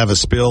you're going to have a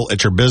spill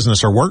at your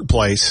business or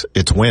workplace,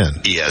 it's when.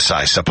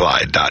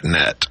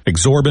 ESISupply.net.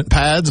 Exorbitant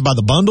pads by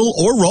the bundle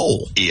or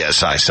roll.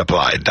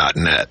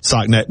 ESISupply.net.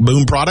 Socknet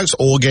boom products,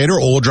 Oil Gator,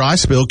 Oil Dry,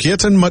 spill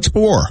kits, and much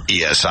more.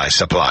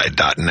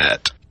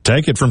 ESISupply.net.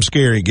 Take it from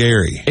Scary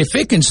Gary. If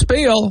it can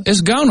spill,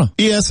 it's gonna.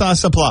 ESI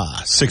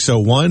Supply,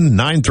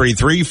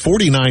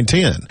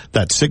 601-933-4910.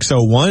 That's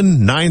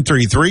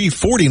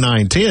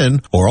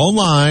 601-933-4910 or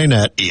online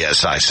at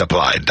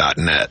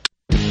ESISupply.net.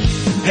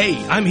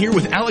 Hey, I'm here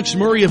with Alex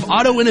Murray of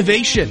Auto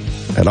Innovation.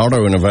 At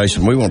Auto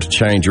Innovation, we want to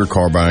change your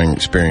car buying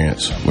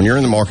experience. When you're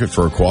in the market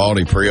for a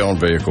quality pre-owned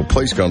vehicle,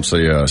 please come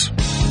see us.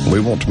 We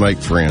want to make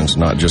friends,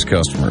 not just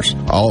customers.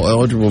 All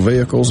eligible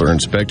vehicles are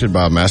inspected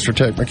by a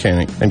MasterTech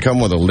mechanic and come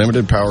with a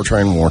limited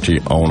powertrain warranty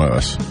on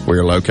us. We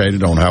are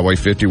located on Highway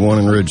 51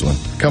 in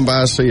Ridgeland. Come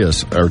by and see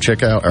us or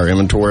check out our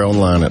inventory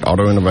online at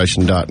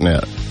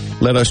autoinnovation.net.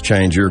 Let us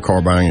change your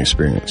car buying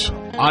experience.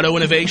 Auto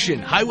Innovation,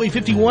 Highway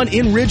 51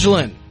 in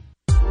Ridgeland.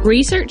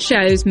 Research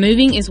shows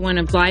moving is one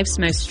of life's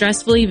most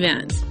stressful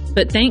events,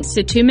 but thanks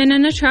to Two Men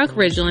and a Truck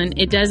Ridgeland,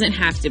 it doesn't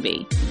have to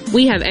be.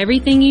 We have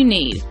everything you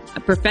need.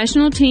 A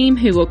professional team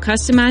who will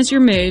customize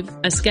your move,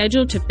 a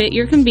schedule to fit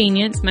your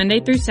convenience Monday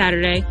through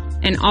Saturday,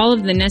 and all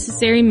of the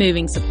necessary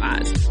moving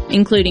supplies,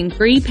 including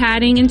free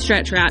padding and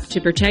stretch wrap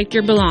to protect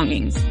your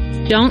belongings.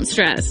 Don't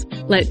stress.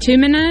 Let Two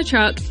Men and a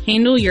Truck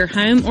handle your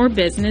home or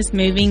business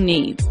moving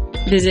needs.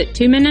 Visit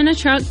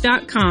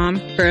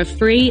twomenandatruck.com for a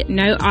free,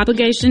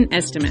 no-obligation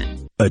estimate.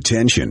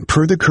 Attention.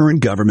 Per the current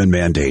government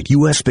mandate,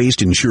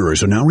 U.S.-based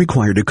insurers are now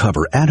required to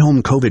cover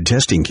at-home COVID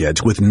testing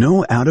kits with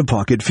no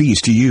out-of-pocket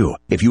fees to you.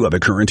 If you have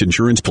a current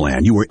insurance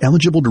plan, you are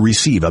eligible to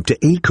receive up to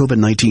 8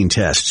 COVID-19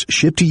 tests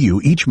shipped to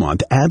you each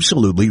month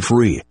absolutely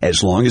free,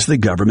 as long as the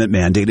government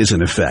mandate is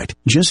in effect.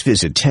 Just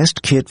visit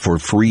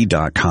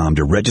testkitforfree.com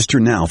to register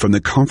now from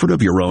the comfort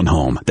of your own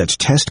home. That's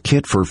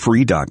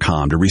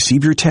testkitforfree.com to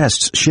receive your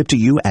tests shipped to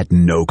you at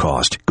no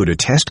cost. Go to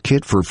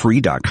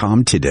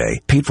testkitforfree.com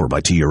today. Paid for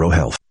by T Euro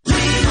Health.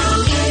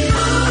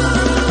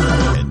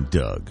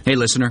 Doug. Hey,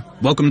 listener.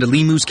 Welcome to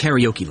Limu's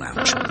Karaoke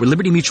Lounge, where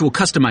Liberty Mutual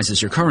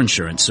customizes your car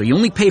insurance so you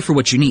only pay for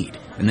what you need,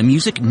 and the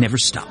music never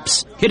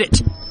stops. Hit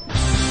it.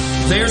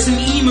 There's an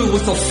emu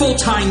with a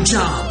full-time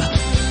job.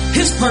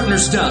 His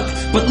partner's Doug,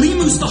 but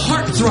Limu's the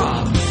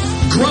heartthrob.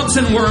 Grubs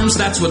and worms,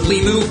 that's what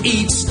Limu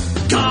eats.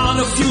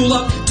 Gotta fuel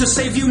up to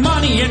save you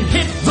money and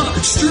hit the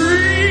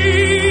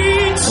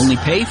streets. Only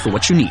pay for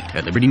what you need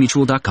at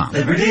libertymutual.com.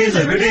 Liberty,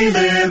 liberty,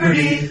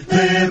 liberty,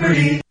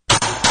 liberty.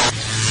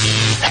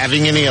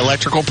 Having any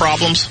electrical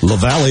problems?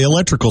 LaValle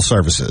Electrical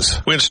Services.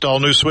 We install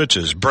new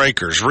switches,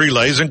 breakers,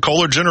 relays, and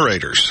Kohler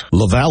generators.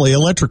 LaValle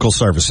Electrical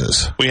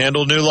Services. We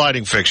handle new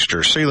lighting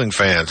fixtures, ceiling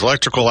fans,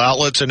 electrical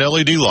outlets, and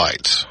LED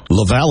lights.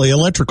 LaValle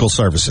Electrical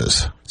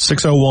Services.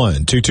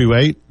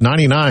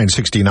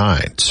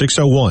 601-228-9969.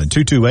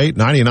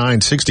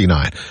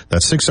 601-228-9969.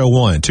 That's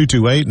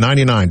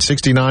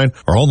 601-228-9969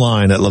 or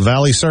online at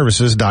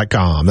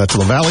lavalleservices.com. That's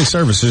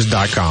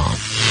lavalleservices.com.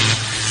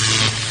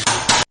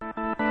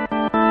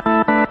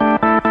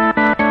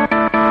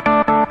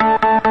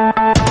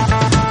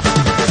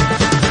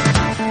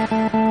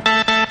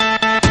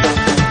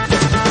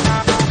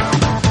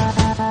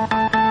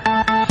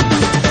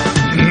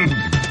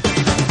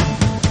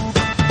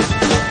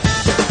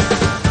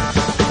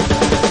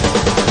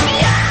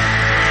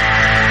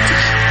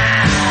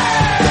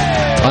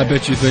 I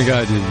bet you think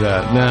I did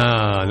that.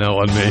 Nah, that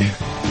wasn't me.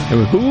 It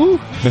was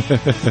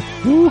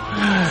who?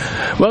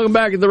 Welcome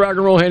back to the Rock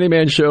and Roll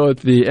Handyman Show at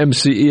the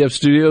MCEF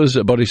Studios.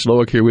 Buddy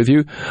Slowick here with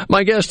you.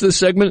 My guest this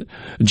segment,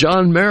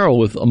 John Merrill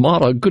with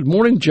Amada. Good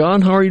morning,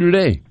 John. How are you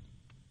today?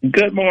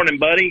 Good morning,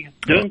 buddy.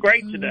 Doing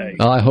great today.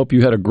 I hope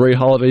you had a great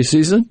holiday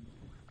season.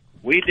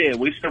 We did.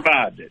 We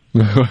survived it.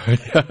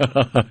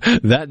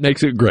 That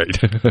makes it great.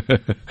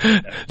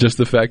 Just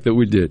the fact that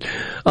we did.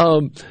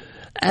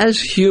 As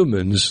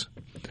humans,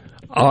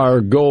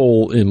 our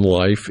goal in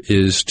life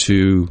is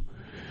to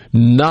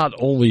not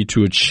only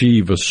to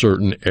achieve a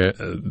certain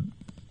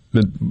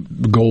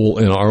goal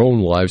in our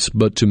own lives,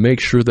 but to make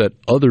sure that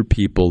other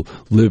people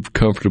live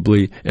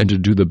comfortably and to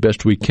do the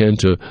best we can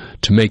to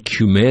make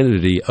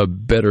humanity a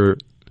better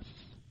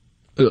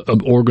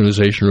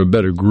organization or a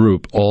better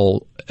group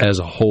all as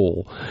a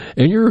whole.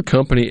 And your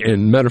company,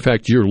 and matter of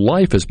fact, your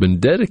life has been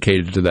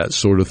dedicated to that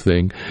sort of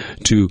thing,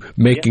 to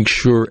making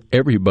sure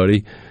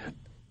everybody,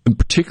 and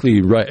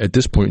particularly right at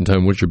this point in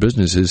time, what your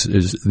business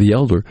is the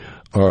elder,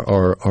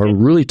 are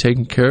really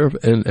taken care of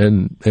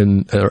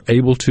and are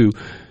able to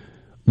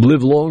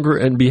live longer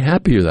and be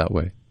happier that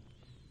way.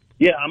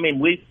 Yeah, I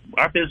mean,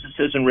 our business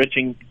is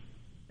enriching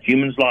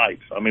humans'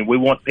 lives. I mean, we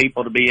want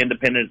people to be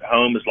independent at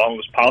home as long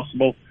as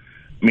possible.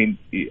 I mean,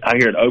 I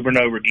hear it over and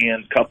over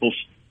again. Couples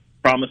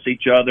promise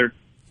each other,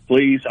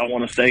 please, I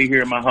want to stay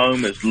here in my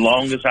home as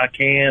long as I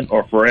can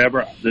or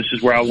forever. This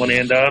is where I want to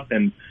end up.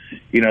 And,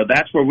 you know,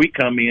 that's where we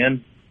come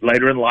in.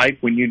 later in life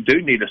when you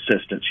do need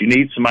assistance. You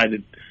need somebody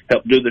to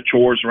help do the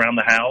chores around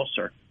the house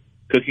or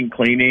cooking,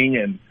 cleaning,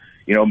 and,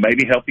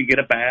 maybe help you get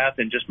a bath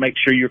and just make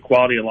sure your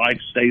quality of life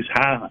stays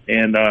high.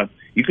 And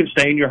you can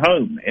stay in your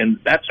home, and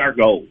that's our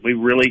goal. We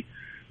really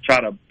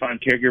try to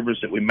find caregivers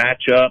that we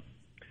match up,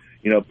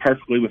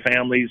 perfectly with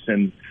families,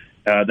 and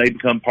they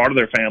become part of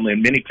their family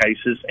in many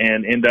cases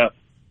and end up,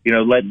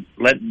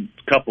 letting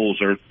couples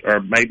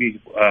or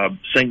maybe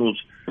singles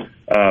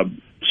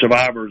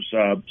survivors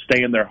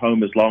stay in their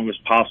home as long as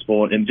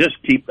possible and just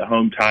keep the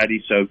home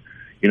tidy. So,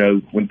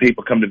 when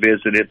people come to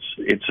visit,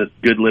 it's a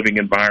good living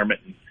environment.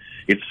 And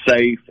it's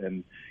safe.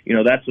 And,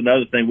 that's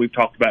another thing we've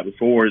talked about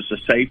before is the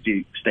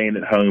safety staying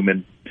at home.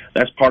 And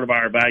that's part of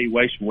our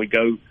evaluation. We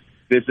go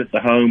visit the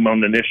home on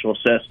the initial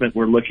assessment.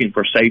 We're looking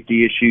for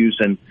safety issues.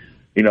 And,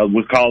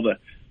 we call the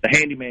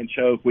handyman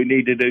show if we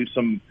need to do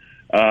some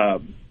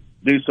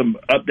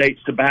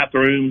updates to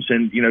bathrooms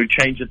and,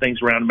 changing things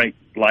around to make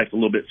life a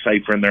little bit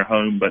safer in their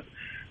home. But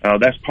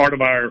that's part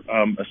of our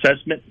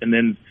assessment. And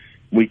then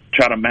we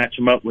try to match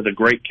them up with a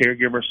great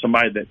caregiver,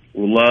 somebody that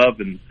will love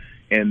and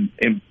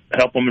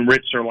help them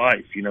enrich their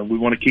life. We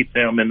want to keep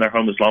them in their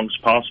home as long as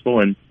possible.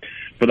 And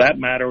for that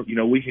matter,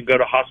 we can go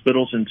to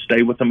hospitals and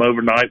stay with them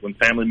overnight when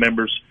family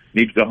members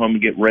need to go home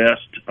and get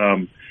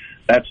rest.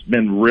 That's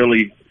been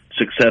really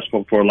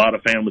successful for a lot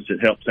of families. It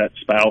helps that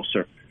spouse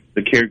or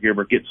the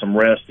caregiver get some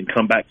rest and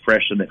come back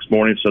fresh the next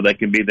morning so they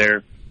can be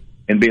there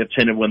and be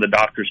attentive when the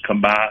doctors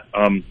come by.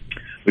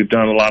 We've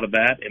done a lot of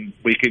that, and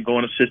we can go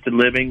in assisted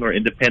living or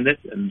independent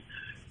and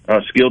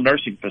skilled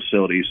nursing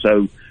facilities.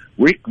 So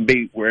we can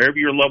be wherever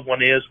your loved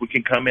one is. We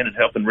can come in and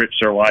help enrich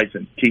their life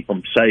and keep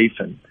them safe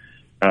and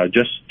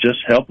just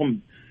help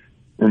them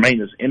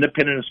remain as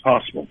independent as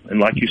possible. And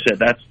like you said,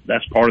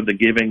 that's part of the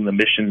giving, the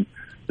mission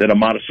that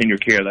Amada Senior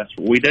Care. That's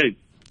what we do.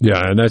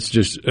 Yeah, and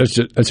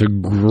that's a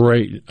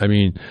great. I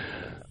mean,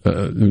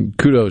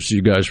 kudos to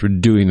you guys for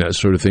doing that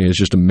sort of thing. It's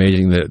just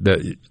amazing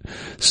that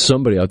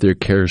somebody out there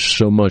cares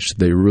so much that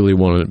they really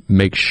want to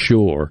make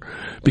sure.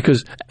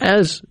 Because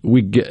as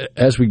we get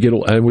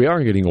and we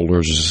are getting older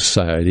as a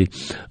society,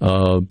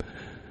 and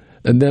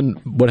then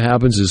what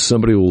happens is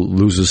somebody will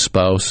lose a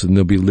spouse and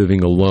they'll be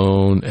living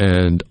alone,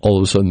 and all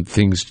of a sudden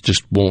things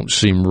just won't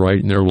seem right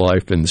in their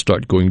life and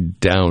start going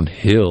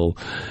downhill,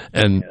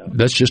 and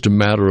that's just a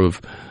matter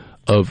of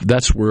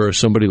that's where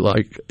somebody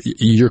like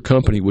your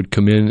company would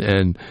come in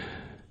and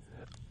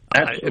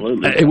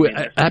it would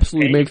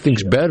absolutely make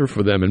things better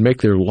for them and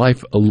make their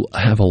life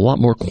have a lot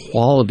more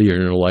quality in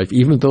their life,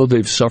 even though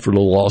they've suffered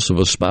a loss of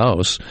a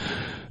spouse.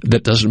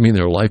 That doesn't mean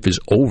their life is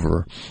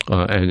over,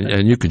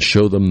 and you can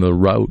show them the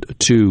route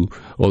to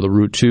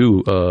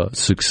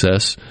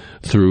success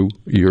through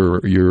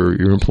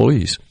your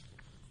employees.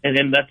 And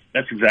then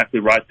that's exactly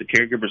right. The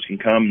caregivers can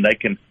come; they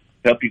can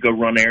help you go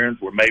run errands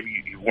where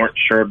maybe you weren't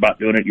sure about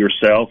doing it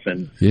yourself,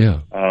 and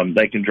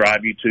they can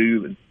drive you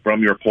to and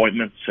from your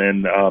appointments,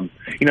 and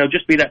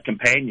just be that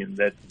companion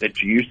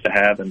that you used to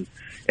have. And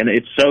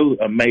it's so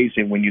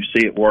amazing when you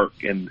see it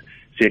work and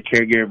see a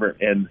caregiver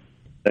and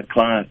the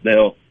client.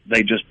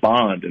 They just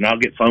bond, and I'll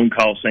get phone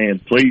calls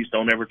saying, "Please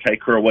don't ever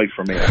take her away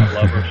from me. I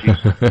love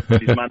her.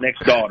 She's my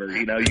next daughter."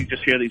 You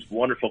just hear these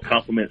wonderful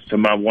compliments to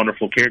my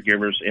wonderful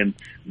caregivers, and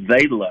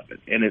they love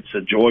it. And it's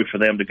a joy for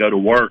them to go to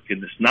work,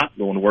 and it's not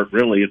going to work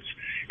really.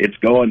 It's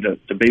going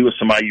to be with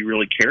somebody you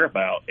really care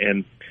about,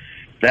 and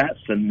that's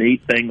the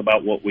neat thing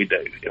about what we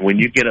do. And when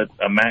you get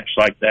a match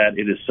like that,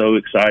 it is so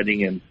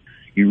exciting, and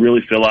you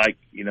really feel like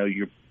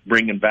you're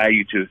bringing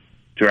value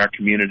to our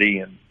community,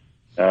 and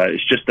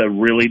it's just a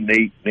really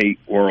neat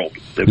world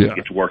that we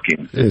get to work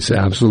in. It's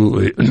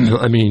absolutely.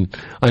 I mean,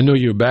 I know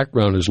your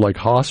background is like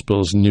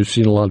hospitals, and you've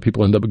seen a lot of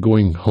people end up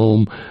going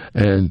home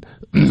and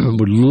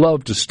would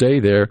love to stay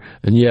there,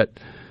 and yet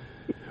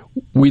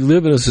we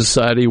live in a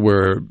society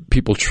where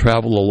people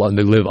travel a lot, and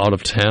they live out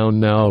of town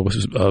now.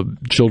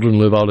 Children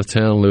live out of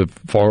town, live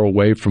far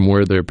away from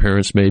where their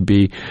parents may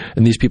be,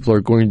 and these people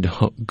are going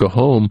to go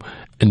home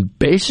and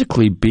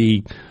basically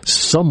be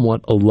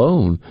somewhat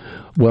alone.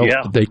 Well,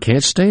 they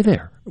can't stay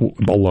there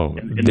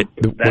alone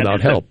without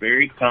help. That's a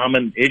very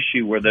common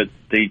issue where the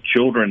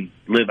children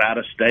live out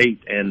of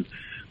state, and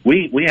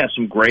we have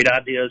some great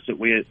ideas that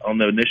on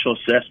the initial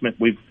assessment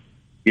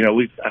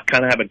I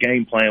kind of have a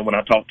game plan when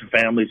I talk to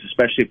families,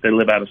 especially if they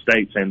live out of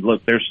state, saying,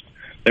 look, there's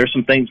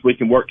some things we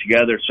can work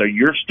together. So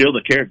you're still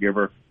the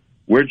caregiver.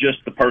 We're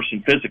just the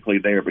person physically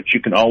there, but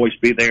you can always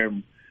be there.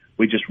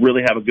 We just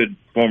really have a good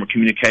form of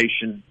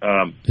communication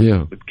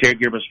with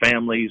caregivers'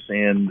 families,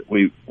 and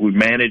we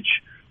manage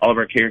all of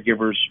our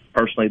caregivers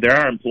personally. They're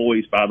our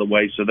employees, by the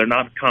way, so they're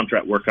not a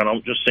contract worker. I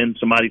don't just send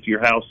somebody to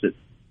your house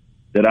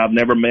that I've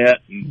never met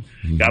and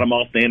got them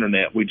off the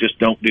internet. We just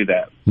don't do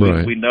that.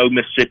 Right. We know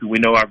Mississippi. We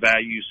know our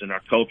values and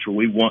our culture.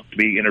 We want to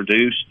be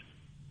introduced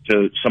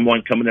to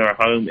someone coming to our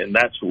home, and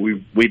that's what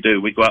we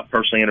do. We go out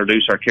personally,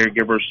 introduce our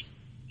caregivers,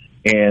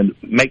 and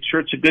make sure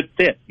it's a good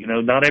fit.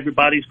 Not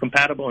everybody's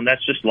compatible, and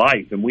that's just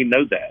life, and we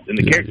know that, and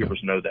the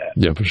caregivers know that.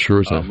 Yeah, for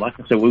sure. Like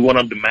I said, we want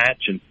them to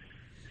match, and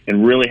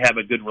really have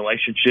a good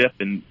relationship.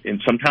 And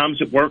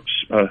sometimes it works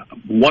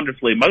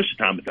wonderfully. Most of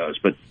the time it does,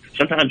 but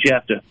sometimes you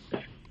have to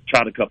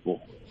try to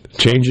couple.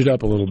 Change it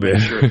up a little bit.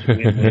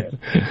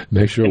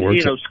 Make sure it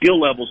works. Skill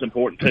level is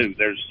important too.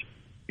 There's,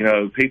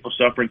 people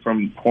suffering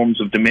from forms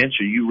of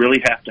dementia. You really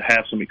have to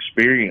have some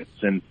experience,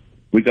 and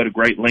we go to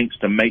great lengths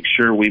to make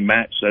sure we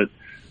match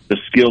the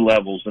skill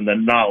levels and the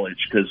knowledge,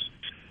 because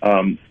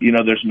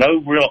there's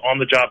no real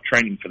on-the-job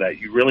training for that.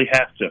 You really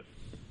have to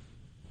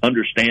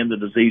understand the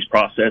disease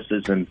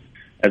processes, and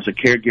as a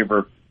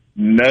caregiver,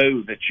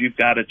 know that you've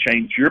got to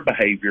change your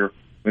behavior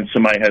when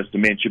somebody has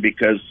dementia,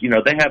 because,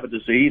 they have a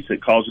disease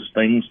that causes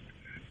things,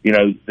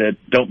 that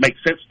don't make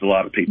sense to a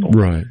lot of people.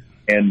 Right.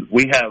 And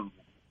we have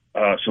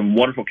some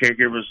wonderful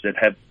caregivers that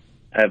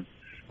have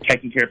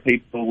taken care of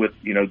people with,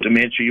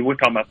 dementia. We're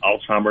talking about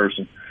Alzheimer's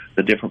and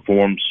the different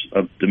forms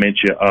of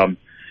dementia.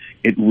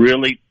 It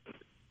really,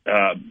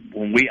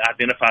 when we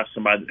identify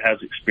somebody that has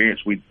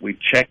experience, we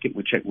check it,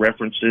 we check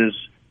references,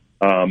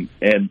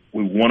 and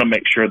we want to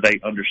make sure they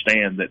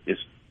understand that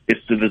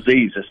it's the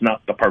disease, it's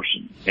not the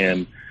person.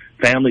 And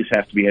families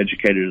have to be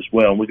educated as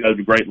well. We go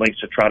to great lengths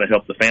to try to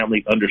help the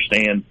family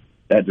understand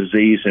that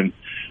disease. And,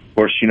 of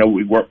course,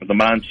 we work with the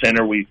Mind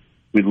Center. We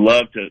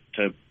love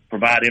to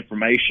provide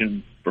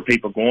information for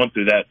people going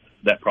through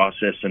that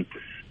process. And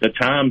the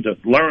time to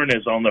learn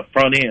is on the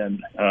front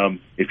end.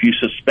 If you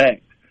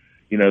suspect,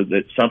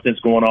 that something's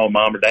going on,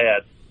 mom or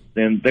dad,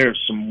 then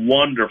there's some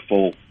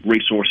wonderful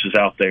resources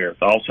out there.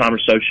 The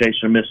Alzheimer's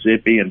Association of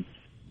Mississippi and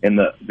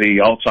the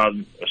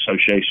Alzheimer's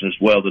Association as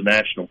well, the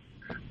national.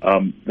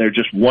 They're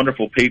just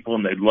wonderful people,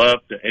 and they love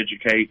to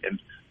educate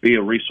and be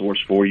a resource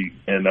for you.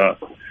 And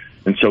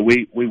so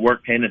we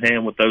work hand in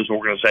hand with those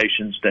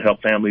organizations to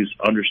help families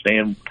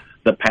understand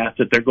the path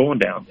that they're going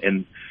down.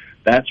 And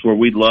that's where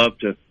we'd love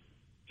to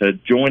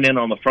join in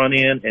on the front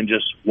end and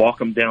just walk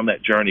them down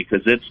that journey,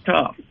 because it's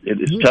tough.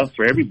 It's tough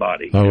for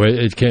everybody. Oh,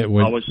 it can't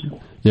win.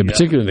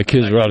 Particularly when the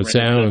kids are out of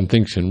town, and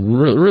things can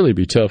really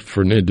be tough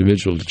for an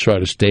individual to try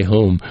to stay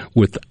home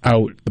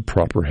without the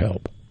proper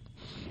help.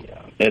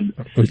 And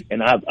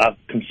I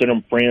consider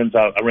them friends.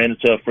 I ran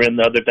into a friend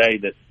the other day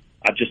that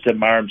I just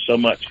admire him so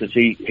much, because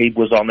he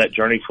was on that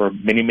journey for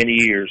many, many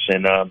years.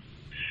 And,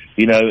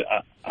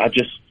 I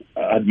just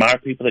admire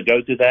people that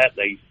go through that.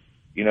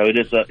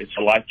 It's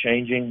a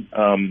life-changing,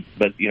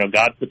 but,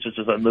 God puts us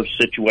in those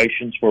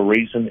situations for a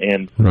reason.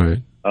 And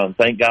right.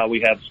 Thank God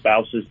we have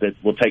spouses that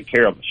will take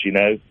care of us,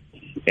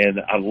 And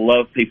I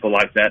love people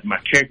like that. My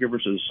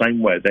caregivers are the same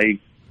way.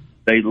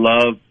 They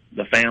love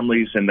the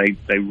families, and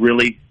they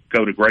really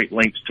go to great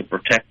lengths to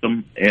protect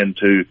them and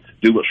to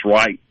do what's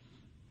right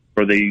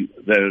for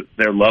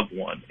their loved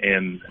one.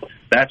 And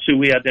that's who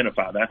we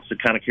identify. That's the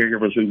kind of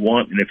caregivers we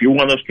want. And if you're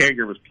one of those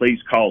caregivers, please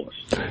call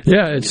us.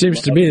 Yeah, it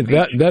seems to me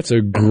that's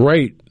a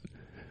great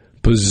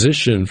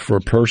position for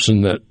a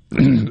person that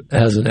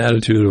has an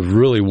attitude of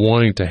really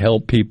wanting to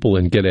help people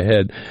and get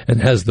ahead, and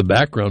has the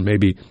background,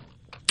 maybe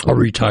a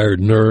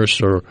retired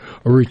nurse or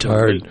a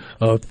retired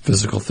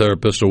physical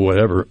therapist or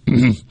whatever.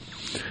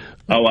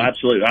 Oh,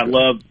 absolutely. I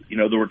love,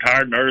 the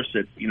retired nurse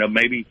that,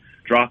 maybe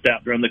dropped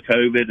out during the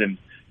COVID and,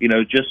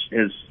 just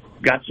has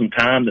got some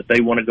time that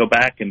they want to go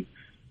back and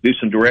do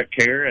some direct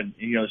care. And,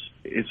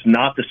 it's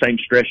not the same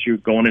stress you're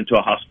going into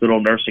a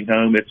hospital, nursing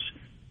home.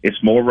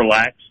 It's more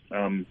relaxed.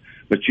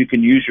 But you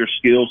can use your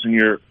skills and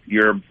your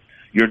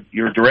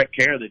direct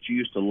care that you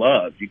used to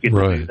love. You get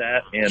to do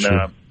that.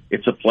 And,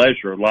 it's a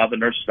pleasure. A lot of the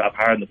nurses I've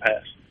hired in the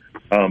past,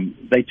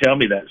 they tell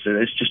me that. So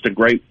it's just a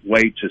great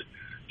way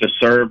to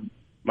serve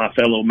my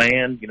fellow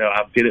man.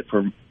 I've did it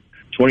for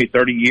 20,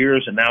 30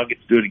 years, and now I get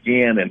to do it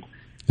again. And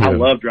I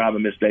love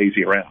driving Miss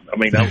Daisy around. I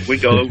mean, we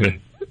go over and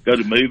go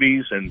to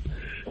movies, and,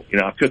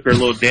 I cook her a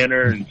little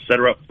dinner and set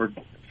her up for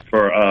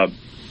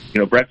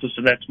breakfast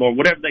the next morning.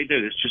 Whatever they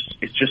do,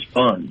 it's just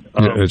fun.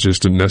 It's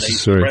just a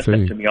necessary thing. They express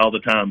that to me all the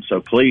time. So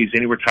please,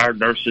 any retired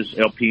nurses,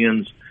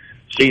 LPNs,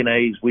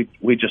 CNAs, we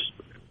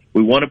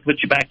want to put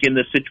you back in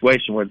this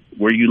situation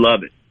where you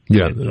love it.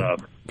 Yeah,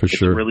 for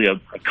sure. It's really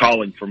a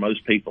calling for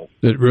most people.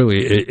 It really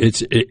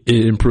it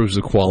improves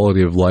the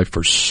quality of life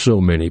for so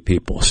many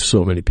people.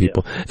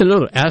 Yeah. And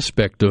another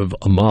aspect of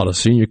Amada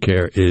Senior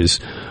Care is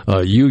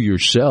you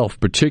yourself,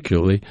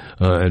 particularly,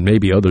 and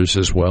maybe others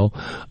as well,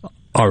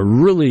 are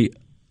really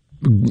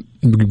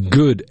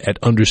good at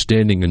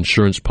understanding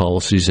insurance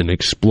policies and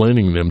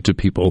explaining them to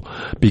people,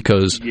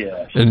 because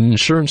an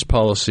insurance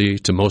policy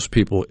to most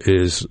people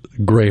is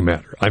gray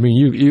matter. I mean,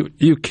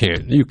 you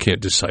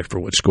can't decipher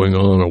what's going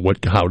on or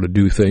how to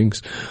do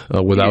things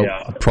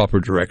without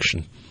proper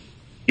direction.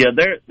 Yeah,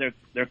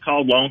 they're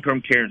called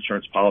long-term care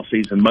insurance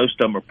policies, and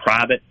most of them are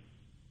private.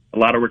 A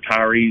lot of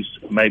retirees,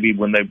 maybe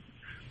when they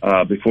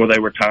before they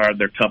retired,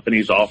 their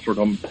companies offered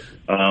them,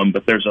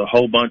 but there's a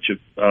whole bunch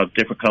of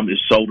different companies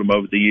sold them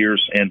over the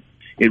years, and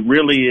it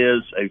really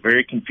is a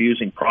very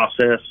confusing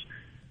process.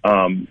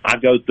 I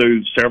go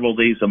through several of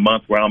these a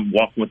month where I'm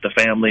walking with the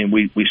family, and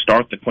we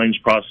start the claims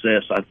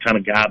process. I kind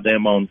of guide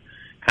them on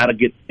how to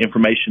get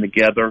information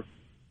together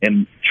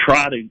and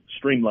try to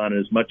streamline it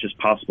as much as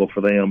possible for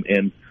them.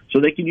 And so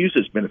they can use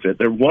this benefit.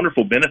 They're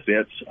wonderful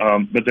benefits,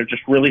 but they're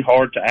just really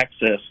hard to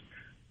access.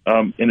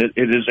 And it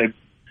is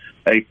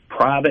a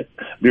private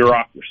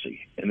bureaucracy,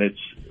 and it's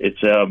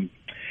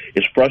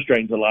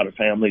frustrating to a lot of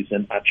families.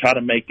 And I try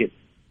to make it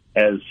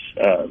as,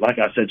 like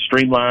I said,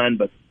 streamlined,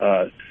 but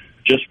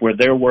just where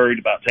they're worried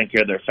about taking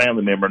care of their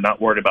family member, not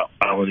worried about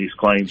filing these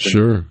claims.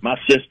 Sure. And my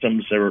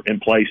systems are in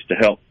place to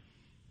help,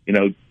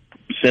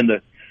 send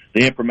the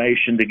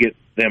information to get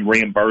them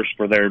reimbursed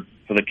for the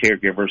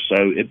caregiver.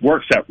 So it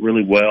works out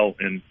really well,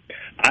 and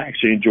I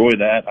actually enjoy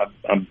that. I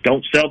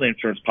don't sell the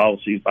insurance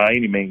policies by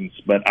any means,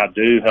 but I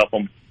do help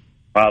them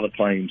file the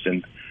claims.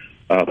 And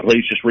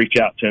please just reach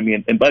out to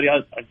me. And buddy,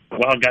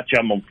 while I got you,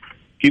 I'm going to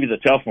give you the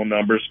telephone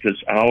numbers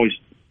because I always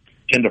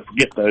tend to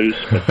forget those.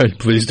 But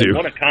please do. If you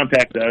want to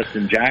contact us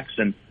in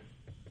Jackson,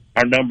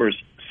 our number is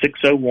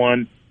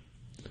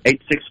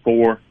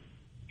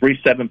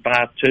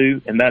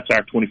 601-864-3752, and that's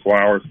our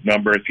 24-hour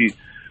number. If you,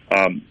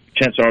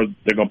 chances are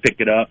they're going to pick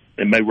it up.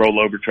 It may roll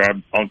over to our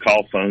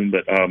on-call phone,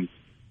 but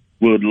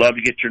we would love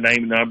to get your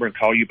name and number and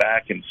call you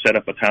back and set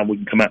up a time we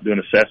can come out and do an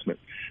assessment.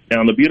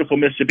 Now, on the beautiful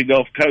Mississippi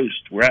Gulf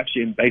Coast, we're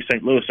actually in Bay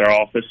St. Louis, our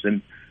office,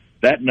 and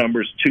that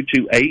number is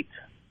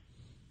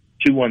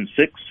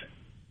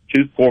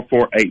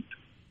 228-216-2448.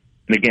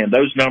 And again,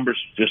 those numbers,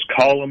 just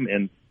call them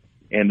and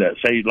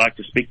say you'd like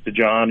to speak to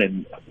John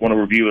and want to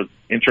review an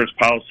insurance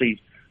policy.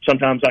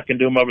 Sometimes I can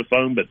do them over the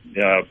phone, but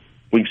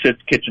we can sit at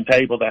the kitchen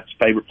table. That's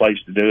a favorite place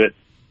to do it,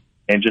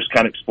 and just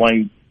kind of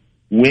explain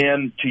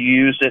when to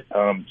use it,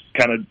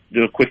 kind of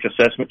do a quick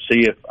assessment,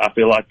 see if I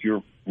feel like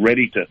you're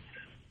ready to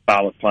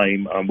file a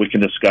claim. We can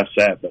discuss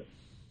that, but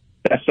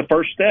that's the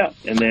first step.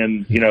 And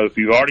then, if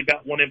you've already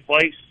got one in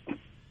place,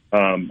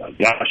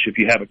 if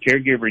you have a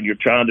caregiver and you're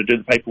trying to do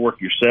the paperwork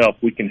yourself,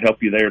 we can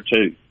help you there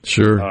too.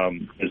 Sure.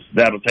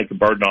 That'll take a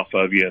burden off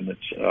of you, and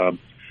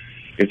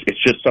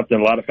it's just something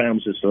a lot of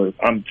families say,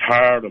 I'm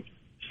tired of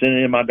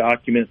sending in my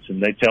documents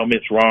and they tell me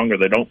it's wrong or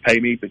they don't pay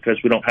me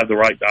because we don't have the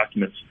right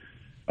documents.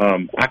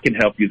 I can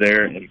help you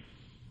there, and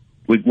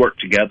we work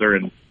together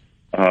and,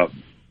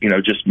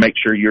 just make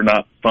sure you're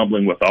not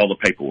fumbling with all the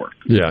paperwork.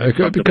 Yeah,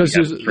 because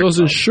those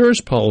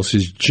insurance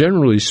policies,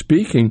 generally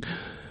speaking,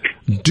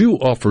 do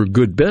offer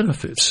good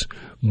benefits.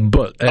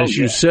 But as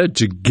you said,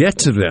 to get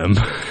to them,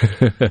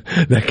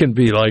 that can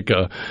be like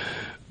a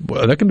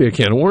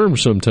can of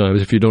worms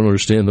sometimes if you don't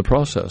understand the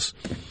process.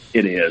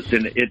 It is,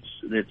 and it's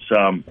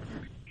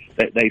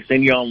they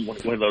send you on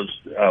one of those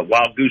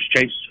wild goose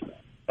chase.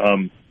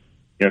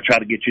 Try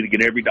to get you to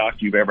get every doctor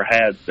you've ever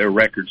had their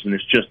records, and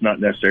it's just not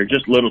necessary.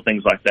 Just little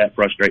things like that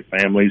frustrate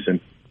families, and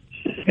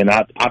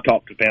I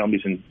talk to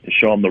families and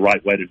show them the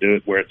right way to do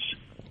it, where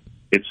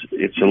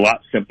it's a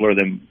lot simpler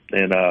than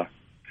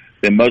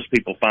most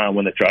people find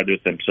when they try to do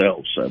it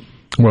themselves. So,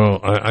 well,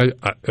 I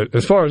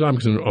as far as I'm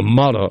concerned,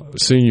 Amada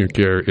Senior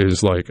Care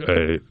is like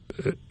a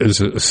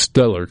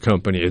stellar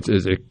company. It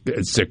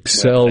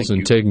excels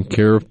in taking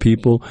care of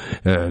people,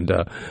 and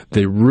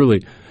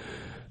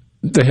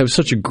they have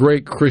such a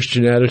great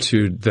Christian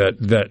attitude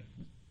that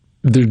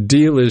their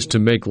deal is to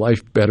make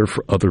life better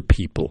for other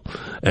people,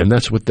 and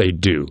that's what they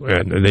do.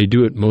 And they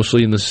do it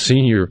mostly in the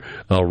senior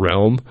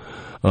realm,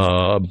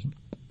 and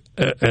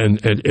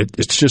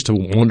it's just a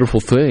wonderful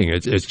thing.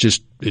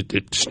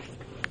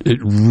 It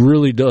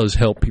really does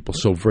help people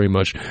so very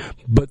much,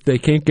 but they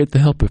can't get the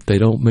help if they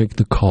don't make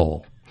the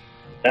call.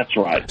 That's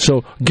right.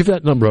 So give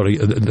that number out,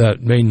 that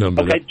main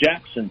number. Okay,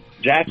 Jackson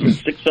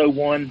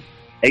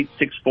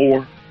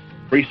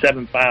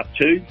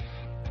 601-864-3752,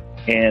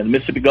 and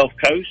Mississippi Gulf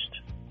Coast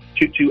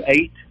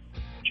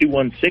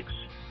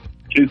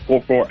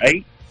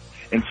 228-216-2448,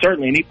 and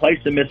certainly any place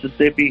in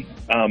Mississippi.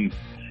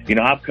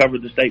 I've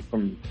covered the state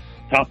from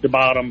top to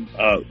bottom,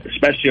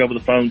 especially over the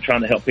phone, trying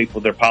to help people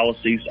with their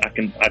policies. I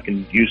can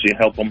usually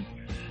help them,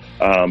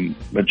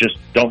 but just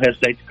don't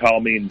hesitate to call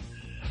me, and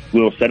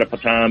we'll set up a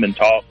time and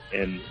talk.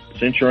 And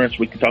it's insurance,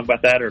 we can talk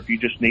about that, or if you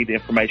just need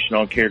information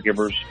on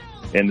caregivers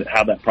and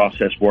how that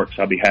process works,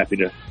 I'd be happy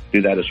to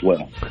do that as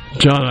well.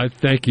 John, I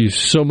thank you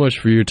so much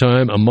for your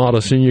time.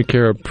 Amada Senior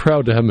Care,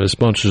 proud to have them as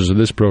sponsors of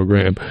this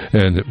program,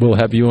 and we'll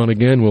have you on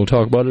again. We'll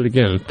talk about it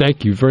again.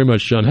 Thank you very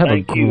much, John.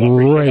 Thank you. I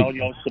appreciate all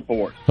y'all's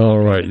support. All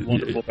right. It's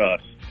wonderful to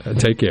us.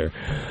 Take care.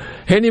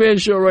 Handyman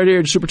Show right here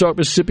at Super Talk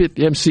Mississippi at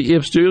the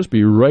MCEF Studios.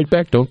 Be right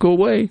back. Don't go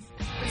away.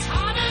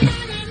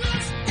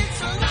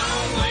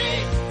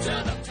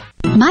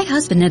 My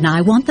husband and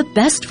I want the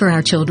best for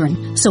our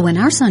children. So when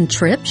our son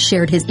Tripp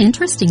shared his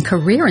interest in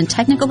career and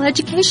technical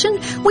education,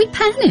 we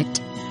panicked.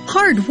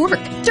 Hard work,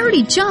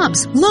 dirty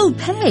jobs, low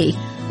pay.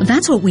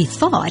 That's what we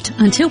thought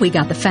until we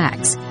got the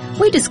facts.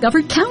 We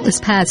discovered countless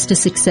paths to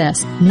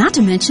success, not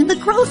to mention the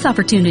growth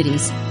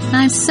opportunities.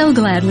 I'm so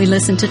glad we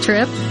listened to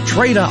Tripp.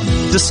 Trade up.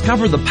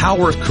 Discover the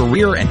power of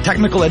career and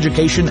technical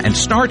education and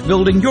start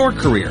building your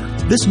career.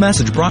 This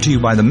message brought to you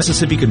by the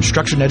Mississippi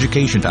Construction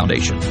Education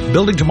Foundation.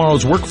 Building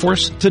tomorrow's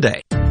workforce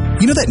today.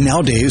 You know that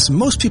nowadays,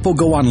 most people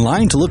go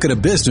online to look at a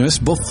business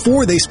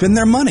before they spend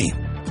their money.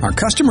 Are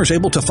customers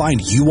able to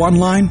find you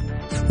online?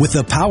 With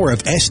the power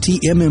of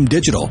STMM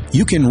Digital,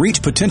 you can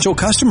reach potential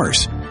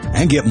customers.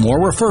 and get more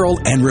referral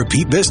and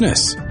repeat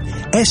business.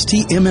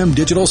 STMM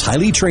Digital's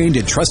highly trained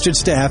and trusted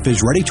staff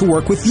is ready to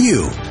work with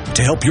you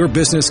to help your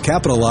business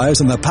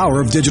capitalize on the power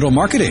of digital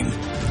marketing.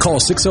 Call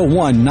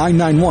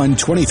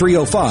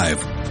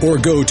 601-991-2305 or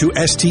go to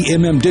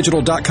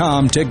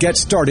stmmdigital.com to get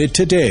started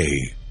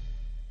today.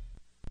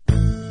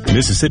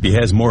 Mississippi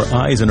has more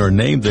eyes in our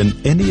name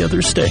than any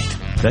other state.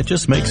 That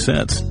just makes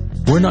sense.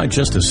 We're not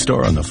just a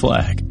star on the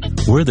flag.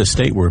 We're the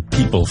state where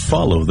people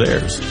follow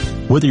theirs.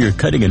 Whether you're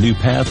cutting a new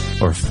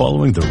path or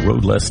following the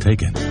road less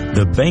taken,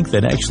 the bank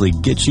that actually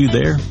gets you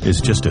there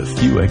is just a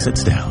few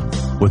exits down.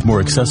 With more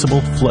accessible,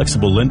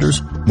 flexible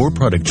lenders, more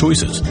product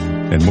choices,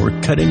 and more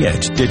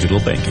cutting-edge digital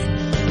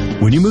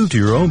banking. When you move to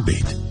your own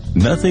beat,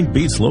 nothing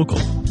beats local.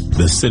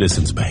 The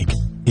Citizens Bank.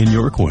 In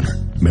your corner.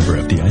 Member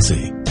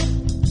FDIC.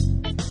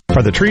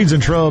 Are the trees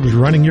and shrubs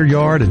running your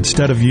yard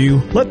instead of you?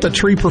 Let the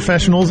tree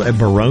professionals at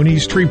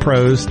Barone's Tree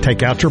Pros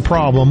take out your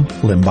problem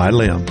limb by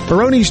limb.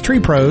 Barone's Tree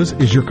Pros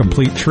is your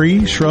complete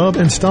tree, shrub,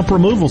 and stump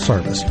removal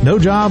service. No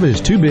job is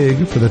too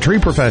big for the tree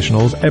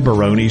professionals at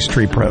Barone's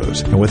Tree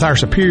Pros. And with our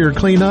superior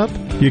cleanup,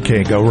 you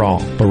can't go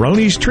wrong.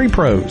 Barone's Tree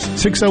Pros,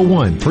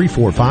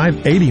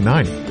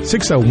 601-345-8090.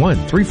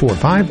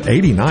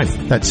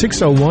 601-345-8090. That's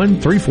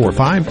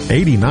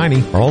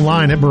 601-345-8090. Or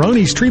online at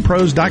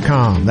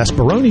baronestreepros.com. That's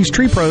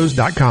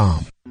baronestreepros.com.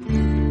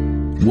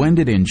 When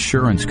did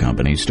insurance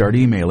companies start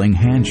emailing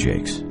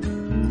handshakes?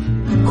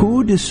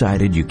 Who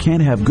decided you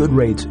can't have good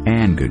rates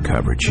and good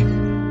coverage?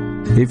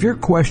 If you're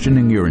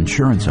questioning your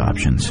insurance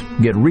options,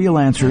 get real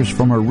answers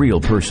from a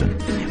real person.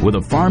 With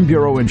a Farm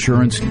Bureau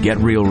Insurance Get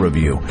Real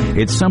review.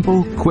 It's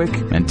simple, quick,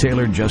 and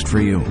tailored just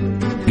for you.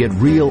 Get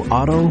real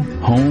auto,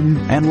 home,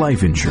 and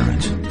life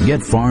insurance.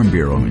 Get Farm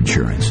Bureau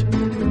Insurance.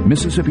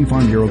 Mississippi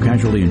Farm Bureau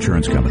Casualty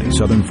Insurance Company.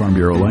 Southern Farm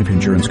Bureau Life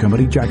Insurance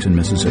Company, Jackson,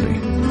 Mississippi.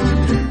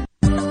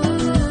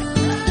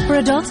 For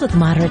adults with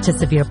moderate to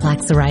severe plaque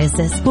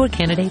psoriasis who are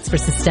candidates for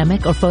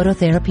systemic or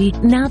phototherapy,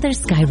 now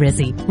there's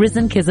Skyrizi,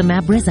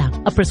 Risankizumab Riza,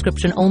 a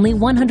prescription-only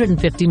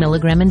 150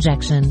 milligram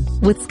injection.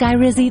 With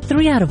Skyrizi,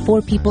 3 out of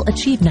 4 people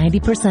achieve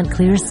 90%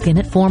 clear skin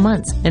at 4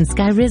 months, and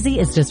Skyrizi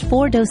is just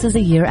 4 doses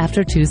a year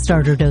after 2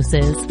 starter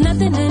doses.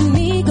 Nothing in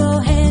me go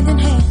hand in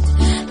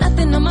hand.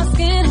 Nothing on my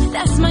skin,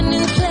 that's my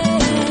new play.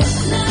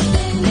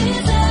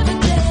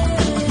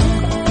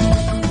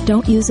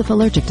 Don't use if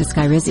allergic to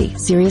Skyrizi.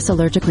 Serious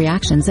allergic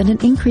reactions and an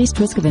increased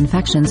risk of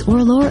infections or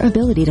a lower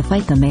ability to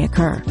fight them may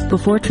occur.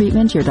 Before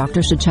treatment, your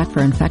doctor should check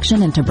for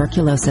infection and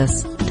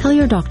tuberculosis. Tell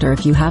your doctor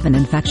if you have an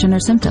infection or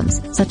symptoms,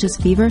 such as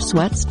fever,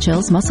 sweats,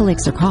 chills, muscle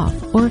aches, or cough,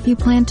 or if you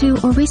plan to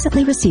or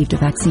recently received a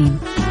vaccine.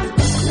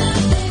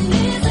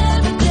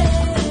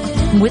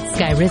 With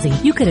Skyrizi,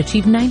 you could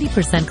achieve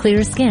 90%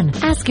 clearer skin.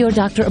 Ask your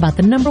doctor about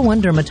the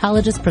 #1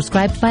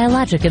 dermatologist-prescribed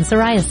biologic in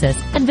psoriasis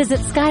and visit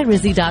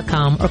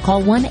Skyrizi.com or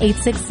call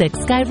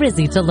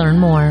 1-866-SKYRIZI to learn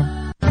more.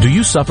 Do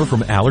you suffer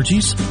from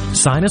allergies,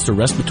 sinus, or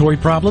respiratory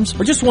problems,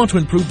 or just want to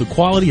improve the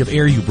quality of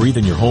air you breathe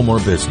in your home or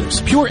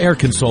business? Pure Air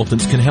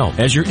Consultants can help.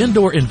 As your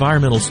indoor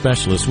environmental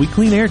specialist, we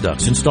clean air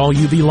ducts, install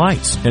UV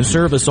lights, and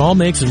service all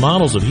makes and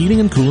models of heating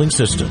and cooling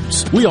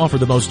systems. We offer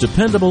the most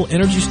dependable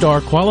Energy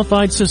Star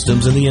qualified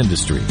systems in the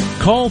industry.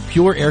 Call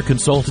Pure Air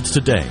Consultants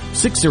today,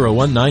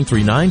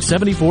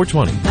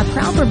 601-939-7420. A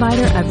proud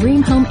provider of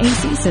Rheem Home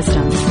AC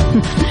systems.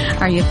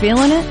 Are you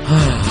feeling it?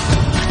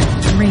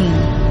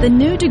 Rheem, the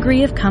new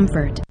degree of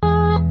comfort.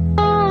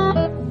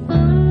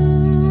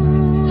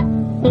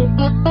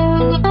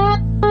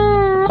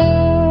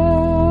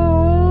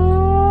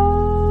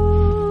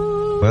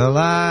 Well,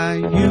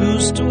 I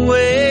used to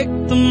wake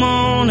the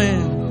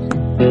morning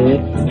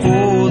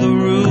before the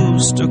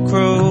rooster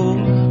crowed,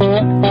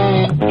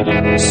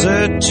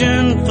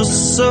 searching for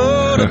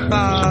soda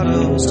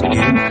bottles to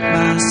get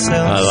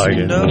myself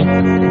some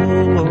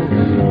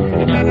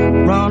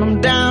run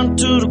them down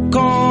to the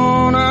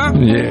corner.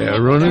 Yeah,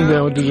 running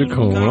down to the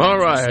corner. All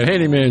right,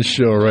 Handyman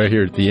Show right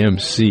here at the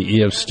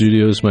MCEF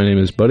Studios. My name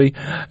is Buddy,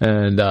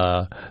 and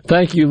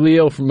thank you,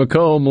 Leo from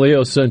Macomb.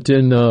 Leo sent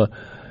in, we're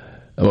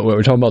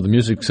talking about the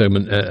music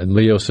segment, and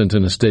Leo sent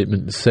in a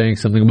statement saying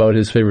something about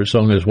his favorite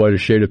song is Whiter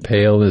Shade of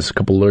Pale. There's a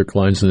couple lyric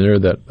lines in there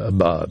that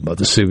about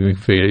the ceiling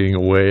fading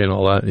away and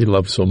all that he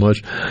loves so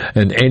much.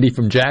 And Andy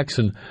from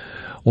Jackson,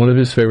 one of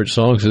his favorite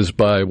songs is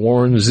by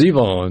Warren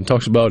Zevon.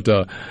 Talks about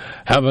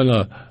having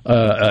a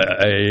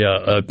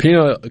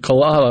pina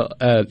colada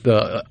at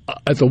the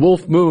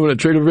Wolf Moon at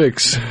Trader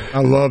Vic's.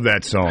 I love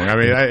that song. I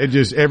mean,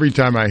 every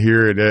time I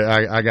hear it,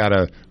 I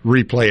gotta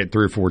replay it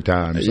 3 or 4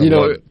 times.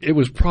 It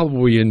was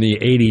probably in the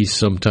 80s.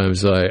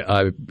 Sometimes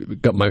I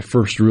got my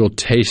first real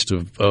taste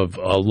of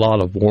a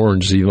lot of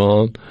Warren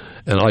Zevon.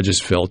 And I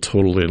just fell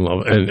totally in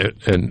love.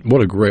 And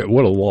what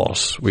a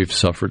loss we've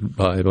suffered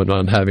by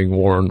not having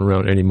Warren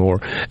around anymore.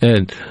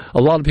 And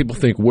a lot of people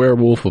think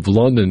Werewolf of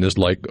London is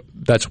like,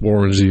 that's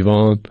Warren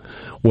Zevon.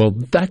 Well,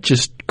 that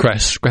just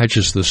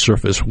scratches the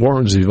surface.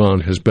 Warren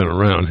Zevon has been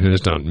around and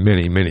has done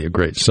many, many a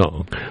great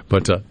song.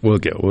 But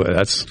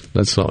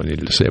that's all I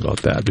needed to say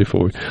about that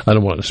before I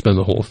don't want to spend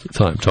the whole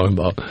time talking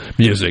about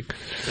music.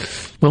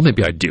 Well,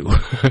 maybe I do,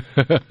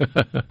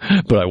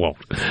 but I won't.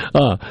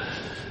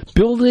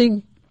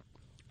 Building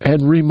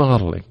and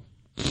remodeling.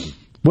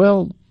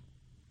 Well,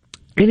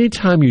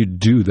 anytime you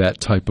do that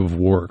type of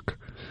work,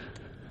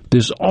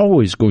 there's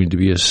always going to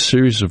be a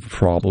series of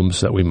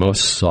problems that we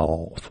must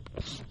solve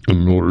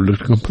in order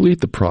to complete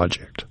the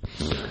project.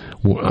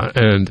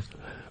 And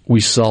we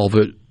solve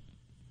it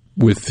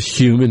with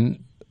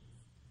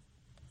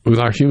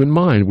our human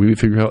mind. We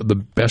figure out the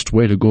best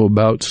way to go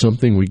about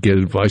something. We get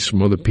advice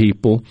from other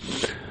people.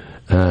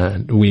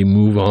 And we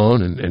move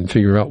on and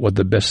figure out what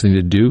the best thing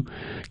to do,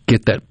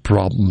 get that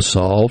problem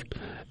solved,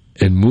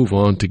 and move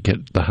on to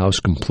get the house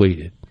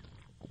completed.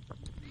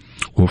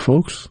 Well,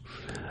 folks,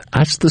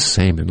 that's the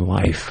same in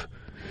life.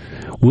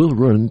 We'll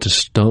run into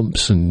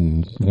stumps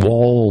and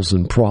walls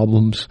and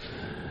problems,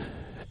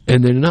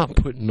 and they're not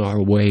put in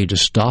our way to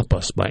stop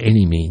us by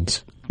any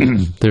means.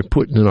 They're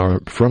put in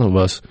front of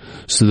us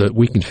so that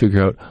we can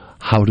figure out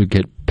how to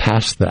get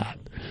past that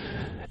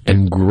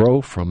and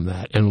grow from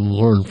that and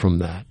learn from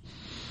that.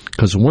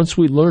 Because once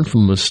we learn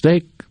from a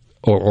mistake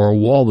or a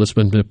wall that's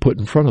been put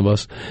in front of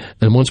us,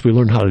 and once we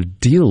learn how to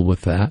deal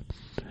with that,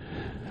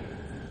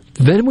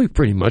 then we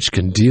pretty much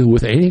can deal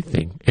with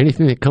anything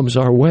that comes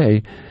our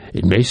way.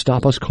 It may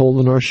stop us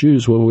cold in our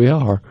shoes where we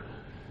are,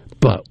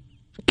 but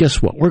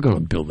guess what? We're going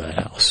to build that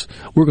house.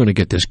 We're going to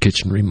get this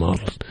kitchen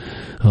remodeled.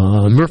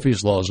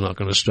 Murphy's Law is not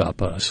going to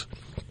stop us.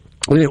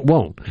 And it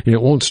won't. And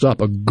it won't stop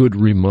a good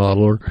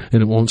remodeler,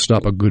 and it won't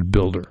stop a good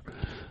builder.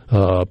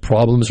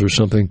 Problems are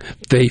something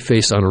they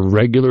face on a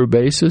regular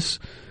basis,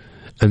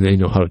 and they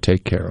know how to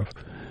take care of.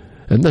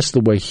 And that's the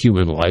way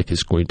human life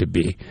is going to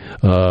be.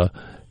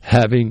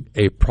 Having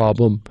a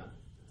problem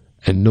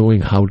and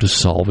knowing how to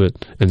solve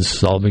it and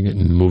solving it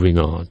and moving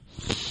on.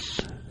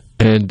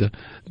 And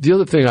the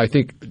other thing I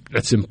think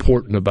that's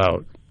important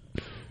about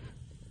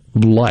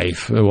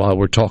life, while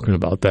we're talking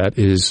about that,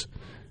 is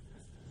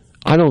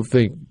I don't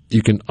think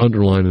you can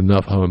underline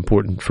enough how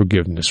important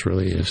forgiveness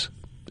really is.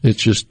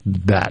 It's just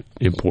that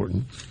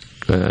important.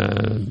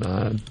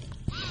 I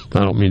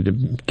don't mean to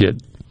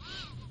get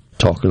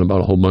talking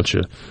about a whole bunch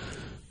of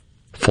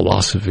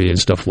philosophy and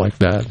stuff like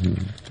that.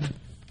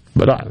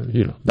 But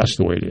that's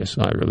the way it is.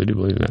 I really do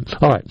believe that.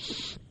 All right.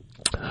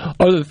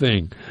 Other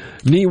thing,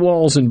 knee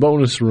walls in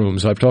bonus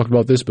rooms. I've talked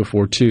about this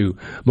before too.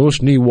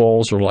 Most knee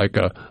walls are like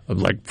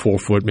 4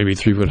 foot, maybe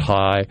 3 foot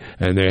high,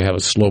 and they have a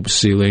sloped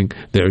ceiling.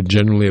 They're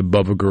generally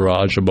above a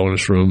garage, a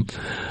bonus room.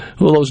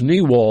 Well, those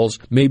knee walls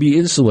may be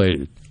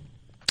insulated.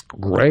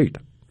 Great.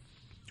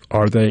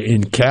 Are they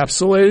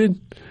encapsulated?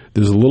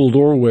 There's a little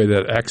doorway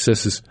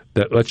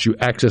that lets you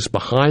access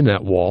behind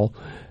that wall,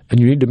 and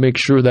you need to make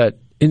sure that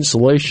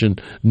insulation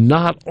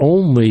not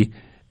only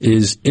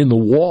is in the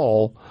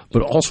wall,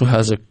 but also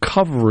has a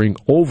covering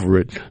over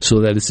it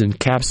so that it's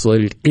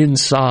encapsulated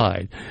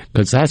inside,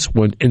 because that's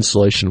when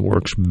insulation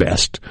works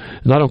best.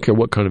 And I don't care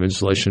what kind of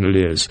insulation it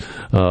is.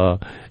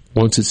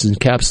 Once it's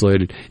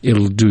encapsulated,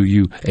 it'll do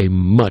you a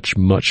much,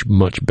 much,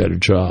 much better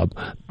job.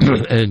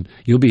 And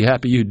you'll be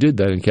happy you did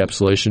that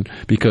encapsulation,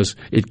 because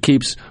it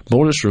keeps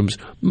bonus rooms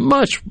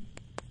much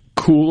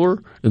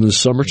cooler in the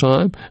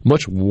summertime,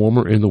 much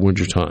warmer in the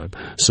wintertime.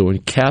 So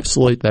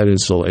encapsulate that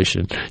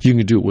insulation. You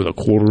can do it with a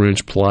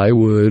 1/4-inch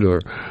plywood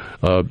or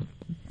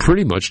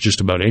pretty much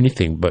just about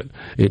anything, but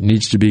it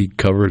needs to be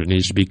covered, it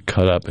needs to be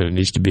cut up, and it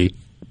needs to be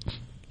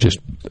just,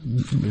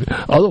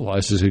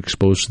 otherwise it's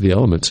exposed to the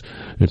elements.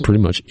 It pretty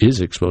much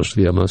is exposed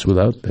to the elements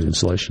without that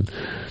insulation.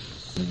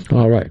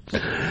 All right.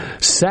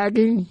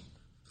 Sagging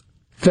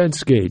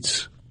fence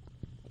gates.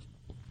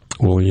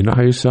 Well, you know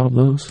how you solve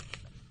those?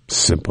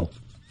 Simple.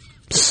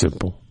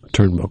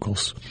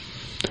 Turnbuckles.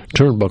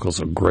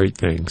 Turnbuckles are great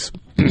things.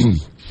 And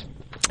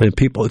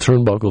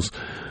turnbuckles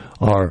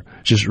are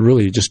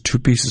just 2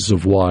 pieces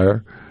of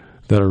wire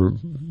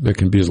that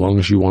can be as long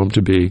as you want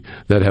them to be,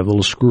 that have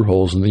little screw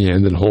holes in the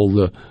end that hold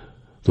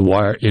the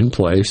wire in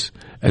place.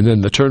 And then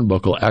the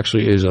turnbuckle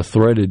actually is a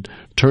threaded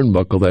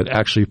turnbuckle that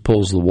actually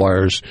pulls the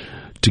wires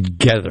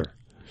together.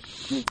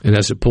 And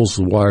as it pulls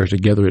the wires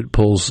together, it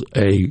pulls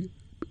a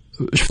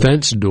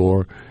fence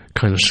door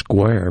kind of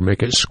square,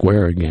 make it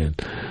square again.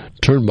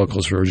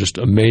 Turnbuckles are just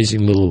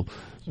amazing little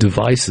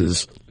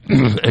devices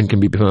and can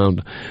be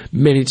found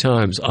many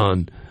times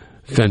on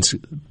fence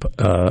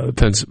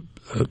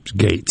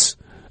gates,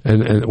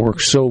 and it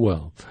works so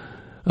well.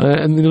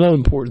 And another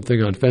important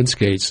thing on fence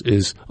gates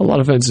is a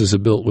lot of fences are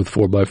built with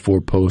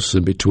 4x4 posts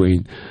in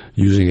between,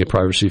 using a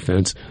privacy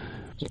fence.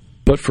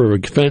 But for a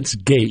fence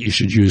gate, you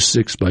should use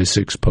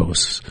 6x6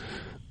 posts,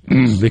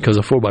 because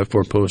a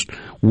 4x4 post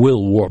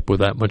will warp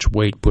with that much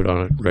weight put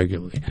on it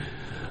regularly.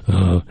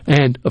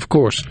 And, of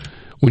course,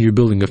 when you're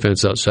building a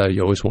fence outside,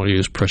 you always want to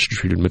use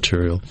pressure-treated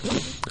material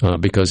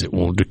because it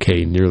won't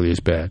decay nearly as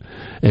bad.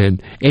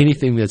 And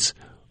anything that's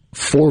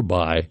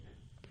 4x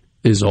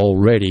is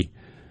already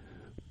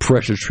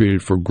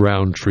pressure-treated for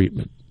ground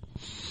treatment.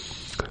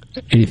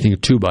 Anything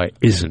 2x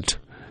isn't,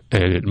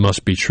 and it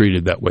must be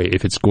treated that way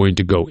if it's going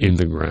to go in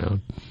the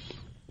ground.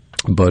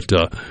 But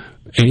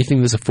anything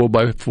that's a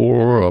 4x4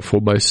 or a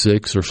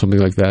 4x6 or something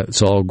like that,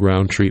 it's all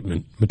ground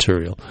treatment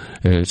material,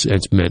 and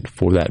it's meant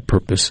for that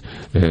purpose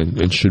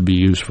and should be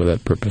used for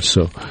that purpose.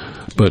 So,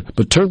 but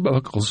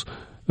turnbuckles,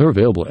 they're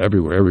available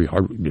everywhere. You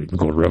can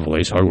go to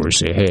Revelation Hardware and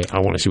say, "Hey, I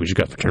want to see what you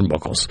got for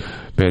turnbuckles."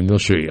 Man, they'll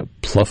show you a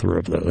plethora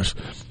of those.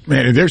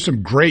 Man, and there's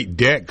some great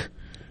deck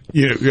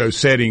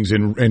settings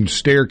and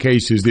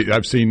staircases that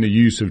I've seen the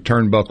use of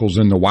turnbuckles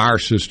in the wire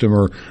system,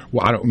 or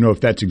I don't know if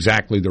that's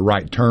exactly the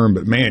right term,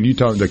 but man, you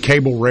talk the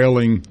cable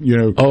railing,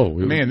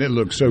 man, that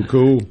looks so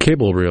cool.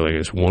 Cable railing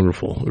is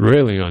wonderful.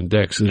 Railing on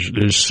decks,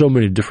 there's so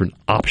many different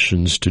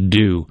options to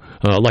do.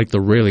 Like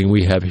the railing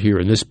we have here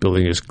in this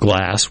building is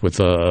glass with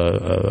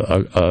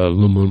a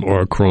aluminum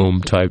or a chrome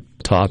type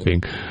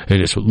topping,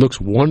 and it looks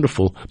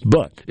wonderful,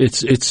 but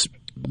it's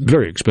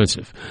very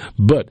expensive.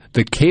 But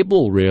the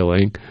cable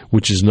railing,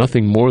 which is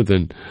nothing more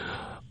than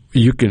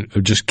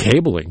just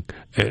cabling,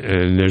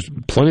 and there's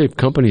plenty of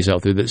companies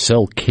out there that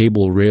sell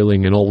cable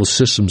railing and all the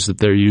systems that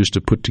they're used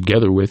to put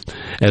together with,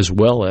 as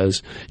well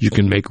as you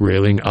can make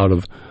railing out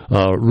of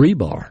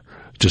rebar,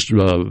 just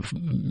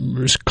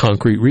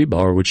concrete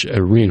rebar, which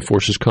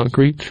reinforces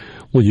concrete.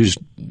 Well, you just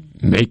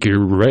make your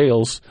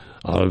rails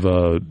out of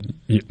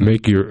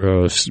make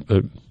your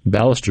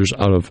balusters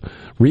out of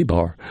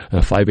rebar.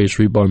 5/8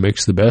 rebar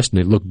makes the best,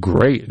 and they look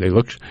great.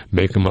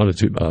 Make them out of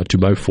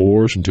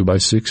 2x4s and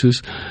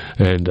 2x6s,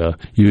 and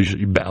use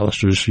your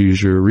balusters,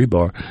 use your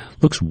rebar.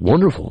 Looks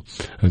wonderful.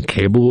 And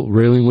cable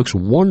railing looks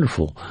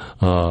wonderful.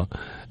 A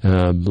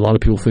lot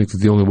of people think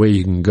that the only way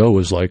you can go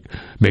is like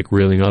make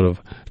railing out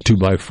of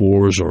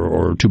 2x4s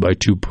or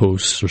 2x2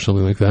 posts or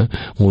something like that.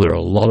 Well, there are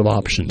a lot of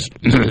options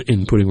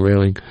in putting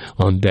railing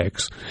on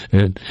decks,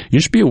 and you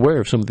should be aware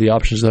of some of the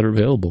options that are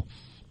available.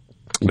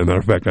 As a matter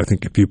of fact, I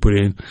think if you put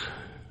in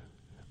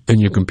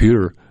your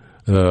computer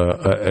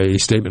a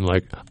statement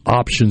like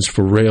options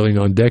for railing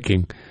on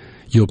decking,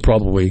 you'll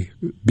probably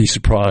be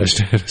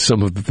surprised at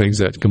some of the things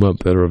that come up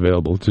that are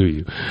available to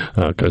you,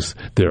 because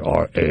there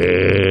are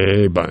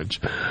a bunch.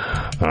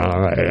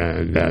 All right,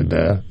 and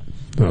a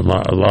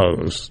lot of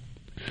those.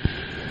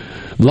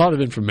 A lot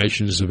of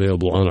information is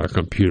available on our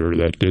computer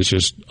that is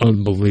just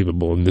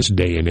unbelievable in this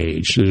day and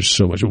age. There's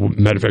so much.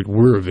 Matter of fact,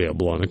 we're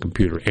available on a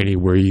computer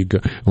anywhere you go,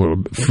 or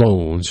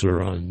phones,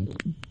 or on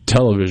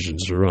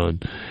televisions, or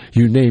on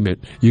you name it.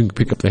 You can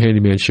pick up the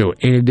Handyman Show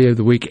any day of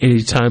the week,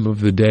 any time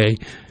of the day,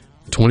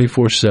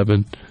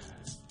 24/7,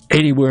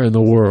 anywhere in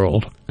the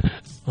world,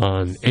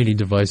 on any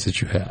device that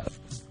you have.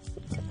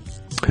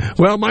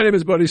 Well, my name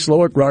is Buddy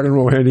Slowick, Rock and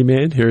Roll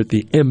Handyman, here at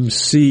the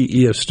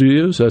MCEF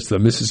Studios. That's the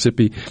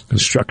Mississippi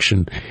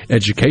Construction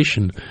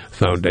Education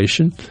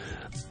Foundation.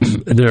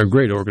 And they're a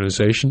great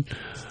organization.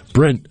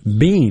 Brent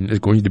Bean is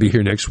going to be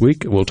here next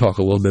week. We'll talk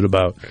a little bit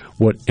about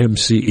what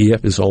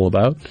MCEF is all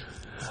about.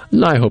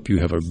 And I hope you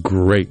have a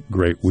great,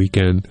 great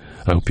weekend.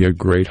 I hope you have a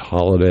great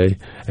holiday,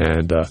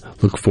 and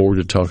look forward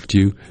to talking to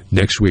you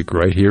next week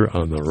right here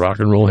on the Rock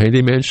and Roll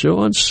Handyman Show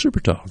on Super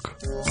Talk.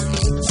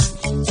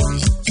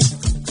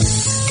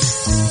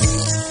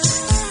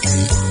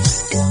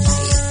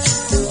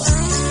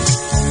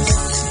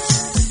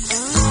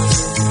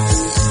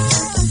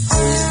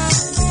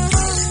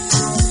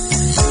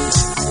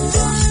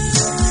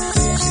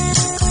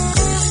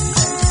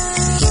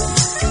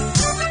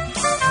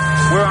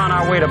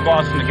 To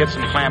Boston to get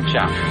some clam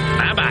chowder.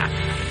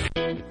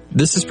 Bye-bye.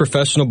 This is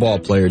professional ball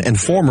player and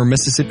former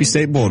Mississippi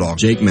State Bulldog,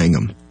 Jake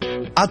Mangum.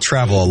 I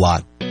travel a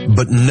lot,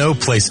 but no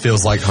place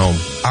feels like home.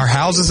 Our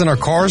houses and our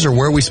cars are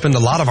where we spend a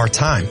lot of our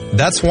time.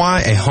 That's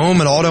why a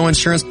home and auto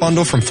insurance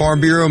bundle from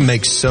Farm Bureau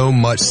makes so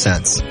much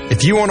sense.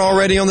 If you aren't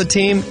already on the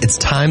team, it's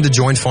time to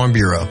join Farm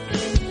Bureau.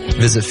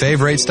 Visit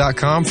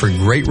favrates.com for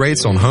great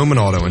rates on home and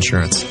auto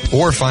insurance,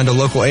 or find a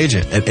local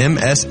agent at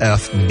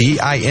msfbins.com.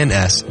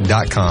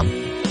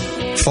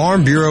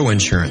 Farm Bureau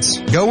Insurance.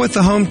 Go with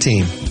the home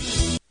team.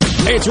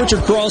 Hey, it's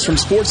Richard Cross from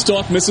Sports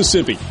Talk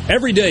Mississippi.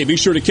 Every day, be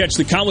sure to catch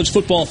the college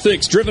football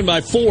fix driven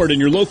by Ford and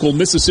your local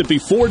Mississippi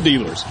Ford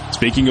dealers.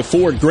 Speaking of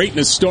Ford,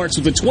 greatness starts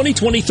with the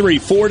 2023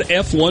 Ford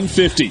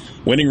F-150.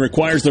 Winning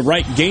requires the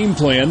right game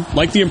plan,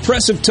 like the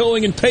impressive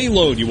towing and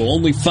payload you will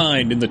only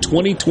find in the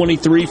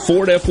 2023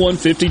 Ford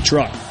F-150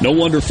 truck. No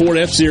wonder Ford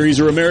F-Series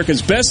are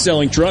America's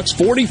best-selling trucks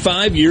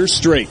 45 years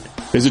straight.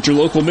 Visit your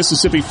local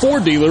Mississippi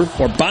Ford dealer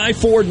or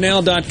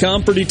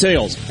buyfordnow.com for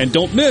details. And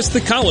don't miss the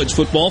college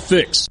football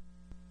fix.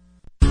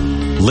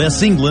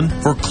 Les England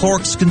for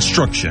Clark's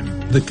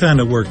Construction. The kind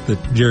of work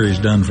that Jerry's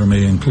done for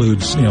me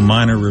includes,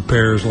 minor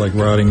repairs like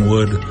rotting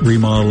wood,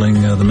 remodeling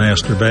the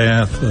master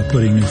bath,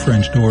 putting new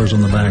French doors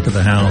on the back of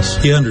the house.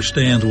 He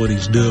understands what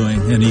he's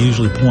doing, and he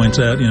usually points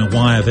out,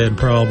 why I've had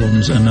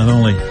problems, and not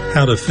only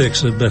how to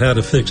fix it, but how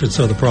to fix it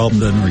so the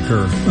problem doesn't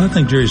recur. I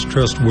think Jerry's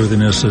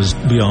trustworthiness is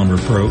beyond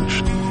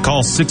reproach.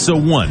 Call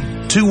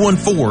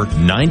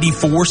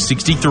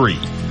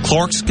 601-214-9463.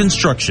 Clark's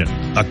Construction,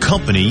 a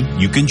company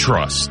you can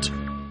trust.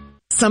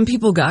 Some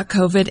people got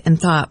COVID and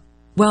thought,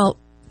 well,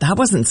 that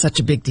wasn't such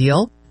a big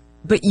deal.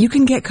 But you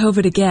can get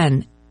COVID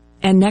again,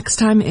 and next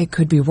time it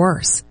could be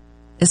worse,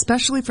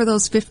 especially for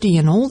those 50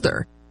 and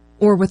older,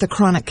 or with a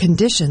chronic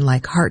condition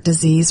like heart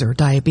disease or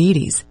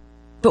diabetes.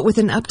 But with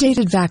an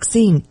updated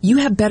vaccine, you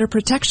have better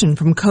protection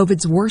from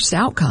COVID's worst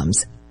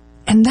outcomes.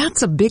 And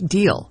that's a big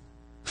deal.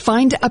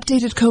 Find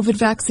updated COVID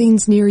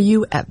vaccines near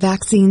you at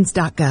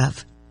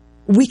vaccines.gov.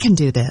 We can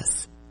do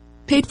this.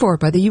 Paid for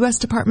by the U.S.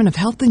 Department of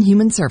Health and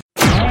Human Services.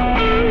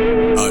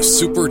 A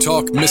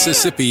SuperTalk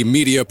Mississippi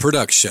media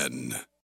production.